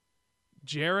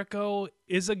 Jericho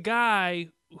is a guy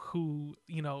who,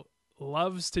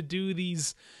 loves to do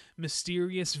these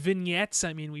mysterious vignettes.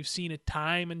 I mean, we've seen it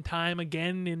time and time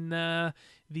again in the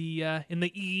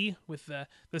E with the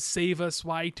Save Us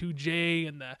Y2J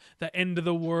and the End of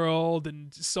the World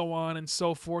and so on and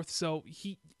so forth. So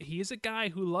he is a guy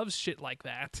who loves shit like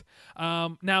that.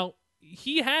 Now,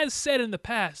 he has said in the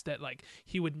past that like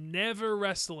he would never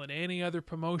wrestle in any other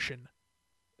promotion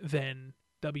than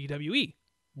WWE.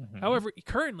 Mm-hmm. However,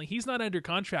 currently he's not under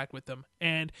contract with them,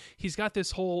 and he's got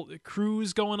this whole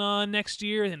cruise going on next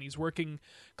year, and he's working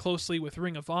closely with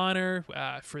Ring of Honor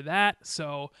for that.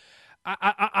 So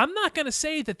I'm not going to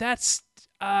say that that's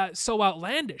so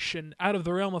outlandish and out of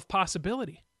the realm of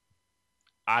possibility.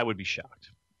 I would be shocked.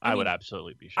 I would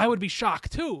absolutely be shocked. I would be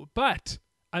shocked too, but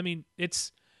I mean,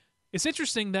 it's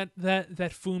interesting that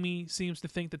Fumi seems to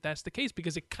think that that's the case,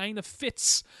 because it kind of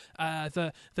fits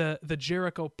the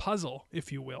Jericho puzzle,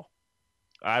 if you will.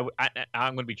 I'm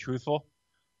going to be truthful.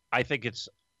 I think it's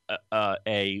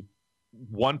a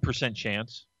 1%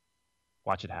 chance.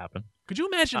 Watch it happen. Could you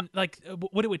imagine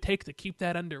what it would take to keep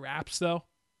that under wraps, though?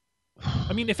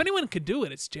 I mean, if anyone could do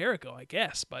it, it's Jericho, I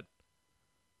guess. But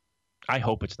I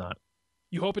hope it's not.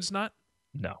 You hope it's not?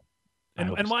 No.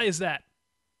 And why is that?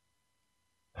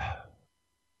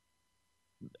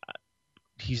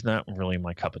 He's not really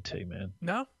my cup of tea, man.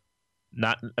 No?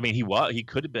 Not. I mean, he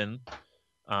could have been.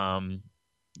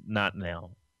 Not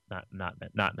now. Not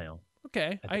now.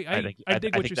 Okay. I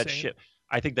dig what you're saying.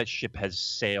 I think that ship has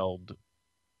sailed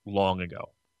long ago.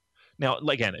 Now,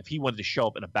 again, if he wanted to show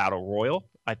up in a battle royal,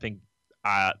 I think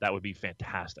that would be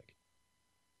fantastic.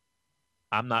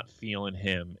 I'm not feeling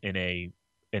him in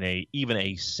even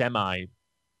a semi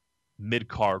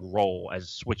mid-card role as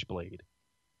Switchblade.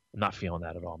 I'm not feeling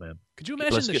that at all, man. Could you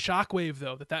imagine the shockwave,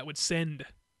 though, that would send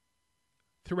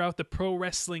throughout the pro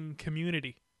wrestling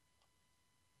community?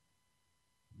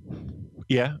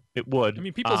 Yeah, it would. I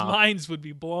mean, people's minds would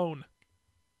be blown.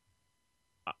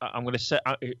 I'm going to say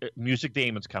Music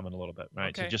Damon's coming a little bit,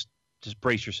 right? Okay. So just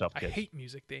brace yourself, kids. I hate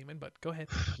Music Damon, but go ahead.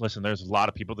 Listen, there's a lot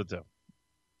of people that do.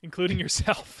 Including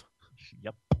yourself.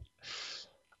 Yep.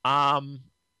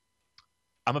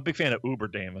 I'm a big fan of Uber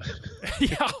Damon.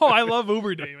 Yeah, I love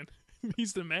Uber Damon.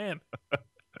 He's the man.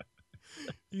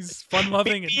 He's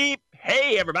fun-loving. Beep, beep.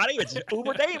 Hey, everybody, it's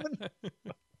Uber Damon.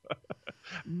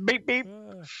 Beep, beep.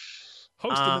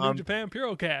 Host of the New Japan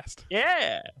Purocast.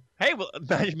 Yeah. Hey, well,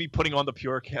 imagine me putting on the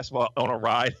Purocast while on a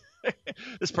ride.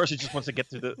 This person just wants to get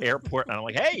to the airport, and I'm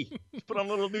like, hey, let's put on a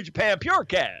little New Japan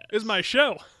Purocast. It's my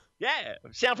show. Yeah.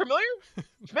 Sound familiar?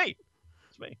 It's me.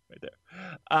 It's me right there.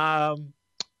 I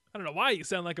don't know why you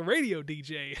sound like a radio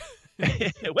DJ.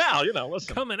 Well,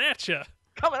 listen. Coming at you.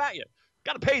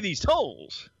 Got to pay these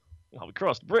tolls while we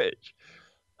cross the bridge.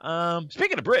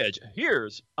 Speaking of bridge,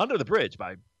 here's Under the Bridge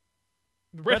by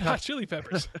Red Hot Chili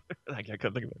Peppers. I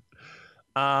couldn't think of it.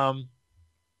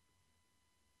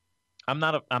 I'm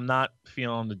not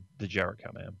feeling the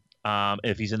Jericho, man.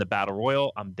 If he's in the Battle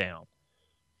Royal, I'm down.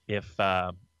 If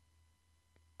I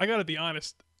gotta be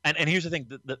honest. And here's the thing: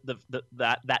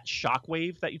 that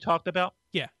shockwave that you talked about.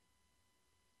 Yeah.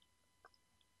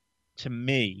 To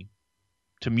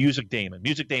Music Damon.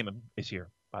 Music Damon is here,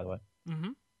 by the way. Mm-hmm.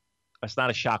 That's not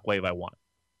a shockwave I want.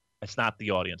 It's not the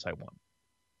audience I want.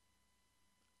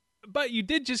 But you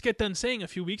did just get done saying a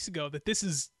few weeks ago that this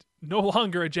is no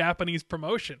longer a Japanese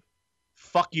promotion.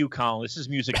 Fuck you, Colin. This is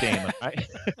Music Damon. Right?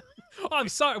 Oh, I'm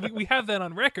sorry. We have that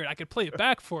on record. I could play it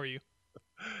back for you.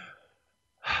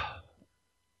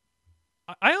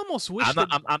 I almost wish I'm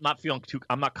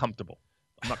not comfortable.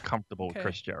 I'm not comfortable Okay. with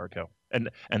Chris Jericho and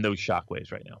those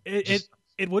shockwaves right now.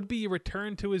 It would be a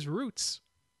return to his roots.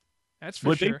 That's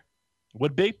for sure.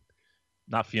 Would be.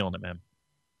 Not feeling it, man.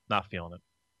 Not feeling it.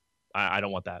 I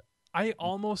don't want that. I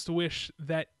almost wish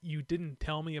that you didn't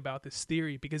tell me about this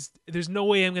theory, because there's no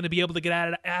way I'm going to be able to get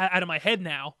out of my head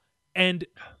now. And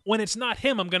when it's not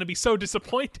him, I'm going to be so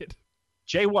disappointed.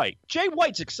 Jay White. Jay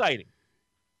White's exciting.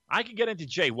 I can get into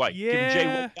Jay White. Yeah. Give him Jay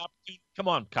White the opportunity. Come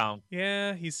on, Colin.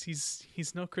 Yeah,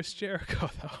 he's no Chris Jericho,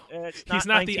 though. He's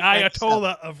not the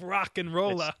Ayatollah of rock and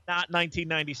roll. It's not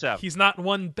 1997. He's not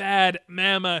one bad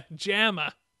mama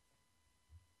jamma.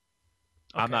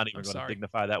 I'm not even going to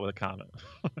dignify that with a comment.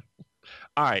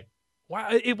 All right.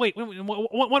 Wow. Wait.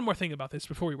 One more thing about this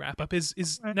before we wrap up is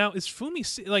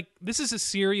Fumi, like, this is a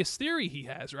serious theory he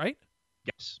has, right?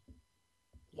 Yes.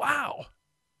 Wow.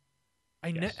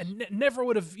 I never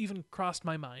would have even crossed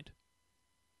my mind.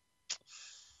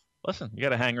 Listen, you got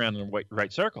to hang around in the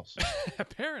right circles.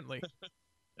 Apparently.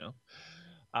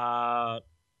 I'll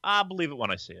believe it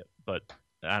when I see it, but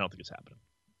I don't think it's happening.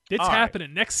 It's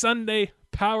happening next Sunday.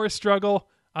 Power Struggle.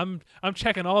 I'm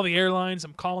checking all the airlines.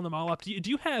 I'm calling them all up. Do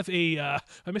you have a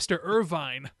Mr.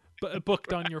 Irvine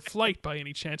booked on your flight by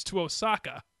any chance to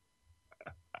Osaka?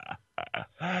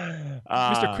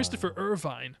 Mr. Christopher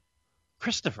Irvine.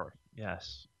 Christopher,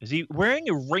 yes. Is he wearing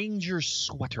a Ranger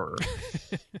sweater?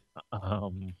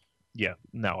 Yeah.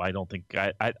 No, I don't think.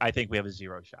 I think we have a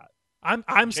 0 shot.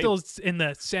 I'm still in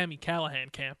the Sammy Callahan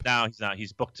camp. No, he's not.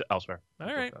 He's booked elsewhere. All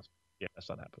right. Yeah, that's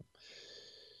not happening.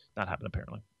 Not happening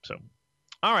apparently. So,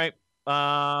 all right.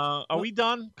 Are we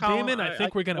done, Colin? Damon, I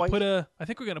think we're gonna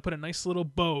put a nice little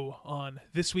bow on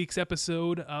this week's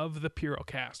episode of the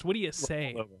Purocast. What do you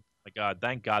say? Oh my God!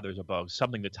 Thank God there's a bow,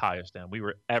 something to tie us down. We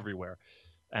were everywhere,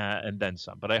 and then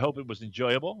some. But I hope it was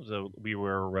enjoyable. So we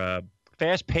were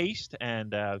fast paced,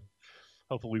 and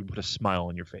hopefully we put a smile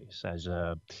on your face as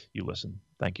you listen.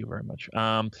 Thank you very much.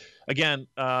 Again,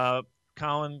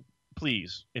 Colin,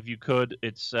 please, if you could,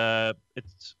 it's an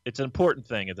important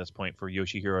thing at this point for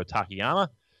Yoshihiro Takayama,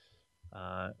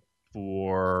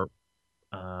 for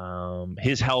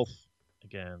his health.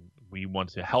 Again, we want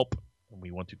to help and we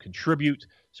want to contribute.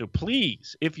 So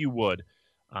please, if you would,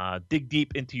 dig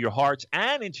deep into your hearts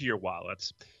and into your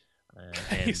wallets.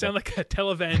 You sound like a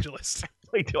televangelist.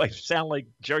 Do I sound like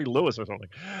Jerry Lewis or something?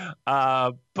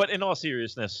 But in all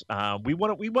seriousness, we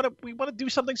want to do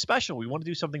something special. We want to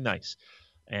do something nice.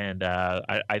 And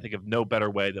I think of no better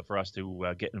way than for us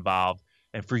to get involved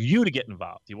and for you to get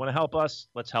involved. You want to help us?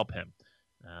 Let's help him.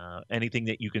 Anything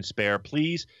that you can spare,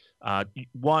 please.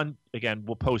 Again,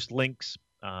 we'll post links.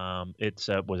 It's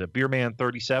was it Beerman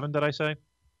 37? Did I say?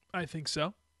 I think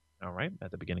so. All right. At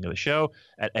the beginning of the show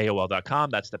at AOL.com.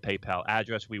 That's the PayPal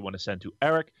address we want to send to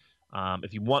Eric.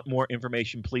 If you want more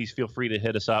information, please feel free to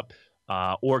hit us up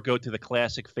or go to the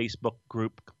Classic Facebook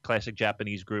group, Classic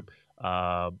Japanese group,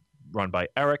 run by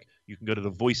Eric. You can go to the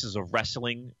Voices of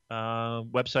Wrestling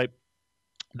website.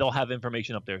 They'll have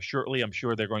information up there shortly. I'm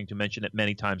sure they're going to mention it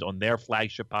many times on their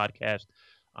flagship podcast.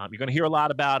 You're going to hear a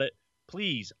lot about it.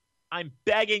 Please, I'm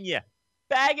begging you,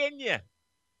 $1,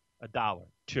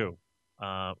 $2.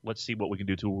 Let's see what we can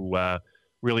do to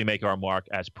really make our mark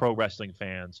as pro wrestling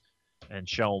fans and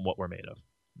show them what we're made of.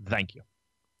 Thank you.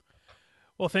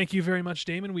 Well, thank you very much,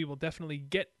 Damon. We will definitely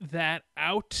get that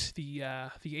out, the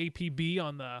APB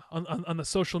on the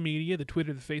social media, the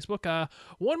Twitter, the Facebook.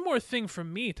 One more thing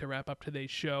from me to wrap up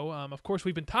today's show. Of course,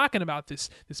 we've been talking about this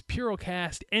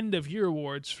Purocast End of Year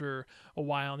Awards for a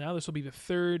while now. This will be the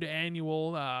 3rd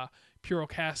annual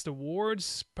Purocast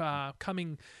Awards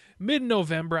coming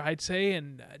mid-November, I'd say.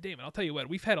 And Damon, I'll tell you what,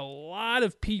 we've had a lot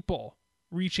of people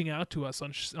reaching out to us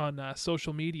on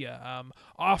social media,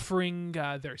 offering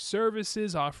their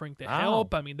services, offering to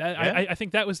help. I mean, I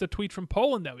think that was the tweet from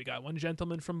Poland that we got. One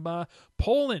gentleman from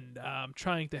Poland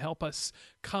trying to help us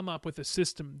come up with a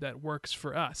system that works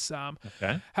for us.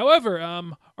 Okay. However,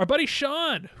 our buddy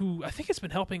Sean, who I think has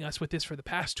been helping us with this for the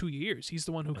past 2 years, he's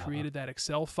the one who created that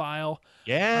Excel file.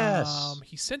 Yes.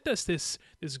 He sent us this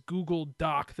Google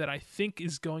Doc that I think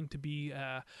is going to be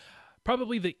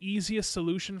probably the easiest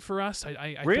solution for us.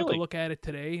 I really? took a look at it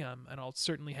today, and I'll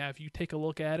certainly have you take a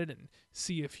look at it and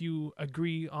see if you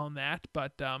agree on that.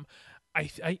 But I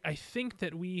think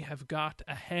that we have got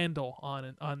a handle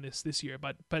on this year.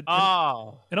 But who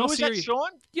was that, Sean?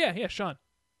 Yeah, Sean.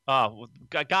 Oh,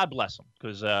 God bless him,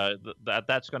 because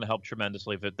that's going to help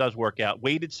tremendously if it does work out.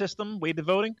 Weighted system, weighted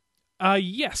voting.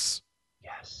 Yes.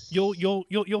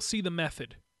 You'll see the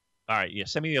method. All right, yeah.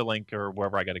 Send me a link or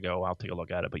wherever I got to go. I'll take a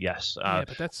look at it. But yes, but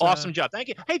that's awesome job. Thank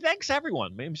you. Hey, thanks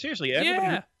everyone. I mean, seriously,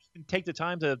 everybody who take the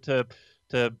time to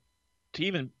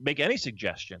even make any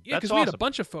suggestion. Yeah, because we had a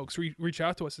bunch of folks reach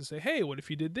out to us and say, "Hey, what if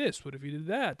you did this? What if you did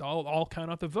that?" All count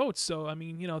out the votes. So I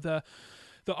mean,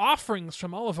 the offerings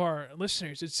from all of our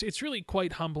listeners, it's really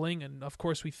quite humbling. And of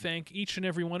course, we thank each and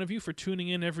every one of you for tuning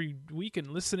in every week and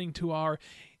listening to our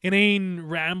inane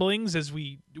ramblings as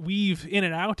we weave in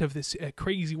and out of this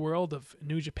crazy world of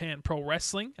New Japan Pro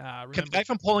Wrestling. Can the guy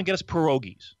from Poland get us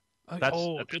pierogies? That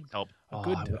good help. A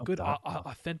good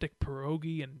authentic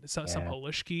pierogi and some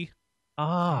halishki.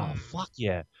 Oh, fuck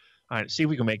yeah. All right, see if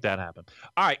we can make that happen.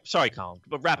 All right, sorry, Colin,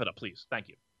 but wrap it up, please. Thank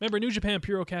you. Remember,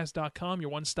 NewJapanPurocast.com, your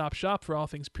one-stop shop for all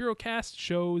things Purocast.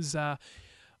 Shows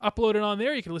uploaded on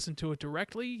there. You can listen to it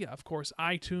directly. Of course,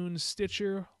 iTunes,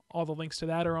 Stitcher, all the links to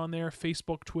that are on there.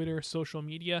 Facebook, Twitter, social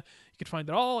media. You can find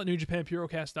it all at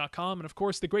NewJapanPurocast.com. And, of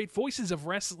course, the great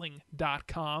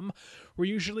VoicesOfWrestling.com. We're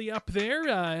usually up there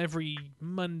every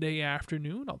Monday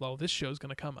afternoon, although this show's going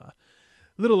to come a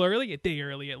little early, a day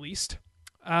early at least.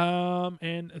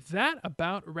 And that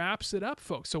about wraps it up,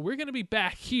 folks. So we're going to be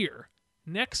back here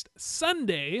next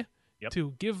Sunday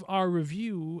to give our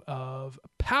review of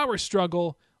Power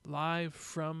Struggle live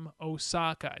from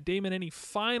Osaka. Damon, any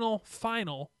final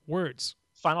words?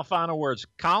 Final words.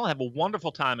 Colin, have a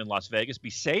wonderful time in Las Vegas. Be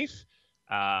safe.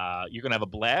 You're going to have a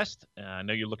blast. I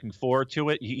know you're looking forward to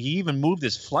it. He even moved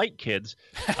his flight, kids,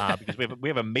 because we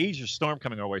have a major storm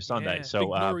coming our way Sunday. Yeah, so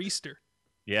big nor'easter.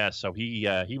 Yeah, so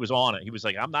he was on it. He was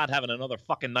like, I'm not having another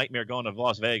fucking nightmare going to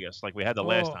Las Vegas like we had the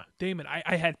last time. Damon,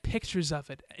 I had pictures of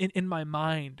it in my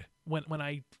mind when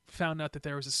I found out that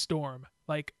there was a storm.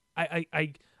 Like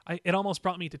it almost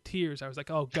brought me to tears. I was like,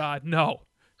 oh God, no,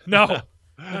 not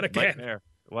again. Nightmare.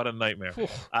 What a nightmare.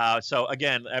 So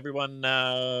again, everyone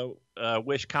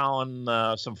wish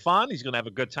Colin some fun. He's going to have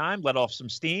a good time, let off some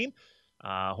steam.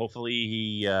 Hopefully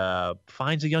he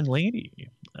finds a young lady.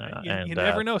 You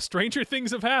never know. Stranger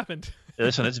things have happened.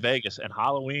 Listen, it's Vegas and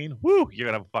Halloween. Woo! You're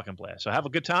going to have a fucking blast. So have a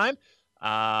good time.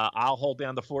 I'll hold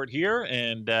down the fort here.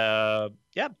 And,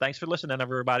 thanks for listening,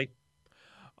 everybody.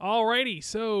 Alrighty,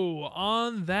 so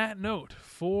on that note,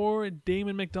 for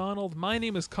Damon McDonald, my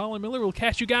name is Colin Miller. We'll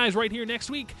catch you guys right here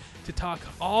next week to talk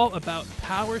all about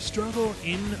Power Struggle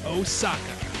in Osaka.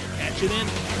 Catch you then.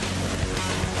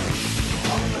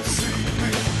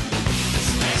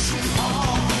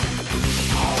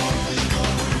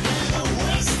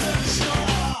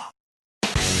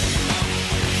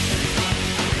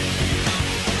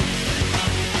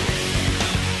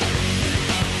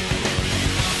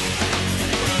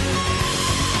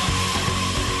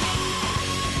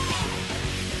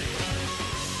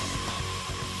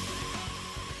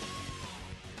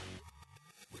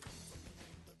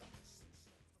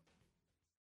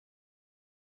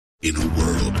 In a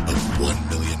world of 1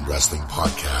 million wrestling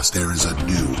podcasts, there is a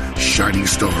new shining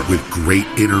star with great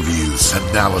interviews,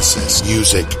 analysis,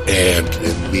 music, and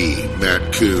me,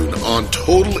 Matt Coon, on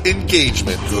total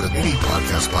engagement. Go to any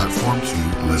podcast platform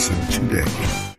to listen today.